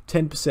quick,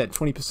 10%,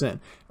 20%,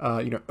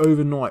 you know,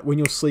 overnight, when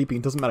you're sleeping,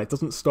 it doesn't matter. It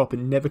doesn't stop. It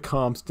never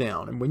calms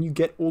down. And when you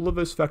get all of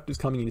those factors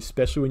coming in,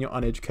 especially when you're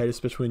uneducated,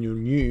 especially when you're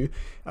new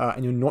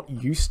and you're not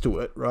used to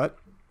it, right?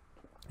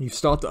 You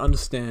start to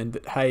understand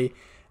that, hey,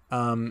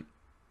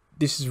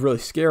 this is really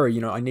scary. You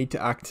know, I need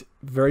to act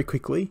very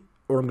quickly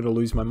or I'm going to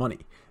lose my money.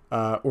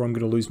 Or I'm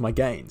going to lose my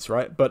gains,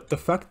 right? But the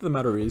fact of the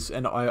matter is,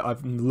 and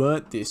I've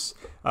learnt this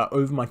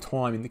over my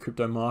time in the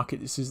crypto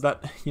market, is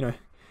that, you know,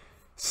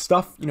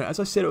 stuff, you know,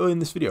 as I said earlier in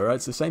this video, right?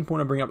 It's the same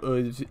point I bring up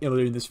earlier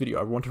in this video.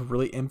 I want to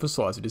really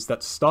emphasize it, is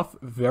that stuff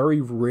very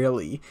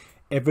rarely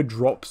ever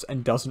drops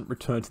and doesn't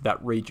return to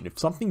that region. If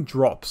something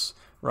drops,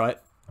 right,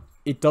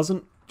 it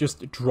doesn't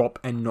just drop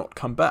and not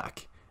come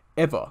back.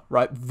 Ever,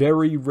 right?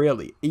 Very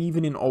rarely,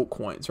 even in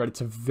altcoins, right?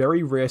 It's a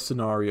very rare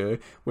scenario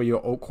where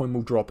your altcoin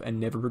will drop and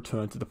never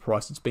return to the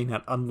price it's been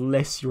at,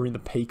 unless you're in the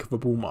peak of a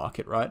bull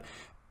market, right?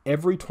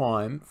 Every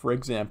time, for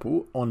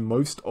example, on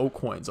most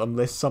altcoins,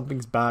 unless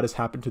something's bad has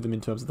happened to them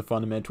in terms of the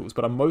fundamentals,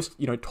 but on most,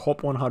 you know,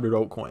 top 100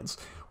 altcoins,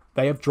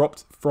 they have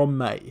dropped from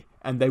May,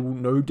 and they will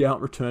no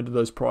doubt return to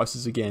those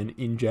prices again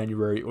in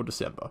January or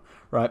December,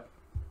 right?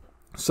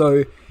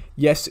 So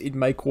yes, it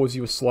may cause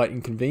you a slight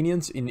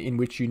inconvenience in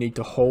which you need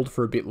to hold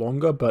for a bit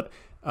longer, but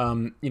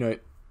you know,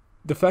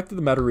 the fact of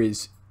the matter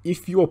is,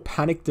 if you're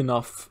panicked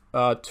enough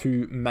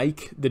to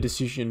make the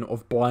decision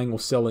of buying or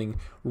selling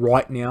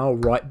right now,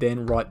 right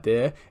then, right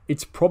there,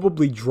 it's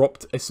probably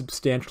dropped a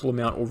substantial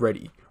amount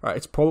already, right?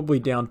 It's probably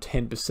down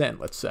 10%,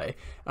 let's say.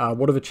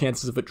 What are the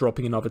chances of it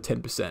dropping another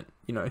 10%,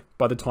 you know,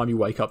 by the time you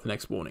wake up the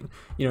next morning?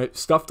 You know,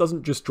 stuff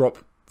doesn't just drop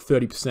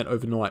 30%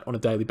 overnight on a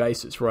daily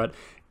basis, right?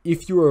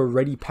 If you're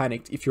already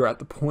panicked, if you're at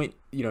the point,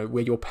 you know,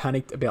 where you're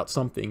panicked about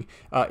something,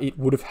 it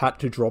would have had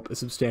to drop a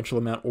substantial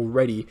amount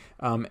already.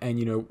 And,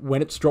 you know,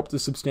 when it's dropped a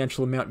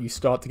substantial amount, you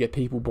start to get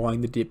people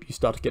buying the dip, you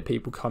start to get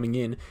people coming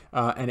in,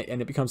 and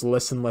it becomes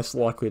less and less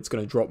likely it's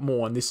going to drop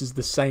more. And this is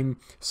the same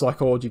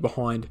psychology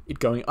behind it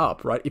going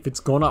up, right? If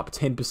it's gone up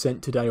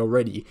 10% today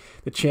already,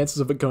 the chances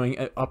of it going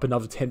up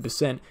another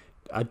 10%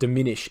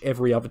 diminish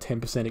every other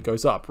 10% it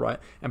goes up, right?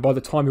 And by the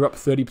time you're up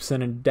 30%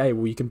 in a day,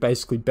 well, you can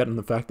basically bet on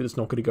the fact that it's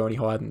not going to go any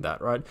higher than that,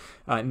 right?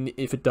 And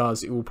if it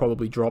does, it will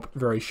probably drop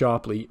very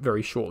sharply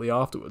very shortly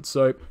afterwards.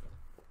 So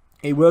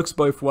it works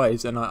both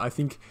ways, and I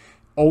think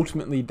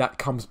ultimately that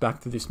comes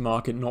back to this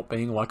market not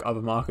being like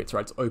other markets,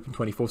 right? It's open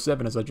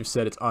 24/7, as I just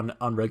said. It's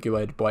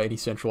unregulated by any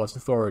centralized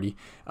authority,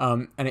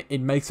 and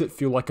it makes it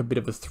feel like a bit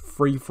of a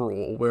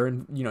free-for-all, where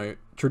in, you know,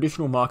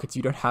 traditional markets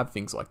you don't have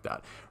things like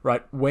that,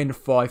 right? When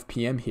 5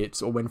 p.m. hits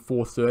or when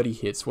 4:30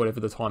 hits, whatever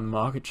the time the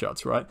market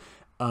shuts, right?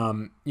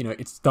 You know,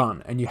 it's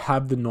done, and you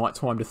have the night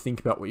time to think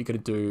about what you're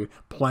going to do,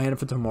 plan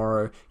for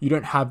tomorrow. You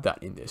don't have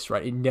that in this,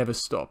 right? It never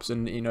stops,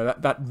 and you know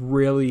that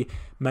really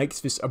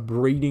makes this a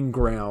breeding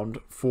ground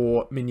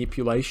for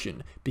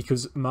manipulation,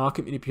 because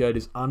market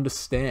manipulators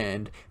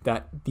understand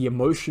that the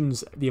emotional,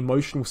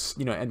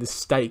 you know, and the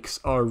stakes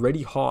are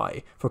already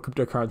high for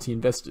cryptocurrency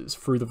investors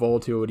through the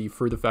volatility,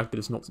 through the fact that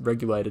it's not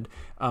regulated,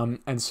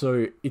 and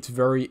so it's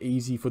very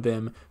easy for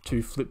them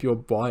to flip your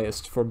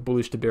bias from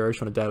bullish to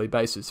bearish on a daily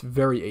basis.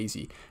 Very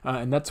easy.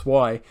 And that's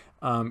why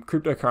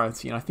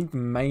cryptocurrency, and I think the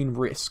main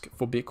risk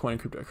for Bitcoin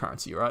and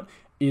cryptocurrency, right,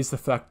 is the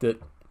fact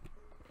that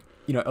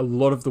you know, a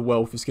lot of the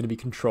wealth is going to be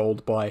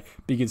controlled by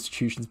big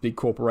institutions, big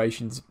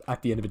corporations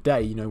at the end of the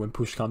day, you know, when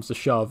push comes to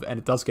shove and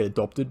it does get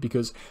adopted,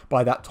 because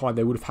by that time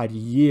they would have had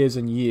years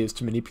and years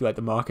to manipulate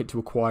the market to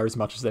acquire as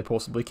much as they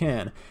possibly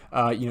can.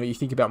 You know, you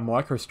think about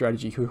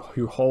MicroStrategy,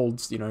 who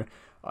holds, you know,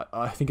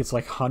 I think it's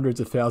like hundreds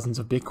of thousands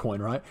of Bitcoin,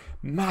 right?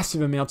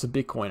 Massive amounts of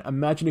Bitcoin.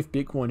 Imagine if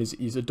Bitcoin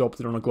is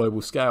adopted on a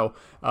global scale.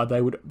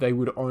 They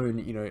would own,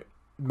 you know,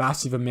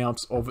 massive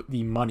amounts of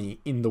the money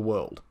in the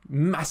world.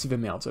 Massive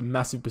amounts, a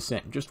massive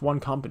percent. Just one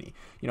company.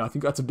 You know, I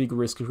think that's a big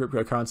risk of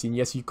cryptocurrency. And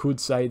yes, you could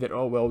say that,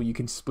 oh, well, you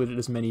can split it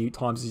as many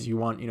times as you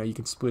want. You know, you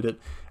can split it,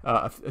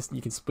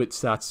 you can split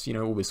sats, you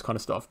know, all this kind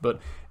of stuff. But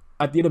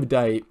at the end of the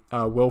day,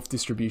 wealth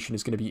distribution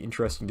is going to be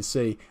interesting to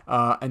see.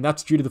 And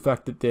that's due to the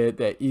fact that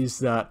there is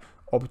that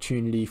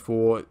opportunity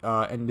for,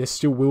 and there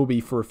still will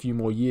be for a few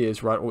more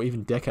years, right, or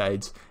even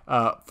decades,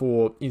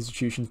 for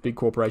institutions, big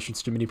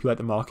corporations to manipulate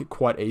the market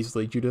quite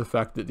easily, due to the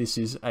fact that this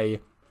is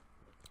a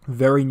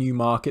very new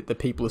market that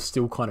people are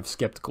still kind of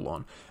skeptical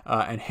on,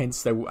 and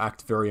hence they will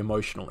act very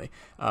emotionally.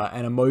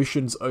 And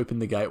emotions open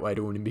the gateway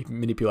to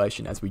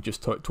manipulation, as we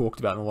just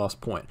talked about in the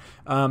last point.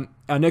 Our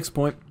next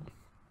point: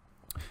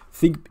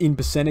 think in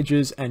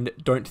percentages and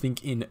don't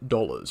think in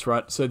dollars,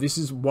 right? So this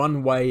is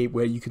one way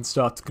where you can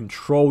start to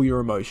control your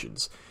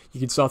emotions. You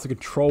can start to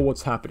control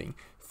what's happening.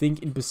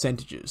 Think in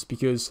percentages,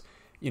 because,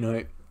 you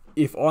know,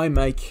 if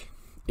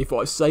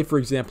I say, for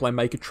example, I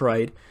make a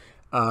trade,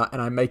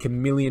 and I make $1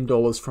 million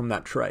from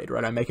that trade,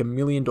 right? I make $1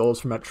 million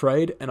from that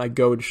trade, and I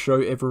go and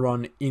show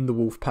everyone in the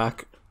wolf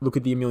pack, look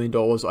at the $1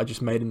 million I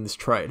just made in this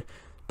trade.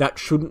 That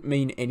shouldn't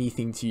mean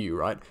anything to you,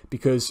 right?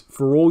 Because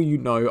for all you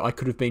know, I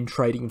could have been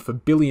trading for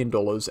 $1 billion,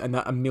 and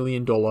that $1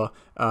 million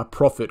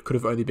profit could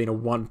have only been a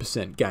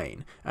 1%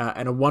 gain.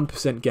 And a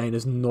 1% gain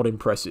is not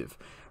impressive,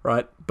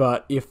 right?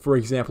 But if, for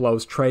example, I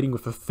was trading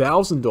with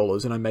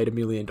 $1,000 and I made $1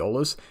 million,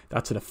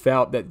 that's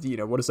you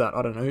know, what is that?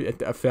 I don't know,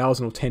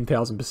 1,000 or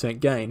 10,000%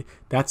 gain.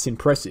 That's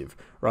impressive,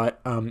 right?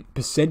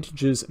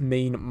 Percentages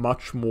mean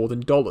much more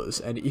than dollars.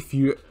 And if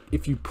you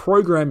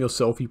program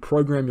yourself, you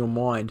program your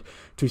mind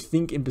to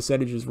think in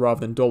percentages rather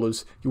than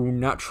dollars, you will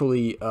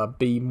naturally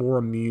be more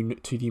immune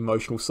to the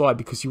emotional side,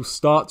 because you'll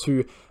start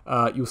to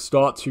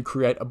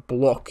create a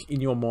block in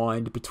your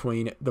mind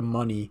between the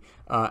money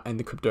and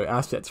the crypto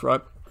assets,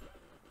 right?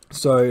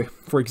 So,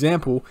 for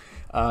example,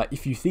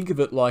 if you think of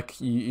it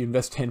like you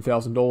invest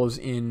 $10,000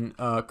 in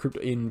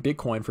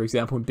Bitcoin, for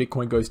example, and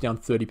Bitcoin goes down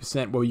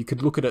 30%, well, you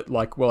could look at it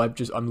like, well,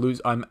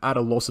 I'm at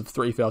a loss of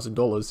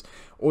 $3,000,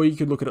 or you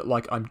could look at it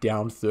like I'm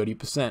down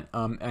 30%.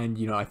 And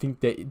you know, I think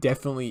there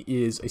definitely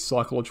is a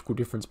psychological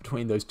difference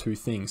between those two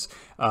things,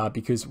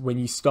 because when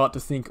you start to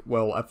think,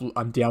 well,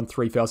 I'm down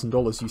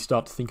 $3,000, you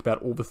start to think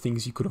about all the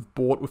things you could have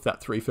bought with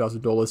that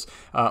 $3,000,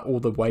 all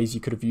the ways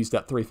you could have used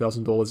that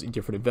 $3,000 in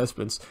different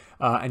investments,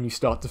 and you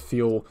start to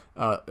feel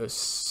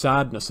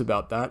sadness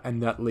about that,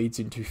 and that leads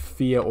into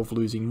fear of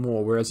losing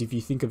more. Whereas if you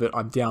think of it,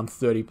 I'm down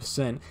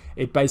 30%,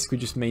 it basically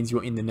just means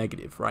you're in the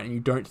negative, right? And you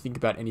don't think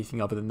about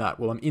anything other than that.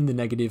 Well, I'm in the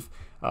negative.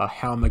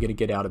 How am I going to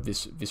get out of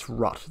this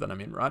rut that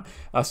I'm in, right?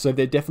 So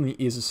there definitely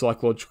is a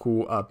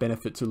psychological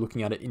benefit to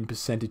looking at it in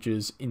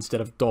percentages instead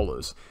of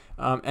dollars.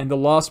 And the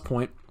last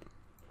point,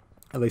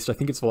 at least I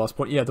think it's the last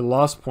point. Yeah, the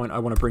last point I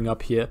want to bring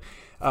up here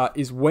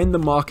is, when the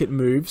market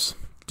moves,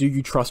 do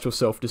you trust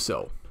yourself to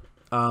sell?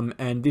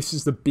 And this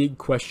is the big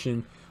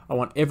question I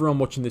want everyone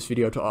watching this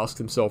video to ask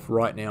themselves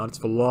right now. It's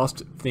the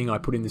last thing I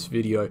put in this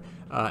video,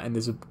 and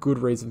there's a good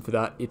reason for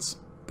that. It's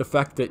the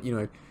fact that, you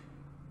know,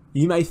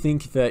 you may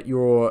think that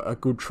you're a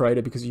good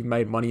trader because you've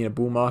made money in a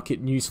bull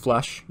market.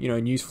 Newsflash, you know,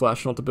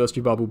 newsflash, not to burst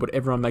your bubble, but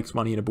everyone makes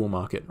money in a bull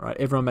market, right?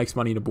 Everyone makes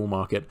money in a bull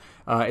market.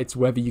 It's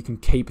whether you can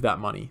keep that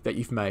money that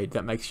you've made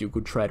that makes you a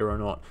good trader or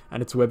not.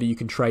 And it's whether you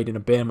can trade in a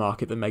bear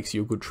market that makes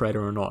you a good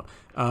trader or not.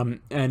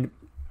 And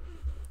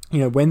you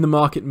know, when the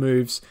market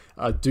moves,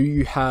 do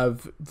you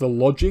have the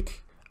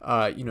logic,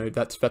 you know,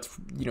 that's,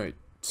 you know,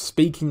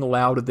 speaking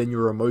louder than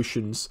your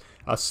emotions,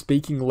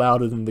 speaking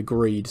louder than the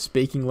greed,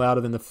 speaking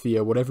louder than the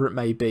fear, whatever it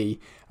may be,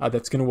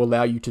 that's going to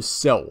allow you to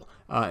sell.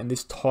 And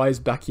this ties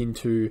back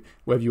into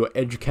whether you're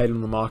educated on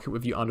the market,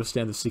 whether you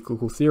understand the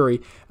cyclical theory,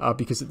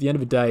 because at the end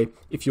of the day,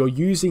 if you're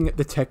using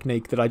the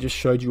technique that I just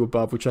showed you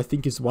above, which I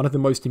think is one of the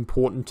most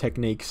important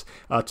techniques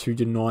to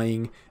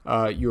denying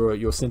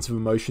your sense of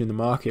emotion in the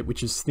market,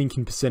 which is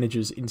thinking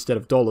percentages instead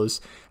of dollars,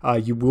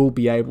 you will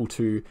be able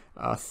to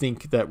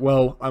think that,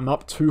 well, I'm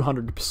up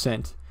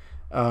 200%,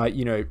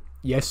 you know,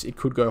 yes, it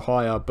could go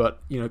higher,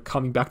 but, you know,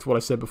 coming back to what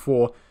I said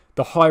before,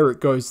 the higher it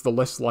goes, the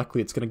less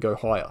likely it's going to go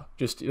higher.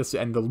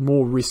 And the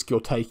more risk you're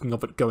taking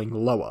of it going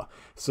lower.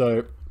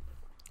 So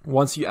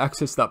once you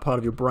access that part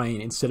of your brain,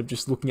 instead of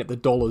just looking at the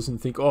dollars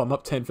and think, oh, I'm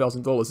up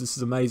 $10,000, this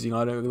is amazing,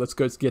 let's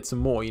go get some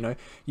more, you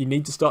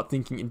need to start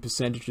thinking in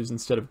percentages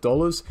instead of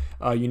dollars.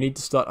 You need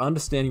to start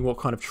understanding what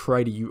kind of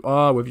trader you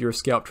are, whether you're a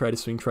scalp trader,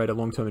 swing trader,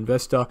 long-term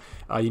investor.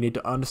 You need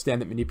to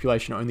understand that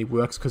manipulation only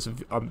works because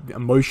of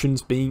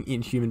emotions being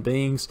in human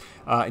beings,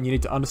 and you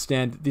need to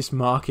understand that this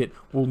market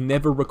will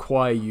never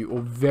require you, or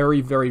very,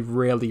 very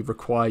rarely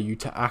require you,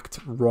 to act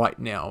right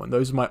now. And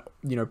those are my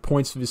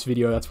points for this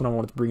video. That's what I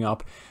wanted to bring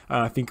up.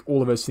 I think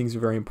all of those things are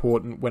very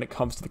important when it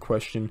comes to the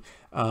question,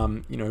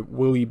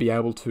 will you be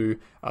able to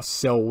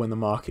sell when the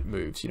market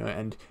moves,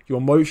 and your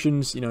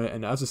emotions,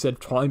 and as I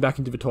said, tying back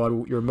into the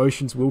title, your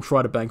emotions will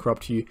try to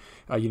bankrupt you.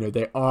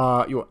 They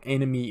are your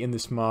enemy in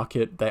this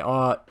market. They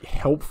are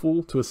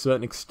helpful to a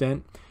certain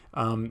extent,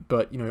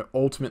 but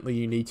ultimately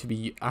you need to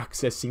be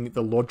accessing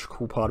the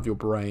logical part of your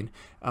brain,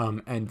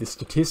 and the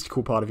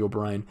statistical part of your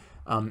brain,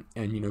 and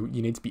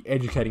you need to be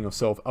educating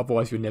yourself.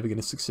 Otherwise, you're never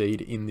going to succeed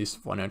in this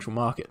financial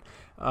market.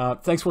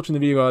 Thanks for watching the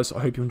video, guys. I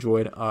hope you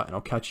enjoyed, and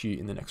I'll catch you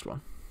in the next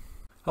one.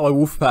 Hello,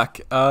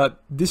 Wolfpack.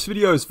 This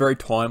video is very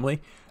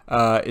timely.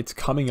 It's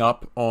coming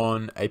up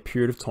on a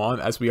period of time,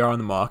 as we are in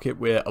the market,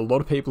 where a lot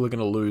of people are going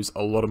to lose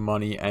a lot of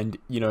money. And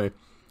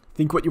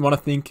think what you want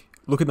to think.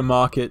 Look at the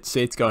market,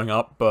 see it's going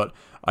up, but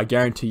I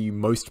guarantee you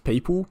most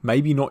people,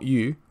 maybe not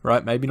you,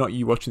 right? Maybe not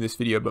you watching this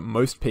video, but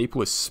most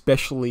people,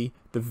 especially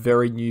the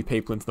very new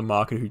people into the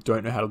market who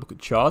don't know how to look at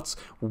charts,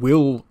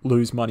 will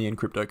lose money in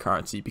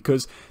cryptocurrency.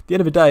 Because at the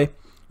end of the day,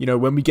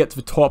 when we get to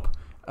the top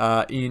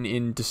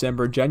in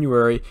December and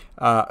January,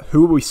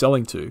 who are we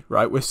selling to,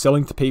 right? We're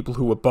selling to people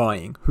who are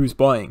buying. Who's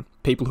buying?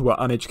 People who are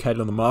uneducated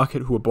on the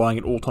market, who are buying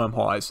at all-time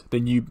highs. The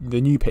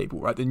new people,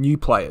 right? The new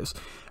players.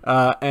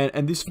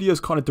 And this video is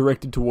kind of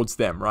directed towards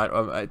them, right?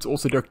 It's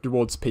also directed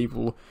towards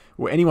people,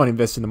 or anyone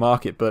invests in the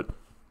market, but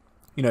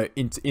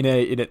in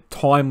a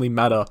timely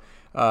matter.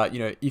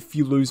 If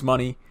you lose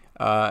money,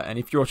 and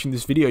if you're watching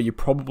this video, you're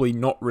probably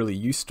not really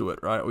used to it,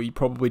 right? Or you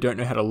probably don't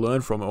know how to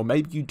learn from it, or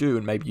maybe you do,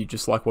 and maybe you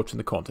just like watching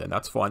the content.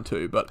 That's fine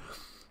too. But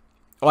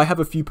I have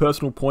a few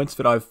personal points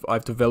that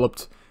I've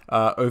developed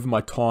over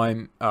my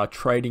time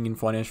trading in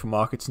financial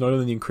markets, not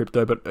only in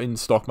crypto but in the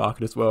stock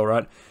market as well,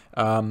 right?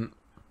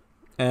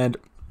 And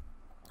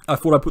I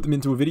thought I'd put them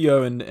into a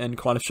video and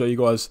kind of show you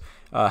guys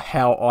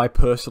how I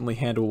personally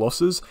handle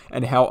losses,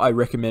 and how I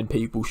recommend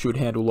people should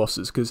handle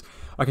losses. Because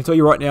I can tell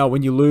you right now,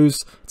 when you lose,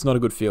 it's not a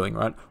good feeling,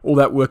 right? All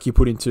that work you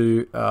put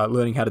into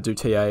learning how to do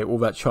TA, all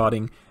that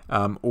charting,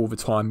 all the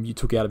time you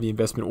took out of the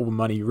investment, all the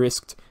money you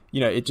risked,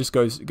 it just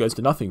goes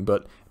to nothing.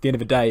 But at the end of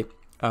the day,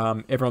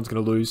 everyone's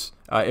going to lose.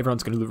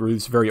 Everyone's going to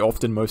lose very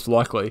often, most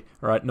likely,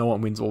 right? No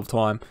one wins all the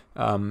time.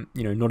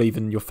 Not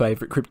even your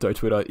favorite crypto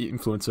Twitter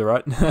influencer,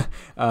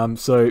 right?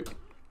 So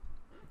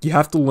you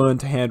have to learn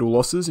to handle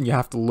losses, and you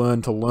have to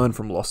learn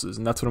from losses,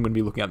 and that's what I'm going to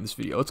be looking at in this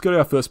video. Let's go to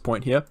our first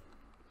point here.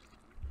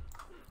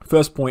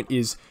 First point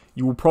is,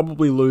 you will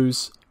probably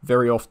lose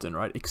very often,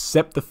 right?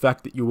 Accept the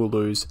fact that you will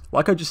lose.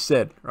 Like I just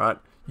said, right?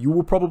 You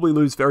will probably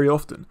lose very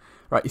often,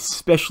 right?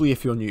 Especially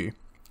if you're new.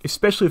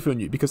 Especially if you're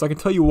new, because I can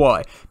tell you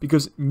why.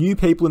 Because new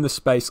people in the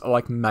space are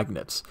like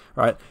magnets,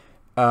 right?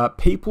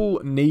 People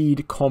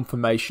need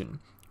confirmation,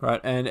 right?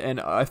 And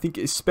I think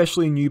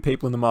especially new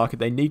people in the market,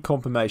 they need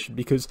confirmation.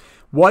 Because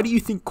why do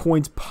you think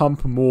coins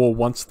pump more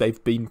once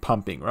they've been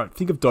pumping, right?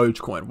 Think of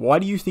Dogecoin. Why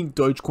do you think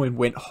Dogecoin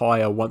went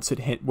higher once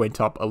it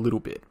went up a little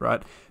bit,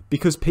 right?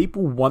 Because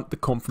people want the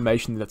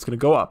confirmation that it's going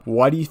to go up.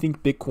 Why do you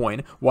think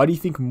Bitcoin, why do you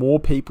think more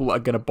people are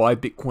going to buy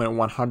Bitcoin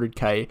at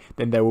 100K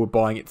than they were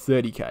buying at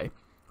 30K?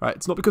 Right?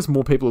 It's not because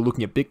more people are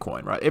looking at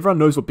Bitcoin, right? Everyone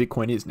knows what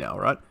Bitcoin is now,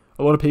 right?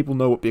 A lot of people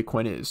know what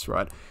Bitcoin is,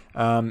 right?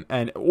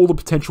 And all the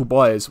potential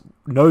buyers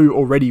know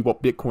already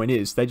what Bitcoin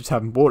is. They just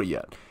haven't bought it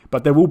yet.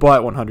 But they will buy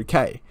at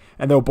 100K.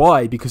 And they'll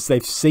buy because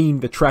they've seen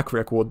the track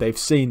record. They've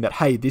seen that,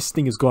 hey, this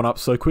thing has gone up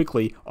so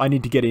quickly, I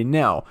need to get in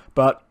now.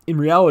 But in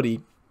reality,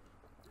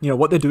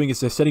 what they're doing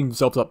is they're setting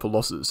themselves up for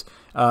losses.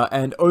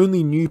 And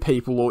only new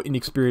people or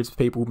inexperienced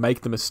people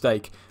make the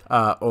mistake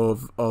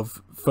of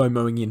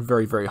FOMOing in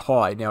very, very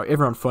high. Now,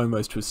 everyone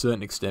FOMOs to a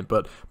certain extent,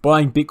 but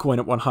buying Bitcoin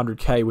at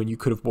 100K when you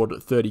could have bought it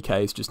at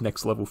 30K is just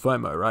next level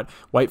FOMO, right?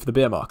 Wait for the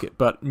bear market.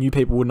 But new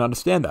people wouldn't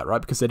understand that,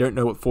 right? Because they don't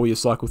know what 4-year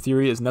cycle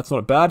theory is, and that's not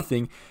a bad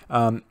thing.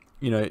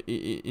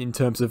 In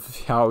terms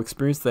of how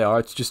experienced they are,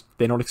 it's just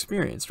they're not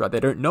experienced, right? They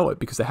don't know it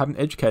because they haven't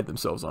educated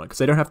themselves on it, because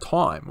they don't have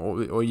time, or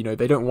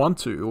they don't want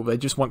to, or they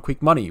just want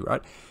quick money,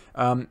 right?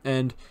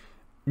 And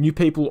new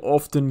people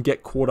often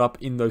get caught up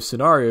in those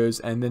scenarios,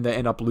 and then they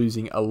end up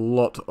losing a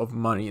lot of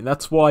money. And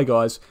that's why,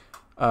 guys,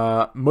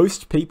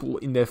 most people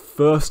in their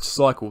first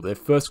cycle, their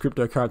first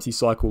cryptocurrency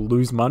cycle,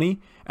 lose money.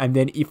 And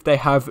then if they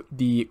have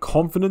the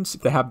confidence,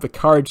 if they have the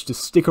courage to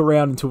stick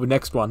around until the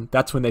next one,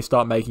 that's when they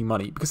start making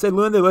money, because they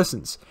learn their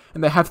lessons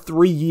and they have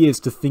 3 years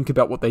to think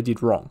about what they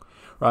did wrong,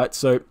 right?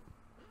 So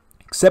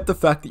Accept the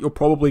fact that you're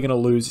probably going to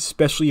lose,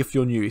 especially if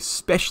you're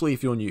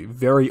new,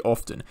 very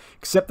often.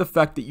 Accept the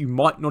fact that you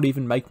might not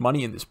even make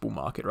money in this bull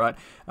market, right?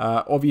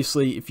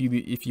 Obviously, if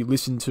you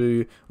listen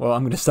to, well,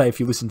 I'm going to say if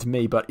you listen to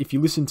me, but if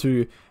you listen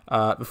to,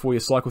 before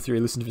your cycle theory,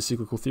 listen to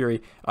cyclical theory,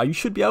 you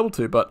should be able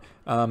to, but,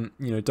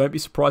 don't be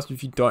surprised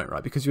if you don't,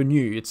 right? Because you're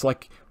new. It's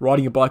like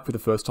riding a bike for the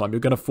first time. You're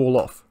going to fall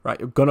off, right?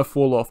 You're going to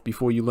fall off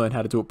before you learn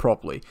how to do it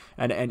properly.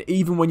 And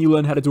even when you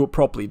learn how to do it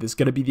properly, there's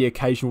going to be the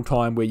occasional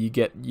time where you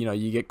get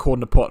caught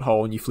in a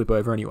pothole and you flip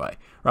over anyway,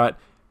 right?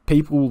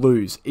 People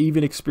lose.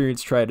 Even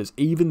experienced traders,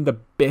 even the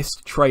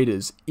best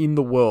traders in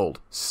the world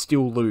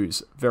still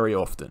lose very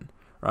often,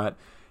 right?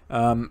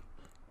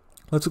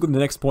 Let's look at the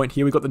next point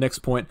here. We've got the next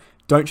point.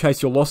 Don't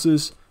chase your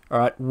losses. All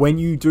right. When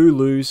you do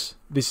lose,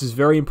 this is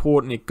very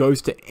important. It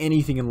goes to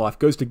anything in life. It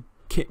goes to,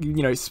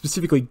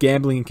 specifically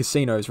gambling and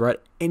casinos, right?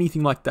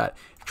 Anything like that.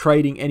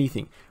 Trading,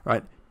 anything,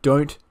 right?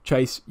 Don't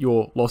chase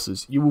your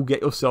losses. You will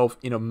get yourself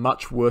in a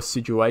much worse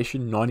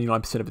situation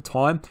 99% of the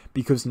time,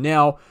 because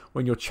now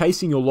when you're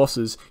chasing your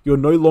losses, you're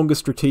no longer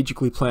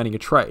strategically planning a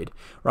trade,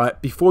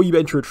 right? Before you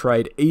enter a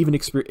trade, even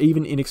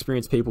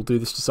inexperienced people do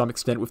this to some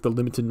extent with the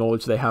limited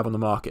knowledge they have on the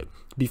market.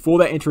 Before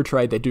they enter a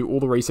trade, they do all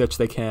the research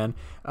they can,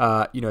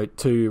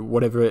 to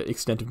whatever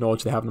extent of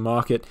knowledge they have on the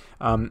market.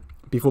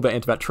 Before they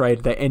enter that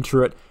trade, they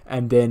enter it,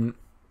 and then,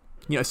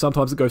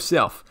 sometimes it goes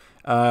south.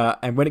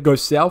 And when it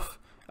goes south,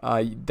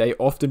 they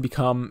often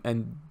become,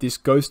 and this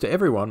goes to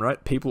everyone,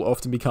 right? People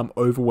often become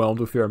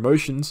overwhelmed with their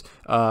emotions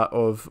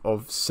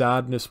of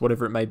sadness,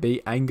 whatever it may be,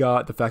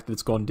 anger, the fact that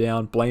it's gone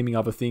down, blaming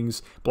other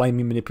things,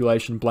 blaming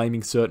manipulation,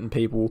 blaming certain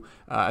people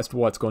as to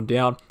why it's gone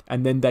down.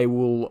 And then they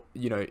will,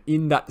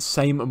 in that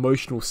same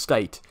emotional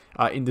state,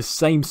 in the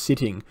same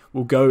sitting,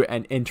 will go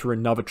and enter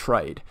another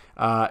trade.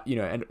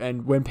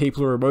 And when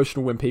people are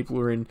emotional, when people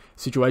are in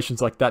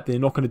situations like that, they're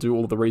not going to do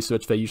all of the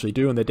research they usually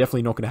do, and they're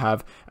definitely not going to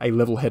have a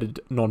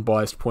level-headed,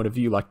 non-biased point of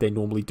view like they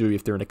normally do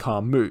if they're in a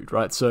calm mood,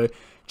 right? So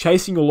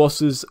chasing your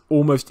losses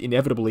almost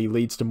inevitably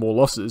leads to more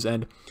losses,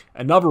 and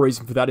another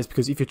reason for that is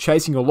because if you're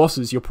chasing your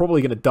losses, you're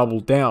probably going to double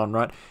down,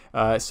 right?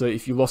 So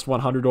if you lost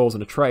 $100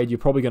 in a trade, you're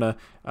probably going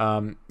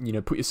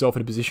to, put yourself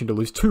in a position to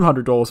lose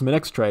 $200 in the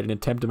next trade and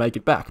attempt to make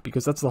it back,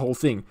 because that's the whole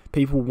thing.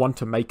 People want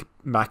to make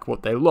back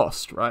what they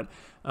lost, right?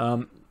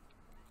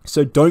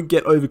 So don't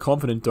get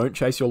overconfident. Don't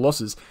chase your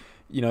losses,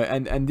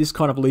 and this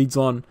kind of leads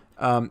on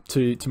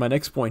to my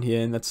next point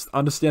here, and that's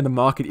understand the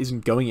market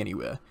isn't going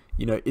anywhere.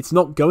 It's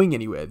not going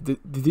anywhere.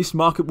 This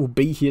market will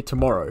be here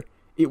tomorrow.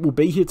 It will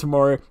be here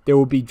tomorrow. There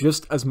will be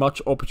just as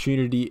much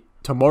opportunity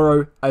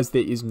tomorrow as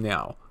there is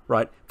now,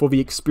 right? For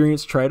the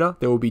experienced trader,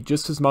 there will be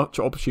just as much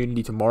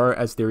opportunity tomorrow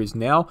as there is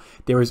now.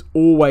 There is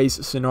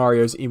always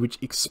scenarios in which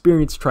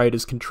experienced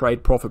traders can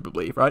trade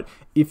profitably, right?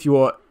 If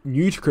you're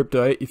new to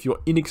crypto, if you're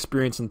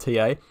inexperienced in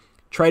TA,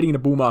 trading in a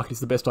bull market is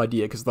the best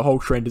idea because the whole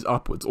trend is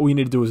upwards. All you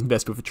need to do is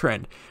invest with a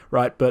trend,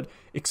 right? But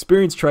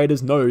experienced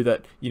traders know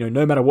that,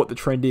 no matter what the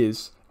trend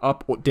is,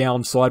 up or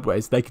down,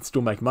 sideways, they can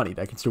still make money.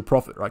 They can still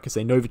profit, right? Because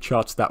they know the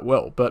charts that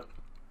well. But,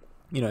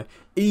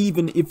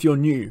 even if you're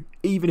new,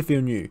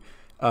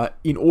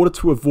 in order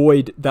to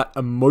avoid that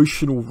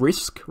emotional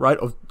risk, right,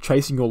 of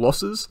chasing your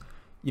losses,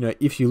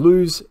 if you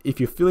lose,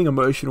 if you're feeling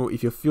emotional,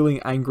 if you're feeling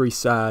angry,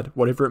 sad,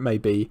 whatever it may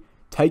be,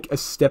 take a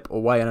step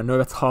away. And I know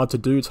that's hard to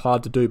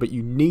do, but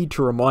you need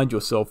to remind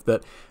yourself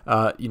that,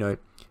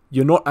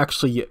 you're not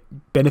actually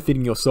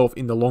benefiting yourself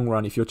in the long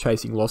run if you're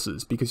chasing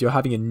losses, because you're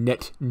having a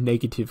net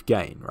negative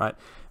gain, right?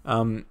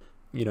 90%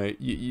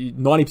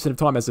 of the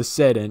time, as I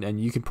said,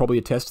 and you can probably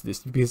attest to this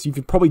because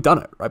you've probably done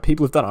it, right?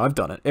 People have done it. I've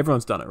done it.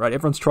 Everyone's done it, right?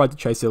 Everyone's tried to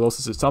chase their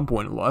losses at some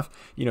point in life,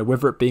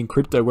 whether it be in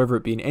crypto, whether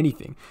it be in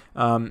anything.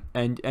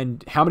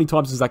 And how many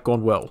times has that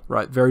gone well,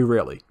 right? Very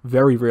rarely,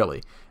 very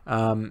rarely.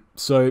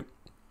 So,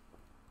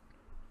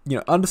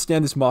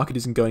 understand this market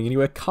isn't going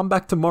anywhere. Come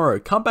back tomorrow.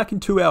 Come back in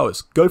 2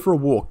 hours. Go for a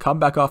walk. Come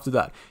back after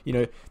that.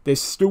 There's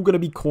still going to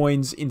be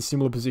coins in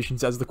similar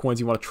positions as the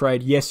coins you want to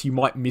trade. Yes, you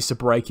might miss a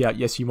breakout.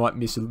 Yes, you might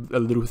miss a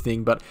little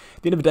thing. But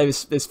at the end of the day,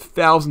 there's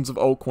thousands of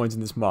altcoins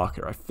in this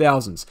market, right?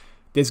 Thousands.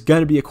 There's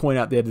going to be a coin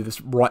out there that is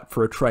ripe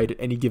for a trade at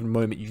any given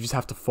moment. You just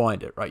have to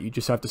find it, right? You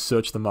just have to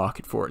search the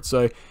market for it.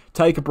 So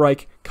take a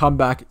break. Come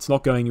back. It's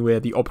not going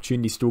anywhere. The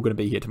opportunity's still going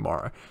to be here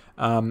tomorrow.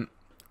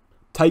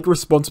 Take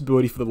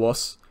responsibility for the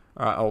loss.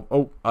 All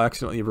right, I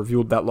accidentally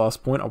revealed that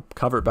last point. I'll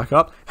cover it back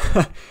up.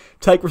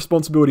 Take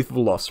responsibility for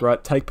the loss,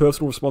 right? Take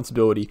personal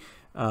responsibility.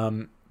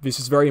 This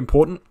is very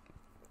important.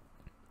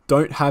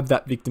 Don't have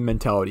that victim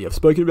mentality. I've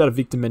spoken about a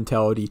victim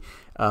mentality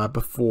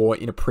before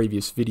in a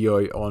previous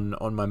video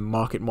on my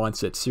market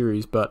mindset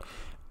series, but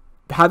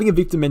having a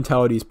victim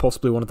mentality is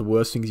possibly one of the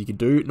worst things you can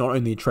do, not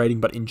only in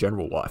trading, but in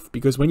general life.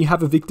 Because when you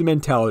have a victim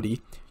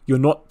mentality, you're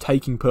not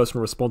taking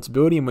personal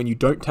responsibility. And when you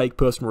don't take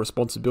personal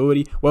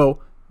responsibility, well,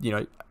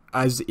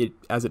 as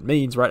it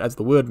means, right, as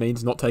the word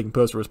means, not taking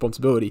personal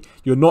responsibility,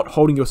 you're not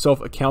holding yourself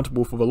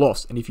accountable for the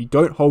loss. And if you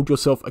don't hold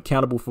yourself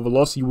accountable for the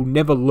loss, you will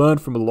never learn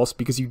from a loss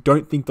because you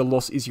don't think the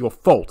loss is your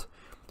fault,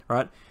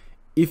 right?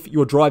 If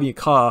you're driving a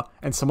car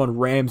and someone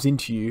rams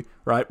into you,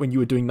 right, when you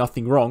were doing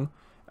nothing wrong,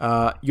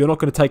 you're not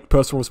going to take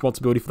personal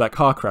responsibility for that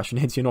car crash, and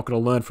hence you're not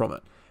going to learn from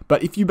it.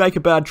 But if you make a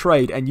bad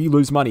trade and you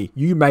lose money,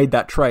 you made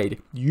that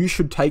trade. You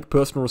should take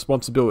personal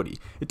responsibility.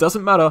 It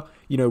doesn't matter,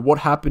 what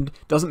happened.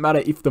 It doesn't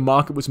matter if the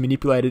market was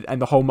manipulated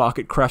and the whole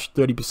market crashed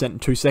 30% in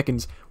 2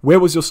 seconds. Where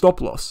was your stop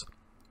loss?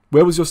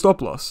 Where was your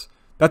stop loss?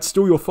 That's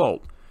still your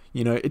fault.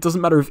 It doesn't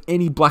matter if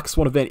any black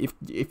swan event,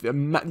 if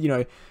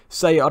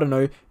say, I don't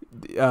know,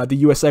 the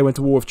USA went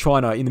to war with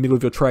China in the middle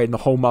of your trade and the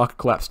whole market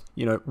collapsed.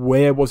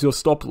 Where was your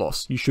stop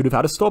loss? You should have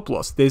had a stop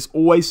loss. There's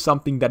always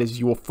something that is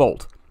your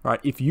fault,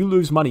 right? If you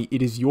lose money,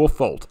 it is your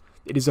fault.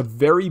 It is a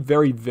very,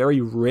 very,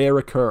 very rare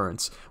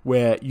occurrence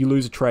where you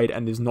lose a trade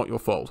and it's not your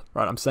fault,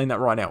 right? I'm saying that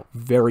right now.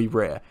 Very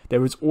rare.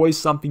 There is always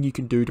something you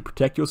can do to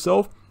protect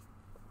yourself.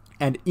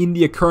 And in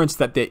the occurrence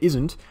that there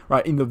isn't,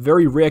 right, in the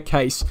very rare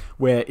case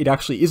where it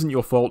actually isn't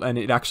your fault and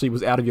it actually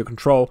was out of your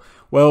control,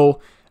 well,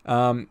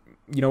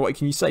 what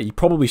can you say? You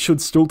probably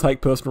should still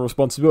take personal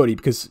responsibility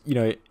because,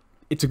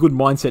 it's a good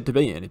mindset to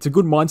be in. It's a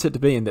good mindset to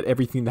be in that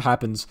everything that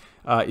happens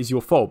is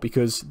your fault,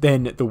 because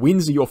then the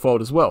wins are your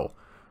fault as well,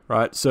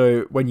 right?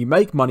 So when you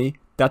make money,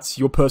 that's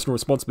your personal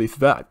responsibility for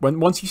that.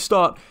 Once you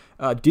start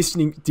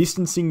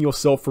distancing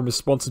yourself from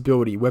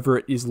responsibility, whether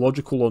it is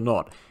logical or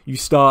not, you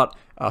start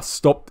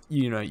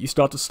you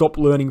start to stop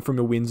learning from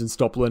your wins and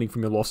stop learning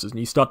from your losses, and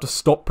you start to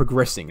stop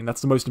progressing, and that's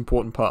the most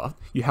important part.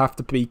 You have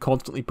to be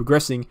constantly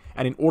progressing,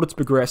 and in order to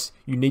progress,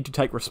 you need to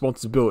take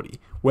responsibility.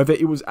 Whether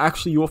it was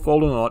actually your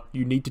fault or not,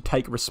 you need to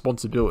take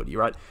responsibility,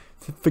 right?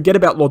 Forget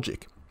about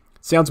logic.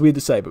 Sounds weird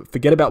to say, but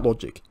forget about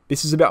logic.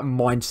 This is about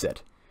mindset.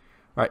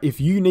 Right,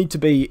 if you need to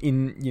be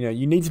in,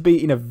 you need to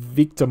be in a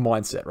victor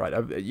mindset, right?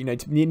 You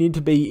need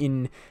to be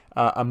in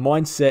a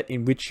mindset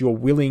in which you're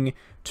willing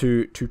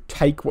to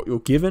take what you're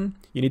given.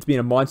 You need to be in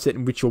a mindset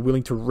in which you're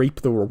willing to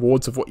reap the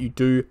rewards of what you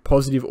do,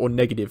 positive or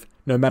negative,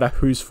 no matter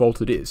whose fault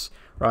it is,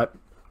 right?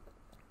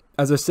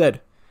 As I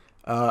said,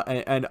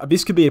 and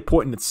this could be a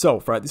point in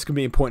itself, right? This could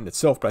be a point in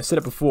itself, but I said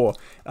it before.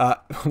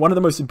 One of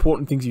the most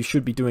important things you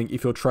should be doing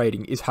if you're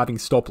trading is having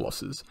stop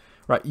losses,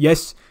 right?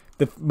 Yes,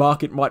 the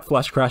market might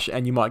flash crash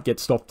and you might get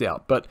stopped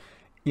out. But,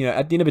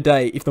 at the end of the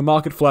day, if the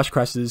market flash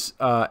crashes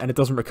and it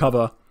doesn't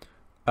recover,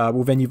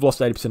 well, then you've lost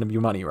 80% of your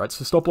money, right?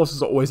 So stop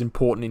losses are always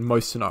important in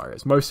most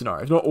scenarios. Most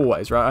scenarios, not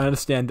always, right? I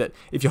understand that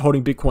if you're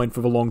holding Bitcoin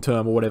for the long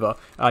term or whatever,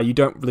 you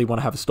don't really want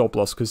to have a stop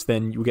loss because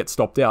then you'll get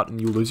stopped out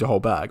and you'll lose your whole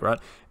bag, right?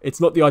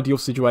 It's not the ideal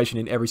situation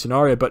in every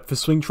scenario, but for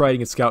swing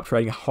trading and scalp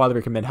trading, I highly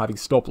recommend having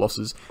stop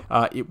losses.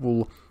 It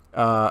will,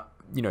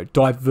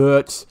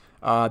 divert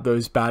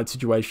those bad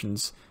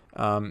situations,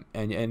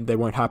 and they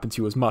won't happen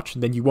to you as much,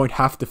 and then you won't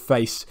have to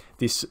face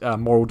this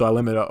moral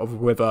dilemma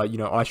of whether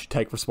I should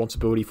take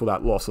responsibility for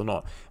that loss or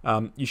not.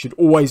 You should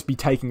always be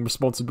taking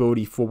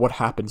responsibility for what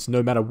happens,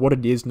 no matter what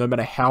it is, no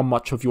matter how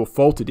much of your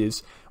fault it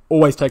is.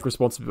 Always take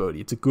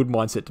responsibility. It's a good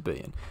mindset to be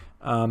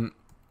in.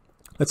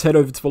 Let's head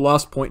over to the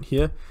last point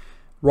here.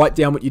 Write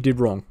down what you did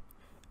wrong.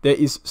 There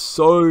is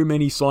so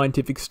many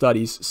scientific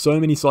studies,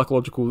 so many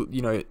psychological,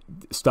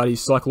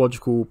 studies,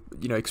 psychological,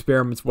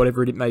 experiments,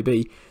 whatever it may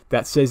be,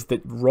 that says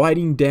that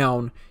writing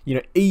down,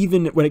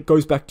 even when it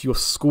goes back to your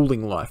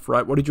schooling life,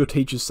 right? What did your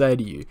teachers say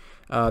to you?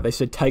 They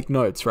said, take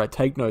notes, right?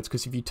 Take notes,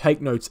 because if you take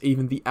notes,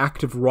 even the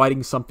act of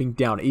writing something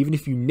down, even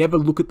if you never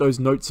look at those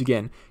notes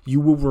again,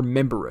 you will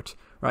remember it,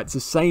 right? It's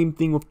the same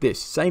thing with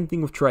this, same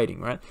thing with trading,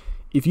 right?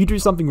 If you do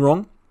something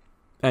wrong,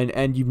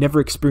 and you've never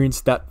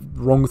experienced that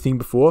wrong thing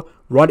before,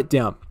 write it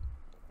down.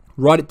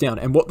 Write it down.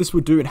 And what this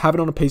would do, and have it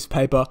on a piece of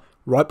paper,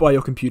 right by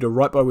your computer,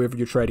 right by wherever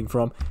you're trading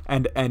from,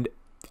 and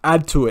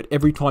add to it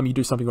every time you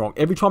do something wrong.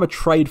 Every time a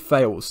trade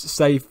fails,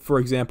 say, for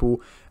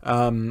example,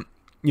 you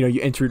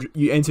entered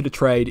a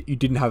trade, you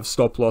didn't have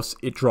stop loss,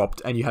 it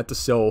dropped, and you had to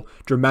sell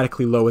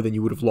dramatically lower than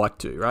you would have liked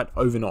to, right?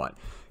 Overnight.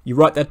 You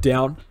write that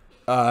down.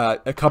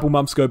 A couple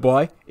months go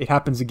by, it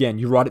happens again.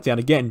 You write it down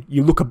again.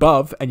 You look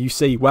above and you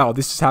see, wow,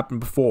 this has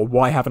happened before.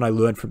 Why haven't I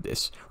learned from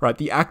this? Right?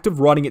 The act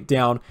of writing it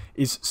down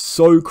is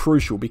so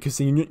crucial because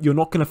then you're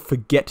not going to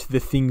forget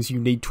the things you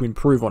need to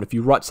improve on. If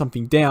you write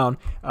something down,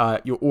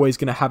 you're always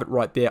going to have it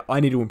right there. I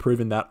need to improve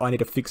in that. I need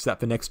to fix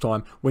that for next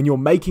time. When you're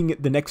making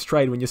the next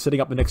trade, when you're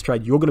setting up the next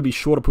trade, you're going to be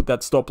sure to put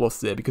that stop loss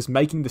there because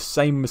making the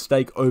same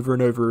mistake over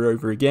and over and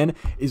over again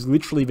is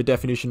literally the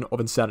definition of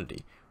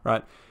insanity,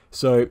 right?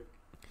 So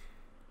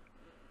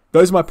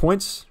those are my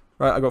points,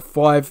 right? I got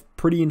 5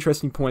 pretty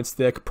interesting points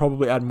there. Could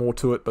probably add more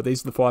to it, but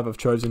these are the 5 I've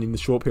chosen in the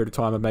short period of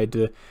time I made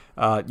to,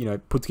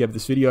 put together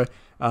this video.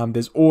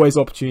 There's always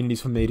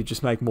opportunities for me to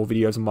just make more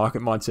videos on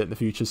market mindset in the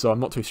future, so I'm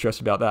not too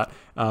stressed about that.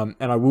 And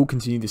I will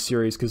continue this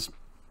series because,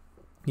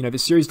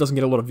 this series doesn't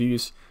get a lot of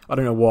views. I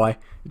don't know why.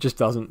 It just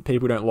doesn't.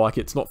 People don't like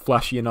it. It's not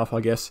flashy enough,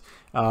 I guess.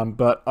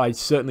 But I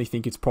certainly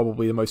think it's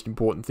probably the most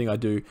important thing I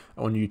do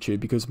on YouTube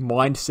because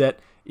mindset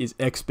is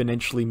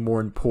exponentially more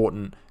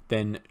important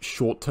than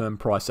short-term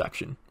price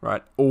action,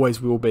 right? Always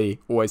will be,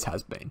 always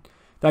has been.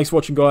 Thanks for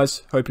watching,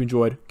 guys. Hope you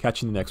enjoyed.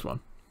 Catch you in the next one.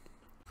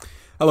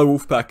 Hello,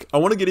 Wolfpack. I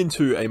want to get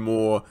into a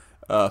more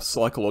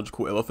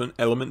psychological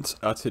element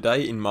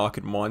today in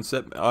market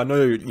mindset. I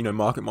know, you know,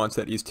 market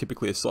mindset is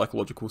typically a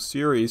psychological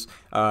series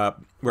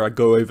where I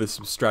go over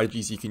some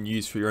strategies you can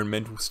use for your own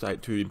mental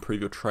state to improve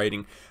your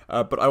trading.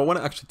 But I want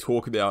to actually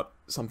talk about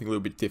something a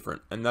little bit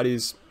different, and that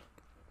is,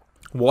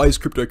 why is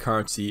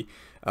cryptocurrency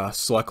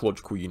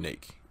psychologically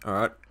unique? All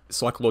right,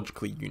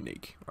 psychologically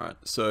unique. Right.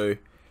 So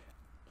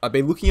I've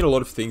been looking at a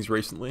lot of things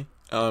recently.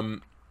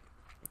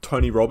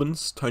 Tony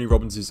Robbins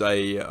is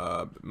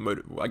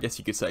I guess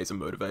you could say he's a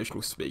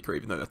motivational speaker,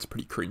 even though that's a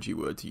pretty cringy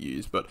word to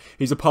use. But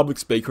he's a public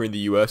speaker in the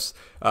US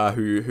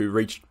who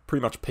reached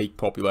pretty much peak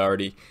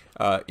popularity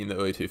in the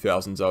early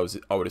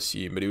 2000s, I would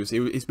assume. But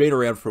he's been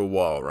around for a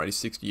while, right? He's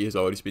 60 years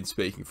old. He's been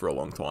speaking for a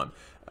long time.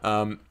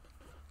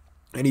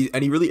 And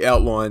he really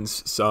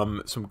outlines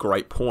some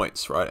great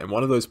points, right? And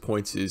one of those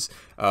points is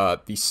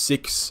the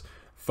 6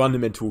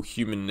 fundamental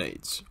human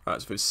needs.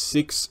 Right? So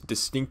 6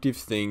 distinctive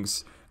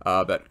things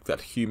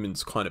that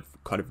humans kind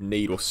of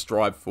need or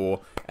strive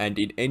for, and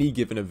in any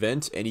given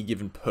event, any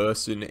given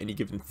person, any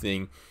given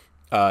thing,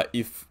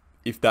 if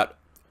that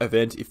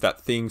event, if that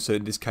thing, so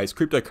in this case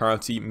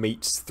cryptocurrency,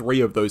 meets 3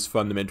 of those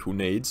fundamental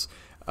needs,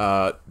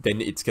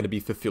 then it's going to be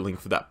fulfilling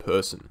for that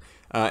person.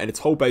 And it's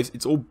all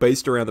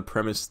based around the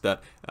premise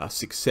that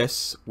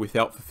success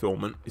without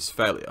fulfillment is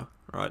failure,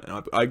 right?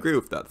 And I agree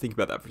with that. Think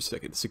about that for a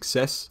second.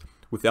 Success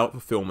without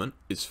fulfillment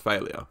is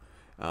failure.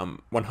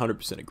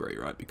 100% agree,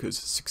 right? Because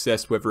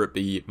success, whether it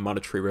be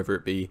monetary, whether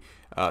it be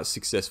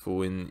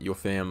successful in your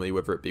family,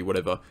 whether it be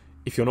whatever,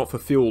 if you're not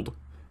fulfilled,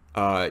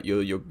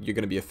 you're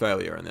going to be a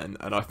failure. And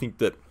I think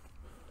that,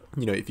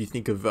 you know, if you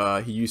think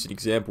of, he used an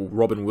example,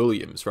 Robin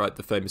Williams, right,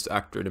 the famous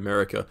actor in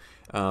America,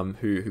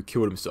 who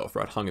killed himself,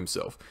 right, hung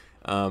himself.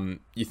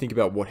 You think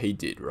about what he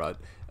did, right?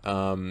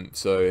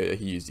 So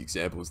he used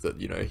examples that,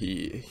 you know,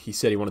 he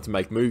said he wanted to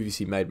make movies,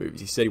 he made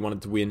movies. He said he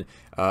wanted to win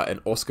an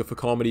Oscar for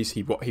comedies,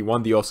 he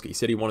won the Oscar. He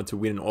said he wanted to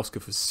win an Oscar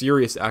for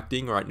serious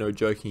acting, right, no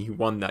joking, he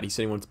won that. He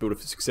said he wanted to build a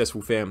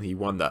successful family, he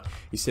won that.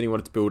 He said he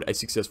wanted to build a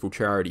successful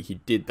charity, he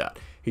did that.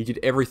 He did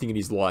everything in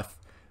his life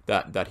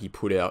that he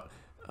put out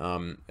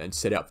and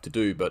set out to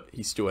do, but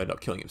he still ended up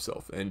killing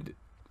himself. And,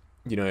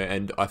 you know,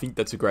 and I think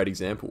that's a great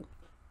example.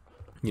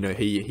 You know,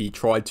 he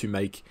tried to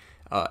make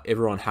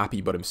everyone happy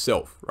but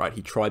himself, right?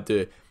 He tried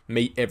to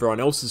meet everyone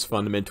else's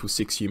fundamental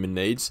 6 human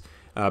needs,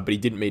 but he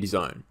didn't meet his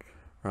own,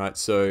 right?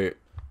 So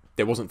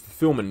there wasn't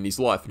fulfillment in his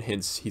life, and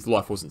hence his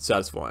life wasn't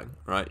satisfying,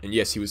 right? And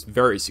yes, he was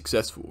very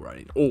successful,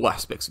 right, in all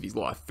aspects of his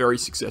life, very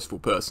successful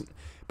person,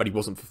 but he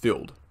wasn't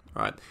fulfilled,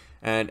 right?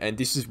 And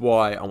this is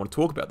why I want to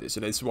talk about this,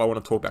 and this is why I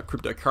want to talk about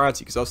cryptocurrency,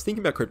 because I was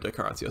thinking about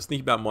cryptocurrency, I was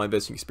thinking about my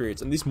investing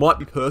experience, and this might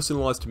be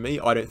personalized to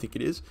me, I don't think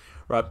it is,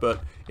 right,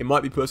 but it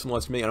might be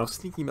personalized to me, and I was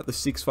thinking about the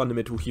 6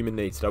 fundamental human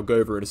needs that I'll go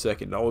over in a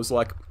second, and I was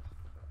like,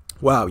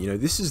 wow, you know,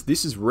 this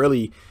is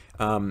really,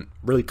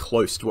 really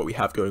close to what we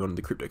have going on in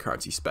the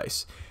cryptocurrency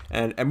space,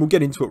 and we'll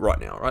get into it right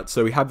now, right?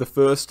 So we have the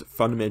first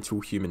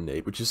fundamental human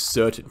need, which is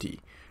certainty.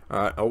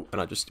 Alright, oh, and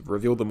I just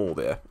revealed them all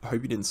there. I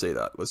hope you didn't see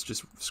that. Let's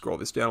just scroll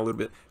this down a little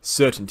bit.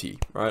 Certainty,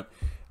 right?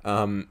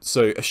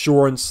 So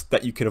assurance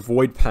that you can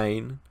avoid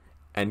pain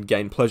and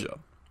gain pleasure.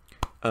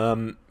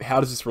 How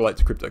does this relate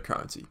to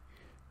cryptocurrency?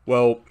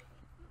 Well,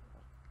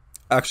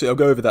 actually, I'll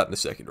go over that in a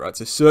second, right?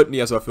 So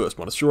certainty as our first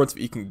one. Assurance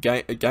that you can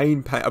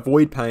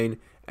avoid pain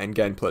and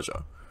gain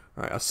pleasure.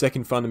 All right, our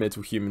second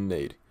fundamental human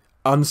need.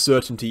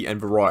 Uncertainty and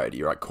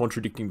variety, right?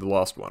 Contradicting the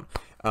last one.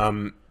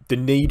 The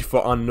need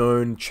for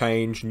unknown,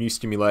 change, new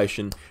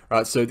stimulation,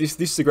 right? So this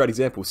is a great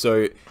example.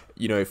 So,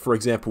 you know, for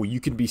example, you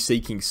can be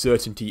seeking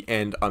certainty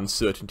and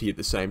uncertainty at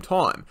the same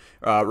time.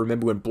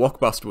 Remember when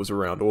Blockbuster was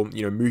around, or,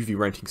 you know, movie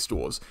renting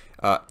stores,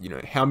 you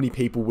know, how many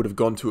people would have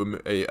gone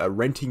to a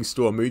renting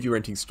store, movie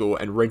renting store,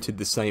 and rented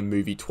the same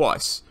movie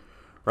twice,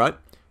 right?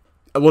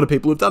 A lot of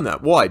people have done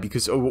that. Why?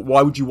 Because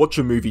why would you watch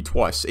a movie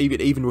twice,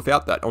 even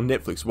without that, on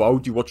Netflix? Why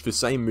would you watch the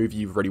same movie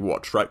you've already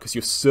watched, right? Because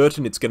you're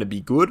certain it's going to be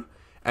good,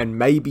 and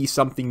maybe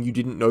something you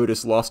didn't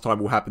notice last time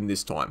will happen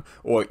this time.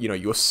 Or, you know,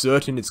 you're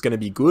certain it's going to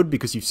be good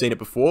because you've seen it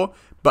before,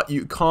 but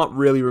you can't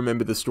really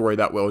remember the story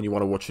that well and you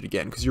want to watch it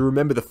again. Because you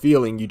remember the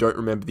feeling, you don't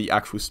remember the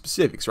actual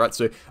specifics, right?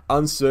 So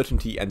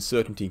uncertainty and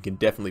certainty can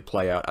definitely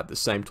play out at the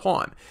same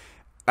time.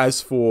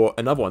 As for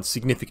another one,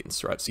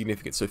 significance, right?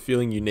 Significance. So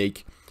feeling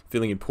unique,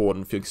 feeling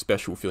important, feeling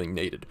special, feeling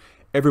needed.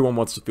 Everyone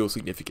wants to feel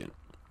significant.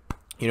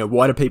 You know,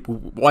 why do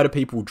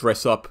people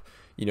dress up,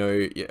 you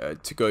know,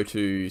 to go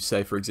to,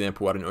 say, for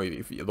example, I don't know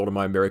if a lot of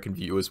my American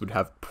viewers would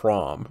have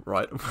prom,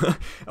 right?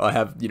 I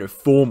have, you know,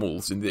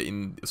 formals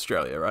in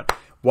Australia, right?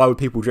 Why would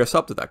people dress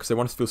up to that? Because they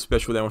want to feel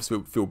special, they want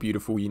to feel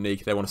beautiful,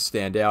 unique, they want to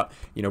stand out.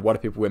 You know, why do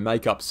people wear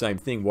makeup? Same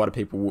thing. Why do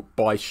people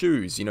buy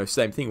shoes? You know,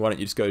 same thing. Why don't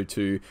you just go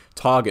to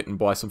Target and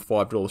buy some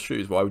 $5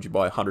 shoes? Why would you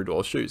buy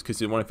 $100 shoes? Because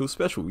you want to feel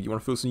special, you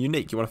want to feel some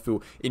unique, you want to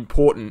feel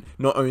important,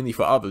 not only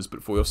for others,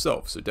 but for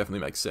yourself. So it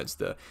definitely makes sense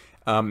there.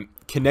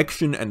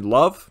 Connection and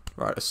love.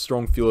 right? A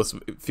strong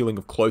feeling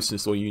of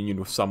closeness or union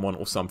with someone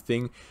or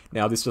something.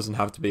 Now, this doesn't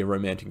have to be a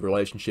romantic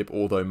relationship,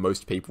 although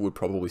most people would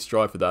probably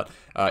strive for that.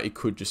 It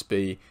could just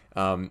be,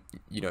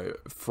 you know,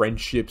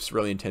 friendships,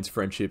 really intense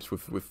friendships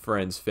with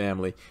friends,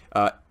 family.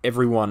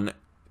 Everyone,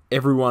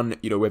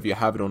 you know, whether you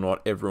have it or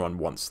not, everyone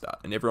wants that,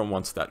 and everyone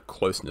wants that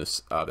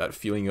closeness, that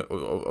feeling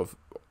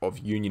of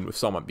union with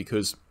someone,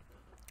 because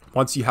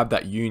once you have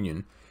that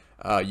union,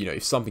 you know,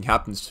 if something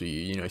happens to you,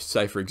 you know,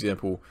 say for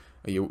example,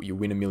 you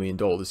win $1 million,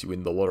 you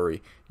win the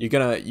lottery, you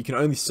can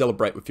only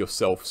celebrate with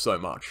yourself so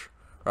much,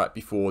 right,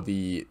 before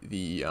the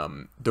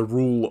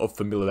rule of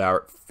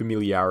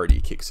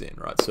familiarity kicks in,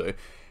 right? So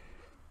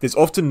there's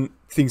often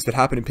things that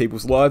happen in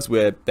people's lives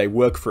where they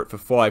work for it for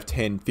 5,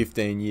 10,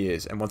 15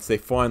 years, and once they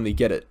finally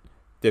get it,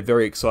 they're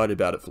very excited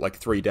about it for like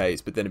 3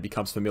 days, but then it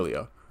becomes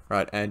familiar,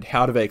 right? And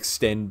how do they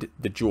extend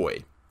the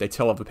joy? They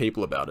tell other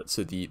people about it,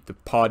 so the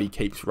party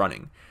keeps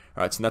running.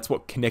 Right, so that's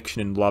what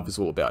connection and love is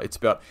all about. It's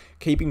about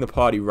keeping the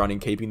party running,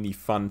 keeping the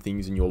fun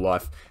things in your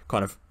life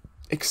kind of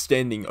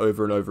extending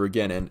over and over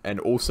again, and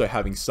also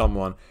having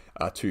someone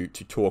to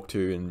talk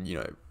to, and you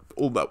know,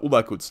 all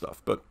that good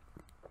stuff. But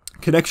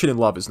connection and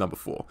love is number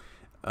 4.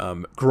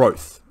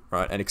 Growth,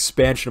 right, and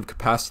expansion of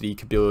capacity,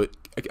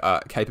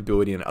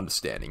 capability, and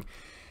understanding.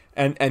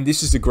 And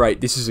this is a great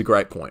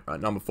point,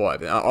 right? Number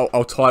 5. And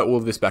I'll tie all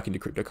of this back into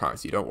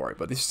cryptocurrency. Don't worry.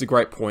 But this is a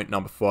great point.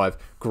 Number 5,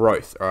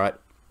 growth. All right,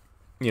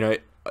 you know.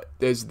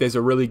 There's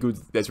a really good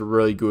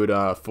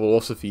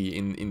philosophy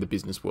in the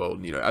business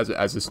world. You know,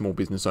 as a small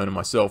business owner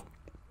myself,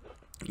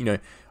 you know,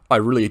 I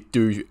really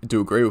do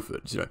agree with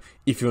it. You know,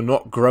 if you're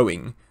not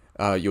growing,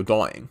 you're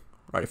dying,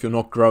 right? If you're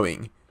not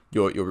growing,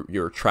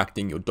 you're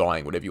attracting, you're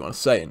dying, whatever you want to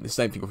say. And the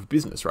same thing with a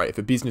business, right? If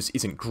a business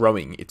isn't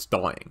growing, it's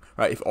dying,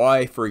 right? If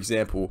I, for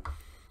example,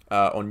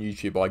 on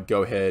YouTube, I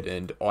go ahead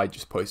and I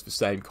just post the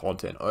same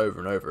content over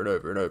and over and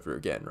over and over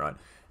again, right?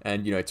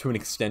 And, you know, to an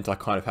extent, I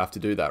kind of have to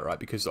do that, right?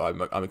 Because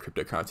I'm a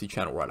cryptocurrency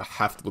channel, right? I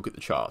have to look at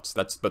the charts.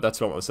 But that's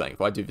not what I'm saying.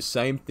 If I do the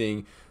same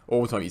thing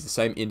all the time, use the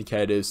same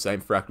indicators,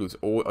 same fractals,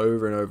 all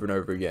over and over and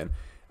over again,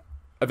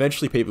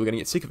 eventually people are going to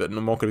get sick of it, and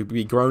I'm not going to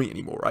be growing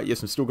anymore, right?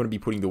 Yes, I'm still going to be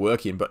putting the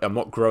work in, but I'm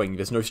not growing.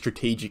 There's no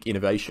strategic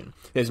innovation.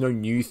 There's no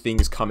new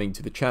things coming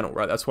to the channel,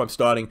 right? That's why I'm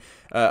starting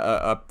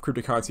a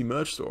cryptocurrency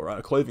merch store, right?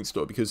 A clothing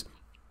store, because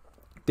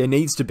there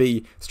needs to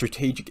be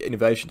strategic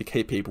innovation to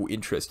keep people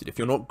interested. If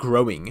you're not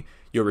growing,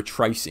 you're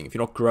retracing. If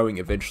you're not growing,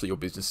 eventually your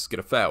business is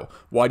going to fail.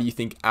 Why do you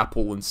think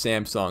Apple and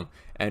Samsung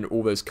and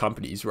all those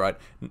companies, right,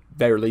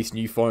 they release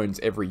new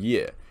phones every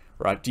year,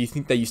 right? Do you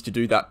think they used to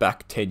do that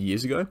back 10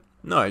 years ago?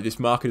 No, this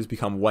market has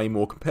become way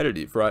more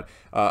competitive, right?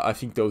 I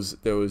think there was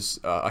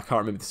I can't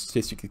remember the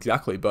statistic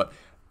exactly, but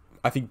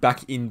I think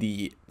back in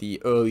the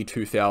early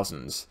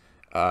 2000s,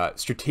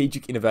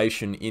 strategic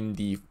innovation in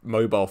the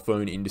mobile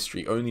phone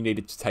industry only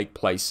needed to take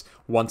place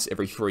once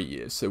every 3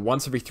 years. So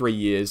once every 3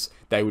 years,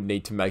 they would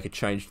need to make a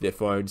change to their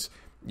phones,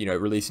 you know,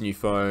 release a new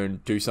phone,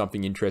 do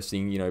something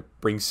interesting, you know,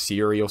 bring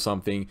Siri or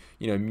something,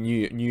 you know,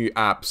 new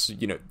apps,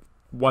 you know,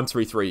 once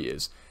every 3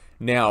 years.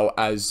 Now,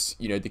 as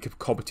you know, the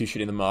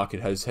competition in the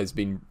market has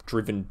been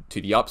driven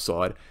to the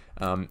upside,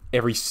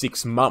 every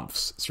 6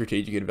 months,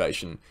 strategic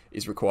innovation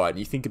is required. And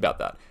you think about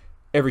that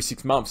every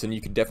 6 months, and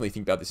you can definitely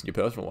think about this in your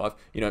personal life.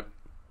 You know,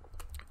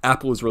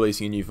 Apple is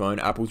releasing a new phone.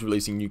 Apple's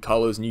releasing new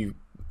colors, new,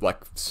 like,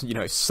 you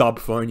know, sub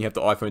phone. You have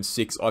the iPhone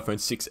 6, iPhone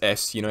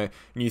 6S, you know,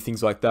 new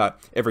things like that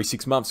every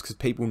 6 months, because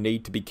people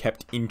need to be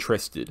kept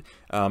interested.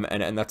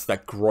 And that's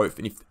that growth.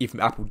 And if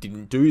Apple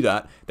didn't do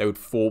that, they would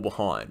fall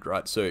behind,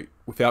 right? So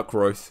without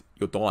growth,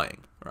 you're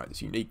dying, right?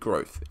 So you need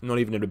growth, not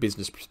even in a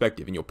business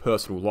perspective. In your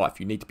personal life,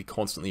 you need to be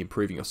constantly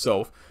improving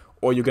yourself,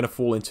 or you're going to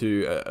fall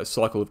into a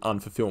cycle of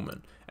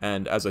unfulfillment.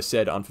 And as I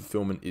said,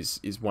 unfulfillment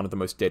is one of the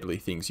most deadly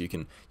things you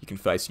can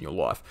face in your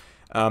life.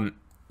 So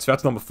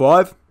that's number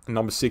 5. And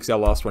number 6, our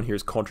last one here,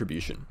 is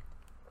contribution.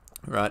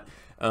 Right?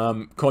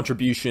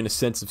 Contribution, a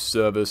sense of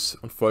service,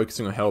 on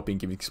focusing on helping,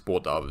 giving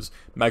support to others.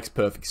 Makes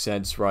perfect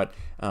sense, right?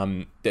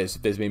 There's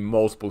been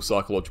multiple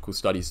psychological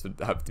studies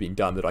that have been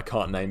done that I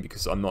can't name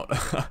because I'm not.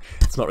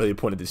 It's not really the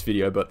point of this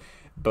video, but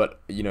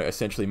you know,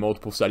 essentially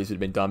multiple studies have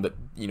been done that,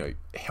 you know,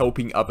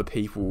 helping other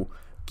people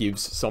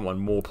gives someone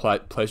more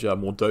pleasure,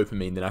 more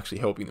dopamine than actually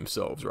helping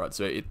themselves, right?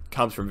 So it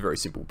comes from a very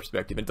simple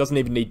perspective. It doesn't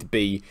even need to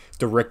be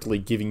directly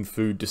giving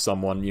food to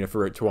someone, you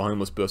know, to a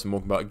homeless person,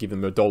 walking by, give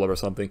them $1 or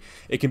something.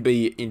 It can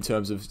be in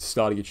terms of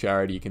starting a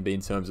charity. It can be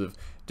in terms of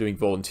doing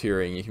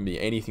volunteering. It can be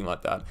anything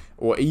like that,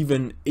 or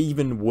even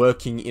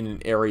working in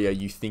an area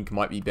you think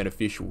might be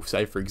beneficial.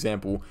 Say, for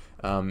example,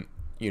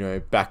 you know,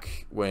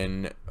 back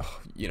when,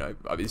 you know,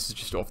 this is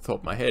just off the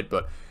top of my head,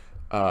 but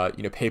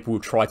you know, people will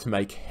try to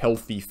make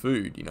healthy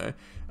food, you know,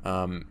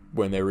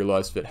 when they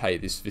realize that, hey,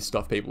 this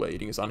stuff people are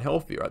eating is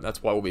unhealthy, right?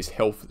 That's why all these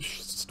health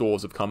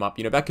stores have come up.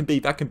 You know, that can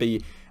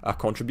be a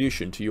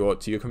contribution to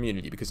your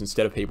community, because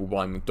instead of people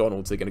buying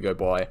McDonald's, they're going to go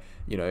buy,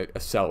 you know, a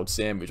salad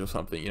sandwich or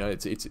something. You know,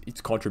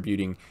 it's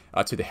contributing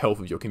to the health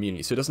of your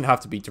community. So it doesn't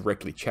have to be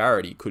directly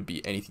charity. It could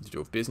be anything to do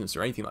with business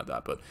or anything like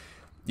that. But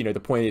you know, the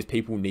point is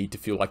people need to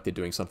feel like they're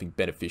doing something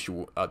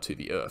beneficial to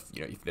the earth,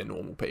 you know, if they're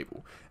normal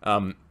people.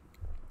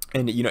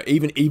 And, you know,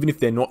 even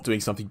if they're not doing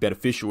something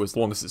beneficial, as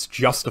long as it's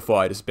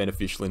justified as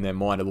beneficial in their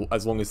mind,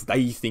 as long as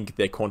they think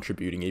they're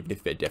contributing, even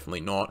if they're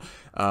definitely not.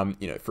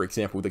 You know, for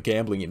example, the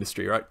gambling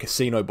industry, right?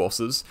 Casino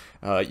bosses,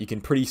 you can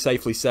pretty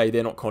safely say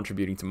they're not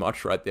contributing to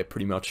much, right? They're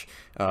pretty much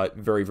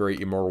very,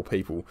 very immoral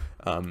people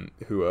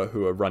who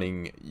are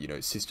running, you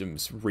know,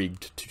 systems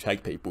rigged to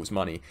take people's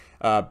money.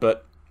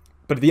 But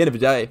at the end of the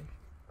day,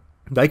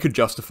 they could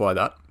justify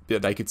that.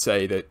 They could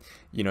say that,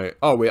 you know,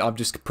 oh, I'm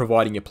just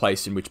providing a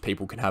place in which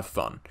people can have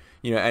fun,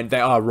 you know, and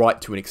they are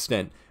right to an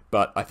extent,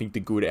 but I think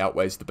the good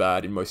outweighs the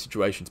bad in most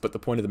situations. But the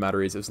point of the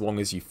matter is, as long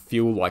as you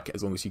feel like,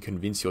 as long as you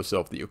convince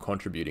yourself that you're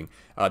contributing,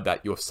 that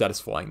you're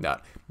satisfying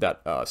that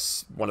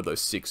one of those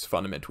 6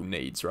 fundamental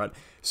needs, right?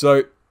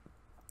 So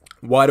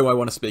why do I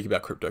want to speak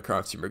about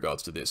cryptocurrency in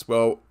regards to this?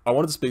 Well, I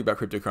wanted to speak about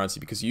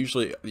cryptocurrency because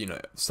usually, you know,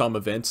 some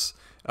events,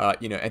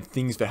 you know, and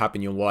things that happen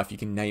in your life, you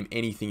can name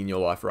anything in your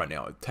life right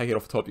now. Take it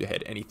off the top of your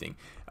head, anything.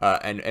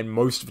 And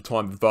most of the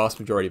time, the vast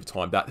majority of the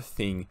time, that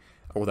thing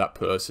or that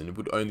person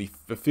would only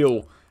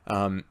fulfill,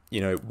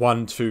 you know,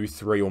 1, 2,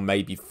 3, or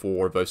maybe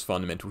 4 of those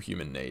fundamental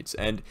human needs.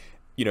 And,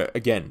 you know,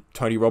 again,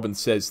 Tony Robbins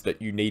says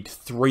that you need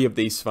 3 of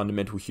these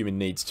fundamental human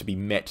needs to be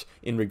met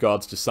in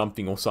regards to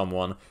something or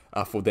someone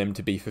for them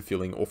to be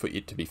fulfilling or for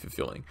it to be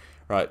fulfilling,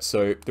 right?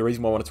 So the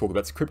reason why I want to talk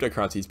about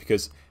cryptocurrency is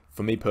because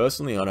for me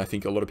personally, and I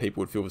think a lot of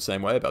people would feel the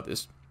same way about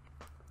this,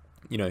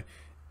 you know,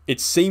 it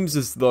seems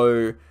as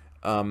though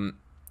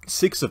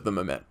 6 of them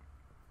are met,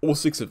 all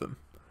 6 of them,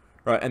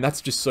 right? And that's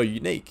just so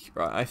unique,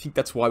 right? I think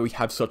that's why we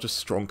have such a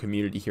strong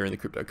community here in the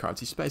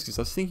cryptocurrency space, because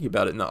I was thinking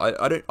about it,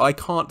 and I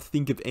can't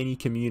think of any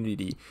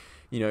community,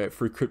 you know,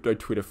 through crypto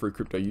Twitter, through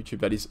crypto YouTube,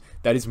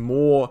 that is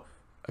more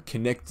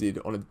connected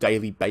on a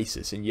daily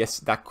basis. And yes,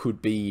 that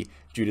could be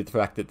due to the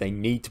fact that they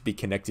need to be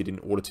connected in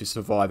order to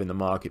survive in the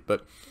market,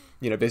 but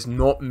you know, there's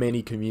not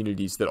many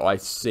communities that I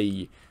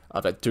see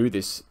that do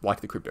this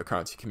like the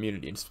cryptocurrency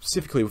community, and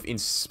specifically within,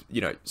 you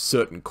know,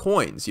 certain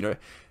coins. You know,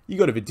 you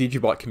got the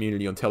Digibyte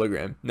community on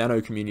Telegram, Nano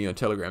community on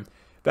Telegram.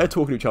 They're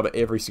talking to each other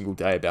every single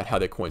day about how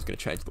their coin's going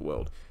to change the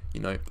world.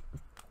 You know,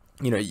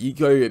 you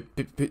go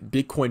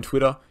Bitcoin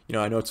Twitter. You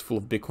know, I know it's full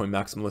of Bitcoin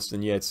maximalists,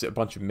 and yeah, it's a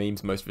bunch of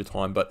memes most of the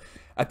time. But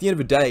at the end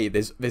of the day,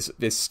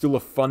 there's still a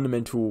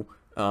fundamental,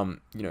 you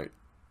know,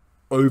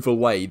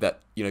 overlay that,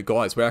 you know,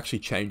 guys, we're actually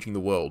changing the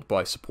world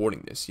by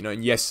supporting this, you know.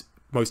 And yes,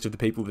 most of the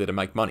people there to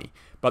make money,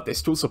 but they're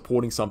still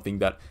supporting something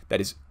that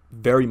is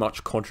very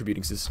much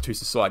contributing to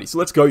society. So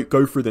let's go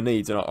through the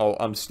needs, and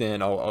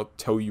I'll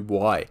tell you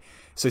why.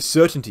 So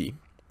certainty,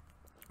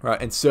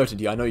 right? And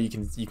certainty, I know you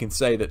can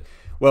say that,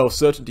 well,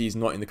 certainty is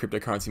not in the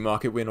cryptocurrency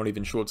market. We're not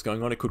even sure what's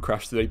going on. It could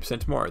crash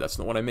 30% tomorrow. That's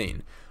not what I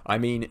mean. I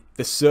mean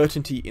the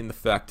certainty in the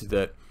fact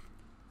that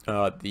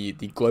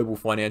the global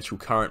financial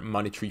current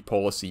monetary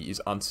policy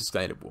is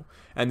unsustainable,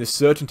 and the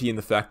certainty in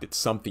the fact that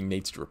something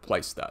needs to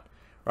replace that,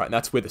 right? And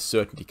that's where the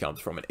certainty comes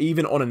from. And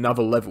even on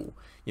another level,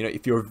 you know,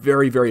 if you're a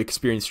very, very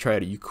experienced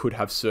trader, you could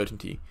have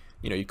certainty.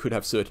 You know, you could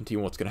have certainty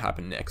on what's going to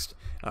happen next.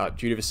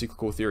 Due to the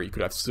cyclical theory, you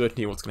could have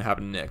certainty on what's going to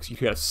happen next. You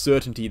could have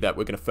certainty that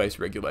we're going to face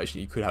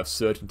regulation. You could have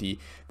certainty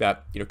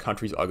that, you know,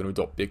 countries are going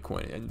to adopt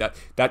Bitcoin, and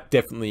that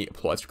definitely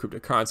applies to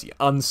cryptocurrency.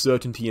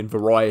 Uncertainty and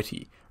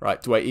variety,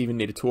 right? Do I even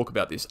need to talk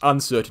about this?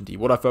 Uncertainty.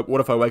 What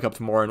if I wake up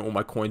tomorrow and all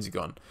my coins are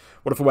gone?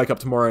 What if I wake up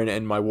tomorrow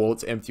and my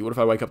wallet's empty? What if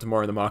I wake up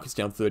tomorrow and the market's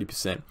down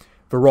 30%?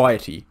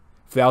 Variety.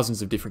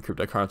 Thousands of different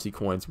cryptocurrency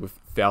coins with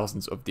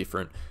thousands of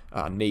different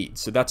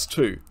needs. So that's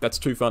 2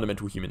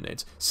 fundamental human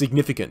needs.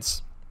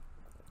 Significance,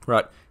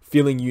 right?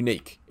 Feeling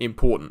unique,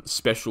 important,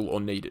 special,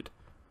 or needed,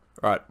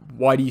 right?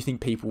 Why do you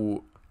think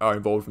people are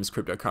involved in this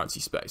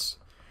cryptocurrency space?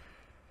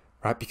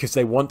 Right? Because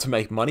they want to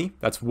make money.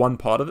 That's one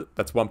part of it.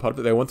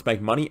 They want to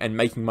make money, and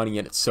making money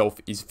in itself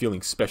is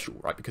feeling special,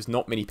 right? Because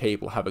not many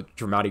people have a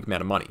dramatic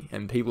amount of money,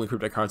 and people in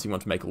cryptocurrency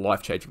want to make a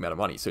life-changing amount of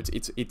money. So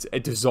it's a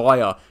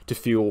desire to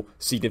feel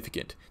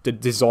significant, the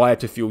desire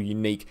to feel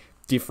unique,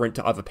 different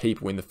to other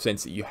people in the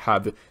sense that you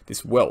have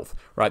this wealth,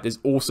 right? There's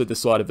also the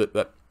side of it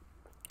that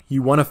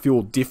you want to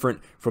feel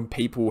different from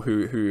people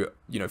who,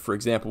 you know, for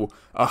example,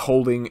 are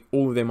holding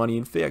all of their money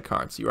in fiat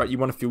currency, right? You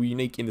want to feel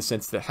unique in the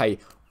sense that, hey,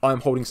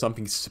 I'm holding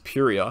something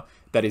superior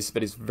that is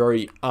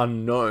very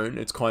unknown.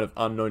 It's kind of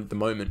unknown at the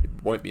moment. It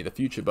won't be in the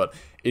future, but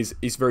is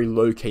very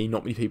low key.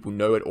 Not many people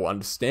know it or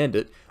understand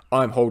it.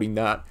 I'm holding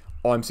that.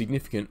 I'm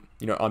significant.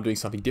 You know, I'm doing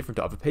something different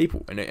to other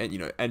people. And you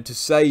know, and to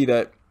say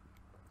that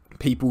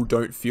people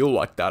don't feel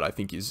like that, I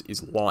think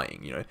is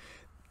lying.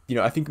 You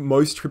know, I think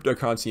most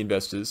cryptocurrency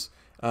investors,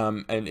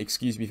 and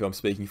excuse me if I'm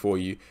speaking for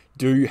you,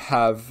 do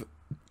have,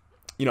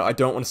 you know, I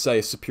don't want to say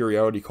a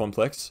superiority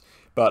complex,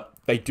 but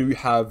they do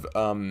have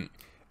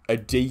a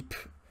deep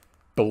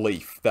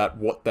belief that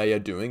what they are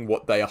doing,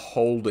 what they are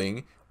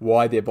holding,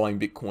 why they're buying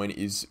Bitcoin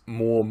is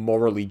more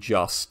morally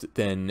just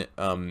than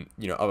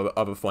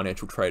other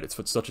financial traders,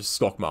 such as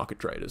stock market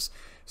traders.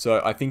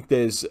 So I think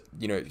there's,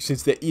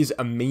 since there is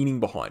a meaning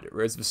behind it,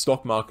 whereas the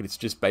stock market, it's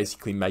just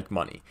basically make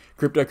money.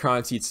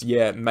 Cryptocurrency, it's,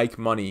 yeah, make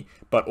money,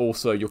 but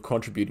also you're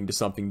contributing to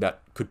something that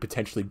could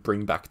potentially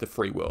bring back the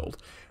free world.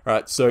 All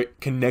right, so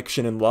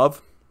connection and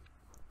love.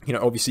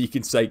 Obviously you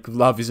can say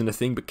love isn't a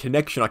thing, but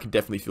connection, I can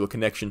definitely feel a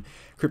connection.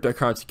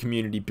 Cryptocurrency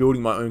community,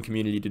 building my own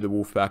community to the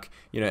Wolfpack,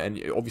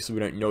 and obviously we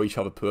don't know each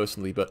other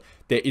personally, but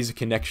there is a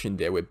connection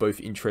there. We're both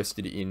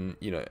interested in,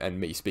 and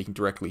me speaking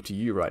directly to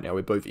you right now,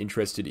 we're both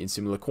interested in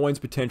similar coins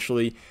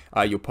potentially.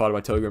 You're part of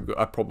my Telegram group.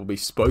 I've probably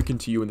spoken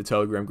to you in the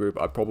Telegram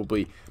group. I've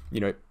probably,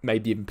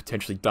 maybe even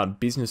potentially done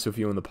business with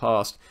you in the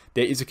past.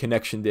 There is a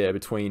connection there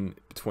between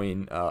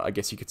I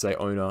guess you could say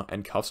owner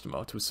and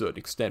customer to a certain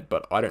extent,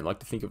 but I don't like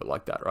to think of it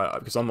like that, right?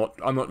 Because I'm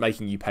not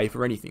making you pay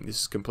for anything.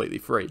 This is completely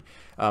free.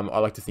 I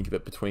like to think of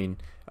it between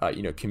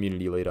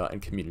community leader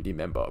and community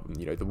member,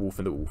 the wolf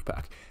and the wolf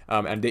pack.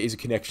 And there is a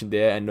connection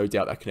there, and no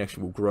doubt that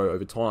connection will grow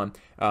over time,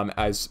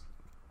 as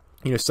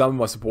some of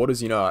my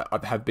supporters, I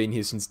have been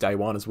here since day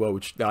one as well,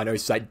 which I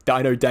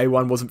know day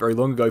one wasn't very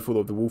long ago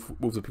for the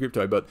Wolves of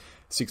Crypto, but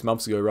 6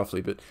 months ago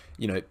roughly. But,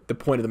 the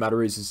point of the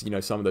matter is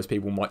some of those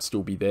people might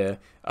still be there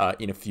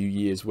in a few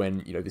years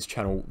when, this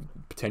channel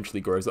potentially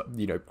grows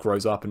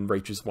up and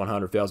reaches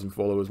 100,000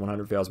 followers,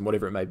 100,000,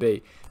 whatever it may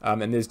be.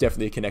 And there's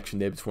definitely a connection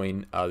there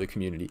between the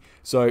community.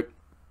 So,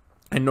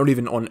 and not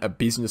even on a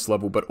business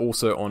level, but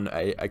also on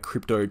a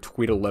crypto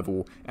Twitter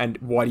level. And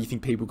why do you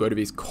think people go to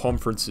these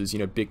conferences,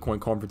 Bitcoin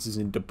conferences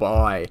in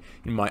Dubai,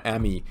 in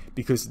Miami?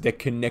 Because they're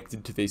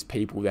connected to these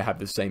people. They have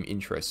the same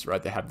interests,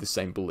 right? They have the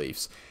same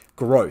beliefs.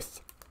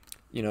 Growth,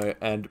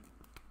 and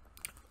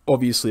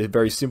obviously a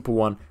very simple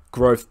one.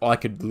 Growth, I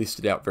could list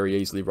it out very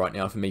easily right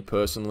now for me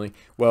personally.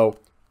 Well,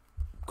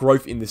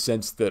 growth in the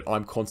sense that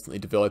I'm constantly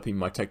developing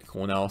my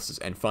technical analysis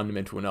and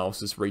fundamental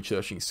analysis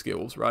researching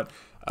skills, right?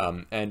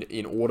 And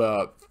in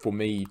order for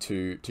me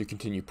to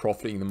continue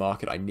profiting the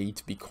market, I need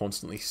to be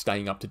constantly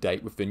staying up to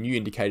date with the new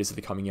indicators that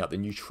are coming out, the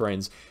new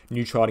trends,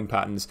 new charting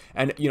patterns.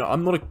 And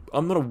I'm not a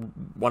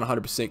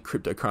 100%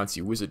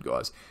 cryptocurrency wizard,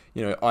 guys.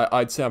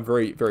 I'd say I'm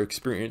very, very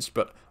experienced,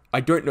 but I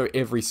don't know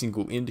every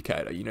single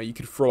indicator. You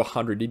could throw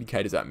 100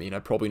 indicators at me and I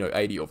probably know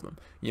 80 of them.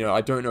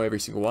 I don't know every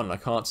single one, and I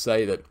can't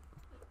say that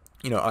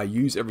I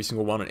use every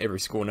single one and every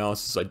single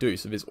analysis I do.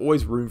 So there's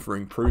always room for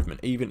improvement,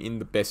 even in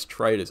the best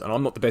traders. And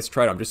I'm not the best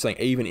trader. I'm just saying,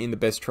 even in the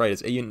best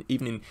traders, even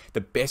in the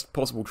best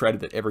possible trader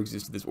that ever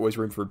existed, there's always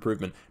room for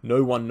improvement.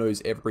 No one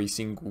knows every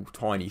single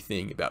tiny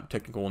thing about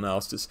technical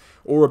analysis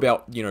or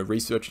about,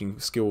 researching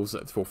skills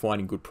for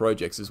finding good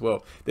projects as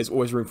well. There's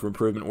always room for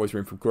improvement, always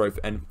room for growth.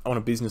 And on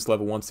a business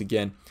level, once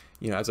again,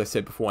 as I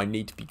said before, I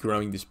need to be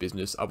growing this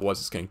business, otherwise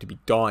it's going to be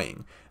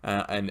dying.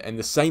 And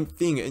the same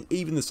thing, and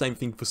even the same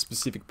thing for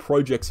specific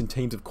projects and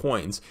teams of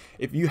coins.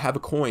 If you have a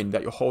coin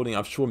that you're holding,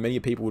 I'm sure many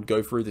people would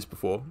go through this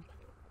before.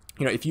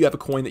 If you have a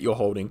coin that you're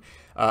holding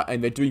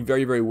and they're doing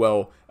very, very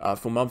well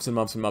for months and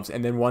months and months,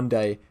 and then one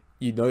day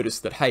you notice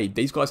that, hey,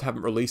 these guys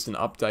haven't released an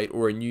update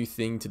or a new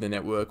thing to the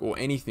network or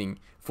anything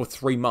for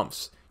 3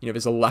 months.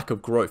 There's a lack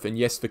of growth, and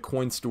yes, the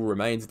coin still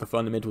remains, the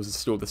fundamentals are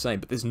still the same,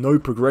 but there's no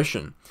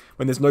progression.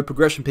 When there's no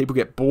progression, people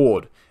get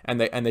bored,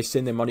 and they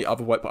send their money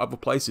other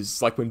places.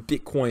 It's like when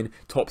Bitcoin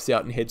tops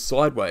out and heads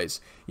sideways.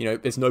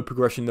 There's no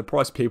progression in the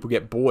price. People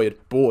get bored,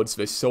 so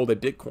they sell their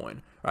Bitcoin,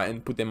 right,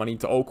 and put their money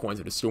into altcoins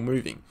that are still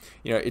moving.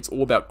 It's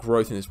all about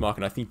growth in this market,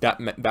 and I think that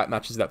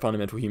matches that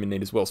fundamental human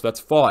need as well. So that's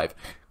 5.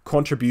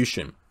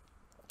 Contribution.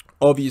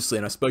 Obviously,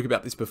 and I spoke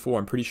about this before,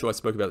 I'm pretty sure I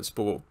spoke about this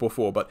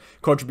before, but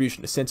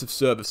contribution, a sense of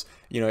service,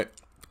 the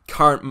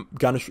current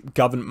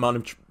government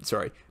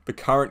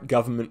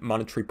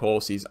monetary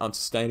policy is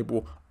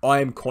unsustainable. I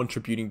am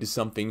contributing to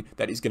something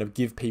that is going to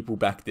give people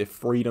back their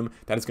freedom,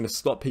 that is going to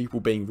stop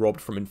people being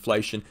robbed from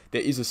inflation.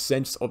 There is a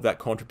sense of that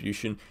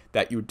contribution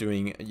that you're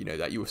doing,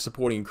 that you are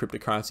supporting in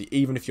cryptocurrency,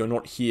 even if you're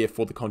not here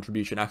for the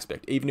contribution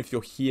aspect. Even if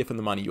you're here for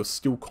the money, you're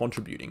still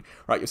contributing,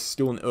 right? You're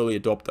still an early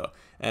adopter.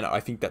 And I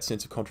think that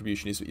sense of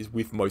contribution is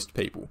with most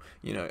people,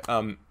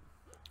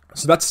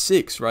 So that's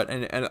 6, right?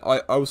 And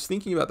I was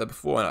thinking about that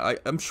before, and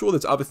I'm sure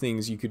there's other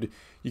things you could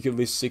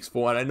list 6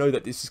 for. And I know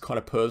that this is kind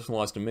of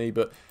personalized to me,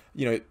 but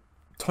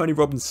Tony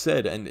Robbins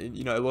said, and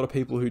a lot of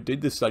people who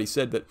did this study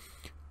said that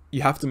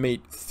you have to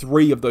meet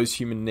 3 of those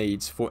human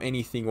needs for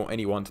anything or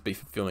anyone to be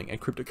fulfilling, and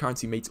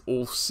cryptocurrency meets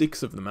all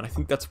 6 of them. And I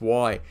think that's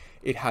why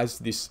it has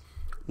this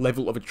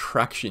level of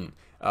attraction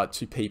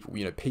to people.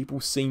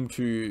 People seem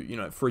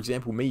to, for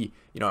example, me,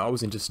 I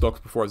was into stocks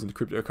before I was into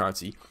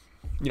cryptocurrency.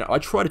 I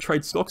try to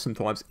trade stocks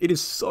sometimes. It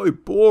is so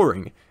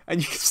boring.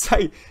 And you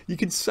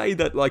could say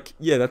that, like,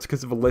 yeah, that's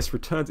because of the less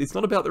returns. It's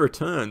not about the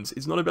returns.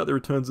 It's not about the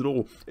returns at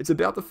all. It's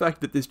about the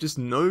fact that there's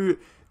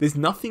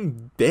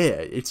nothing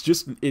there. It's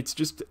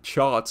just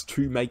charts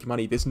to make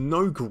money. There's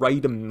no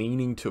greater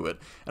meaning to it.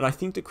 And I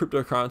think that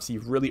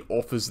cryptocurrency really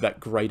offers that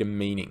greater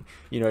meaning.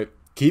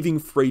 giving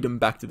freedom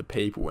back to the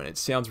people. And it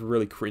sounds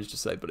really cringe to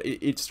say, but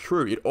it's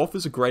true. It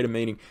offers a greater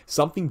meaning,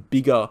 something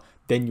bigger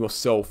than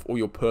yourself or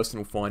your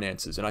personal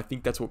finances. And I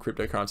think that's what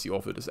cryptocurrency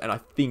offers. And I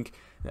think,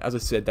 as I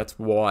said, that's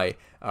why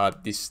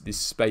this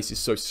space is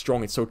so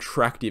strong. It's so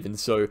attractive and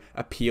so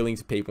appealing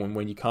to people. And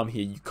when you come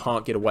here, you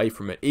can't get away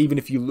from it. Even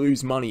if you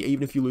lose money,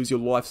 even if you lose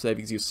your life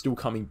savings, you're still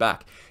coming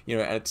back. You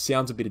know, and it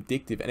sounds a bit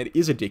addictive, and it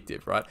is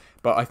addictive, right?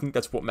 But I think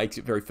that's what makes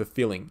it very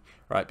fulfilling,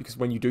 right? Because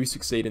when you do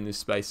succeed in this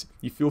space,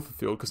 you feel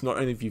fulfilled because not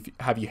only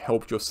have you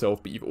helped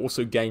yourself, but you've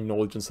also gained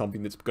knowledge on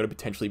something that's going to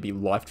potentially be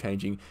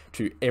life-changing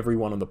to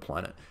everyone on the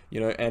planet, you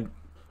know, and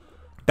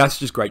that's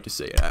just great to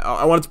see.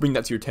 I wanted to bring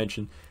that to your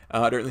attention.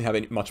 I don't really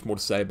have much more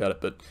to say about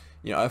it, but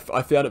you know,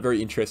 I found it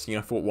very interesting,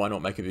 and I thought, why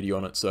not make a video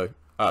on it? So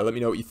let me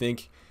know what you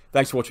think.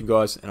 Thanks for watching,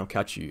 guys, and I'll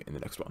catch you in the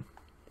next one.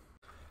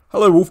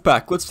 Hello,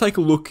 Wolfpack. Let's take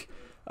a look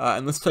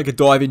and let's take a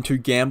dive into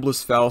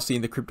gambler's fallacy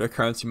in the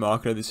cryptocurrency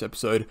market of this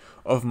episode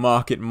of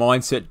Market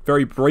Mindset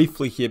very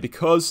briefly here,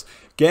 because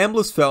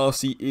gambler's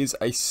fallacy is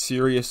a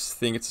serious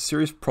thing. It's a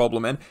serious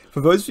problem. And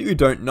for those of you who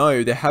don't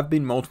know, there have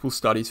been multiple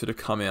studies that have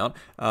come out,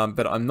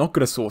 but I'm not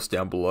going to source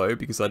down below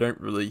because I don't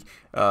really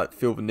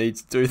feel the need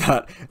to do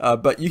that.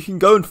 But you can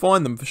go and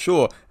find them for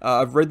sure.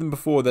 I've read them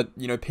before that,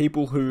 you know,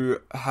 people who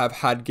have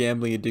had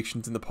gambling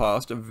addictions in the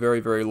past are very,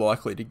 very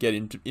likely to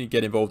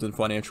get involved in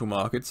financial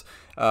markets.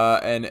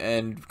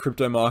 And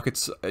crypto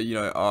markets, you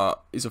know,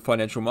 is a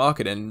financial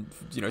market, and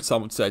you know,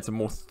 some would say it's a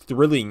more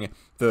thrilling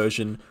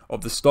version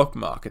of the stock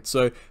market.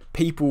 So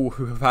people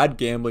who have had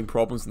gambling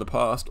problems in the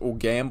past, or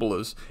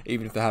gamblers,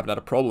 even if they haven't had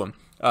a problem,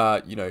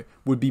 you know,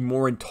 would be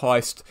more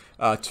enticed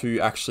to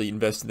actually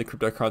invest in the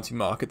cryptocurrency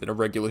market than a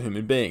regular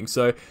human being.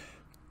 So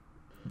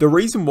the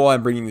reason why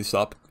I'm bringing this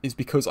up is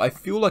because I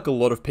feel like a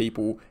lot of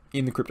people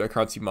in the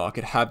cryptocurrency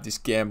market have this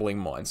gambling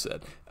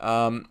mindset.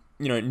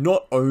 You know,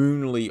 not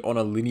only on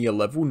a linear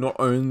level, not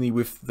only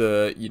with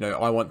the, you know,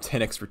 I want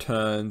 10x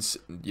returns,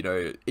 you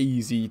know,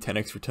 easy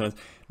 10x returns,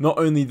 not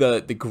only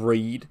the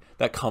greed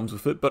that comes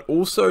with it, but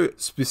also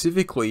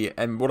specifically,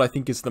 and what I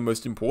think is the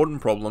most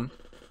important problem,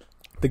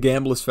 the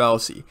gambler's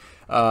fallacy.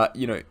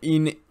 You know,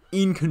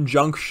 in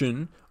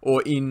conjunction,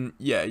 or in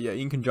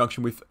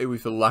conjunction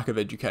with a lack of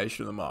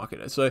education in the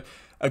market. So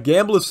a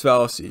gambler's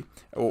fallacy,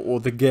 or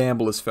the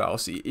gambler's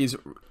fallacy, is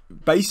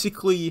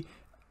basically,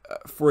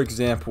 for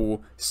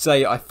example,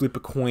 say I flip a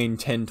coin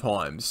 10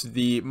 times.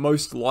 The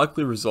most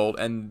likely result,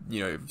 and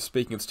you know,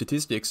 speaking of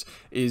statistics,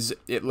 is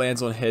it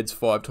lands on heads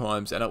 5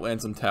 times and it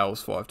lands on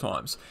tails 5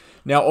 times.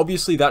 Now,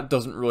 obviously that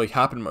doesn't really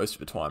happen most of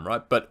the time,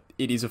 right? But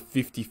it is a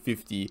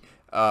 50-50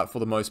 for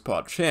the most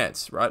part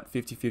chance, right?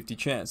 50-50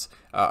 chance.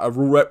 A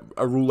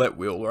roulette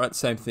wheel, right?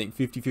 Same thing,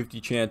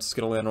 50-50 chance it's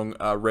going to land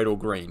on red or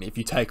green. If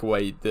you take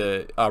away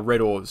the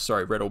red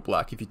or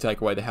black. If you take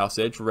away the house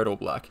edge, red or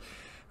black,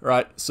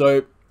 right?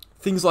 So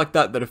things like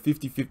that are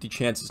 50-50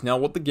 chances. Now,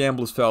 what the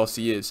gambler's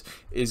fallacy is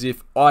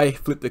if I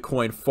flip the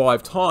coin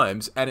 5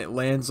 times and it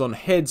lands on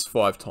heads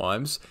 5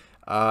 times,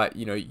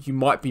 you know, you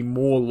might be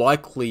more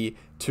likely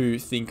to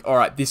think, all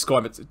right, this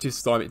time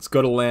it's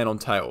got to land on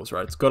tails,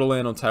 right? It's got to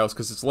land on tails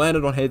because it's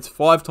landed on heads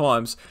 5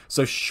 times,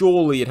 so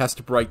surely it has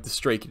to break the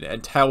streak,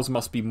 and tails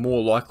must be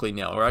more likely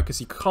now, right?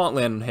 Because you can't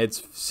land on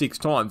heads 6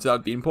 times. That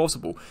would be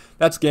impossible.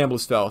 That's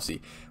gambler's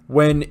fallacy.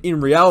 When in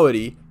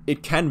reality,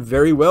 it can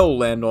very well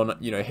land on,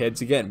 you know,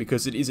 heads again,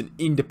 because it is an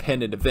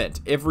independent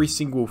event. Every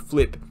single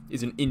flip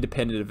is an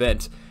independent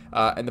event.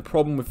 And the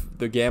problem with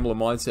the gambler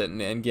mindset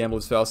and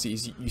gambler's fallacy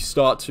is you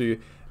start to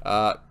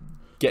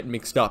get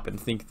mixed up and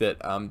think that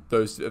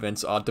those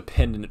events are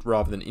dependent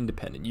rather than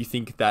independent. You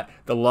think that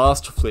the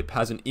last flip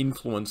has an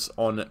influence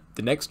on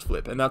the next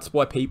flip. And that's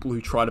why people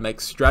who try to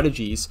make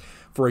strategies,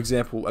 for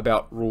example,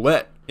 about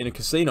roulette in a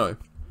casino,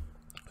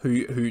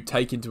 who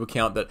take into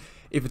account that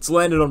if it's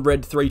landed on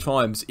red 3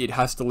 times, it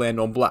has to land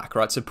on black,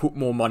 right? So put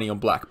more money on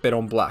black, bet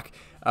on black.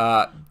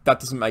 That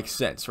doesn't make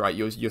sense, right?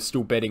 You're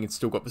still betting, it's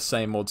still got the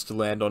same odds to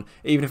land on.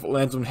 Even if it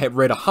lands on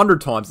red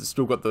 100 times, it's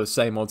still got the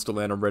same odds to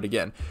land on red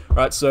again,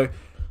 right? So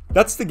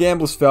that's the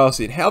gambler's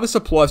fallacy. And how this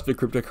applies to the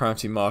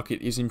cryptocurrency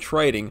market is in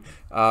trading,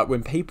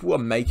 when people are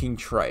making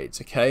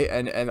trades, okay?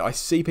 And I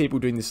see people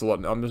doing this a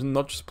lot. I'm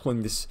not just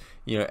pulling this,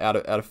 you know, out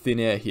of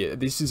thin air here.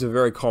 This is a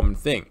very common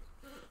thing.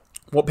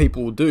 What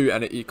people will do,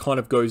 and it kind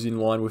of goes in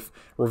line with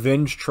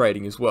revenge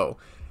trading as well.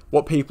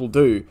 What people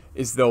do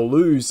is they'll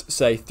lose,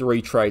 say,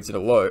 3 trades in a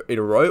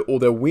row, or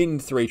they'll win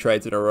 3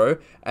 trades in a row,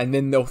 and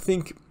then they'll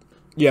think,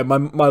 yeah,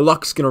 my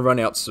luck's going to run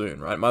out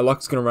soon, right? My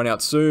luck's going to run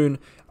out soon.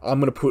 I'm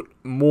going to put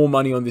more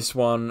money on this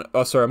one.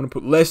 Oh, sorry, I'm going to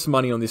put less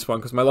money on this one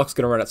because my luck's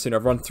going to run out soon.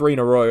 I've run 3 in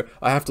a row.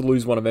 I have to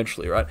lose one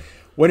eventually, right?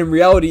 When in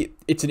reality,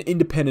 it's an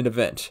independent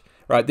event.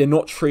 Right, they're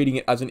not treating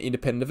it as an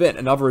independent event.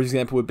 Another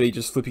example would be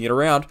just flipping it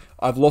around.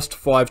 I've lost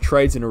 5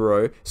 trades in a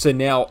row, so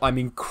now I'm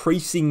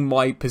increasing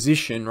my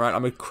position, right?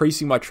 I'm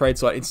increasing my trade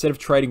size. Instead of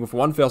trading with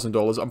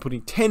 $1,000, I'm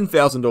putting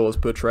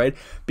 $10,000 per trade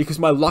because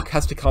my luck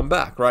has to come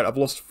back, right? I've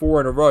lost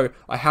 4 in a row.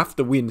 I have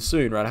to win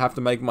soon, right? I have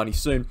to make money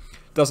soon.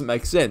 Doesn't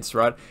make sense,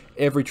 right?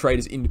 Every trade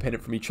is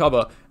independent from each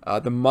other.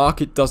 The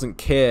market doesn't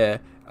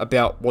care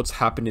about what's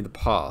happened in the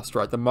past,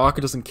 right? The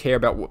market doesn't care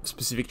about what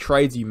specific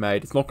trades you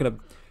made. It's not going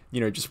to,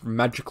 you know, just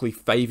magically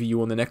favor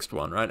you on the next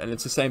one, right? And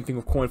it's the same thing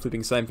with coin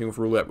flipping, same thing with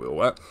roulette wheel,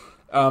 right?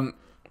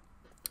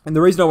 And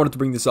the reason I wanted to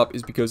bring this up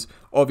is because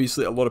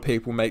obviously a lot of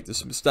people make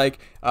this mistake,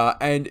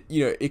 and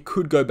you know, it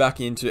could go back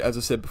into, as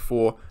I said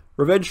before,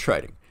 revenge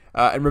trading.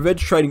 And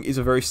revenge trading is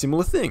a very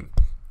similar thing.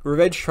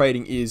 Revenge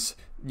trading is,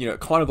 you know,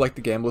 kind of like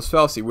the gambler's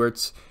fallacy, where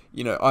it's,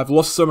 you know, I've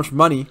lost so much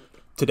money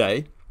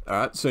today, all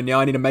right, so now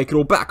I need to make it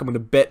all back. I'm going to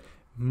bet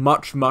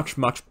much, much,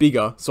 much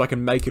bigger so I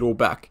can make it all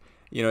back.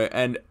 You know,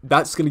 and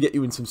that's going to get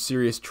you in some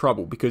serious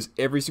trouble, because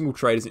every single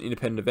trade is an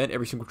independent event.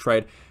 Every single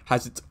trade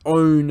has its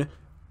own,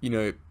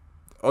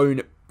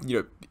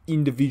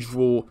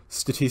 individual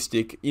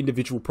statistic,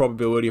 individual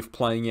probability of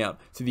playing out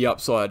to the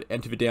upside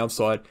and to the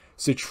downside.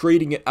 So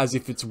treating it as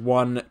if it's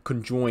one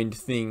conjoined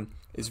thing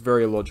is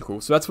very illogical.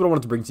 So that's what I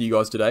wanted to bring to you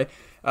guys today.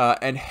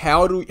 And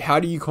how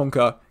do you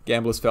conquer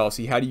gambler's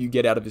fallacy? How do you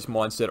get out of this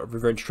mindset of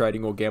revenge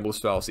trading or gambler's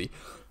fallacy?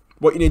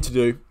 What you need to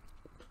do,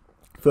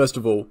 first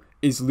of all,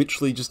 is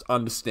literally just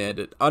understand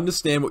it.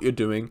 Understand what you're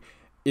doing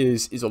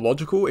is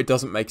illogical. It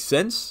doesn't make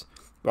sense,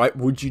 right?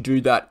 Would you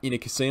do that in a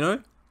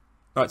casino?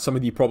 Right, some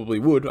of you probably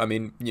would. I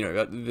mean, you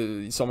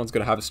know, someone's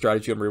going to have a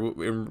strategy on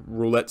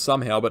roulette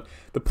somehow, but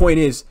the point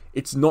is,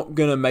 it's not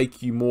going to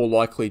make you more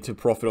likely to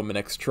profit on the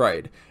next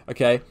trade,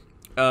 okay?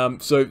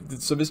 So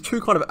there's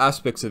two kind of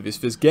aspects of this.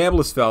 There's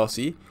gambler's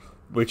fallacy,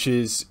 which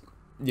is,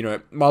 you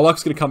know, my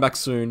luck's going to come back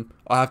soon,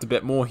 I have to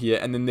bet more here.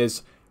 And then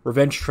there's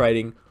revenge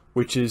trading,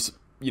 which is,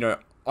 you know,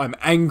 I'm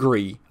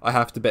angry, I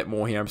have to bet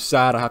more here. I'm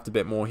sad, I have to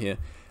bet more here.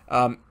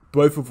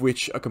 Both of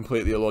which are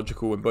completely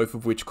illogical, and both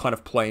of which kind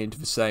of play into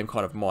the same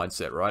kind of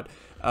mindset, right?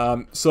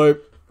 So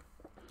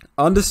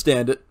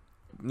understand it.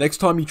 Next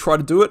time you try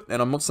to do it,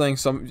 and I'm not saying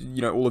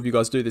all of you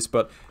guys do this,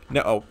 but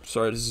now, oh,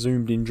 sorry, I just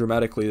zoomed in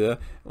dramatically there.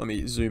 Let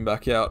me zoom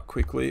back out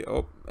quickly.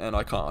 Oh, and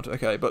I can't.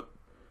 Okay, but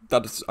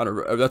that's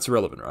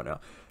irrelevant right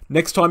now.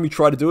 Next time you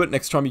try to do it,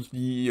 next time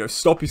you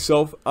stop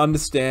yourself,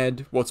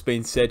 understand what's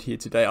been said here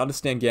today,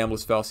 understand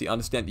gambler's fallacy,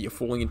 understand that you're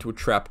falling into a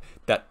trap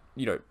that,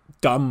 you know,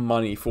 dumb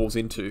money falls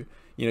into.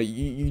 You know,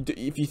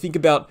 if you think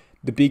about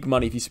the big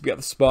money, if you think about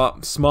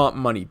the smart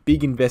money,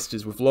 big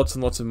investors with lots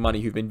and lots of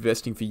money who've been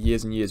investing for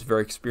years and years,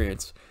 very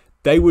experienced,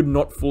 they would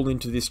not fall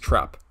into this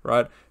trap,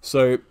 right?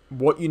 So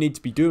what you need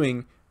to be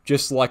doing,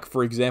 just like,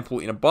 for example,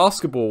 in a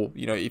basketball,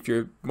 you know, if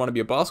you want to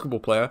be a basketball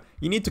player,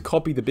 you need to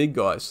copy the big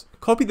guys,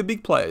 copy the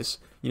big players,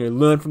 you know,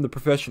 learn from the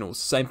professionals.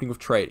 Same thing with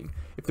trading.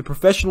 If the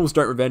professionals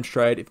don't revenge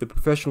trade, if the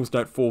professionals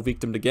don't fall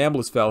victim to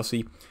gambler's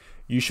fallacy,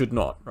 you should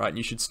not, right? And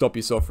you should stop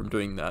yourself from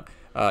doing that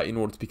in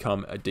order to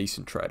become a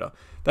decent trader.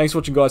 Thanks for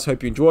watching, guys.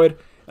 Hope you enjoyed,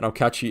 and I'll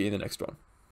catch you in the next one.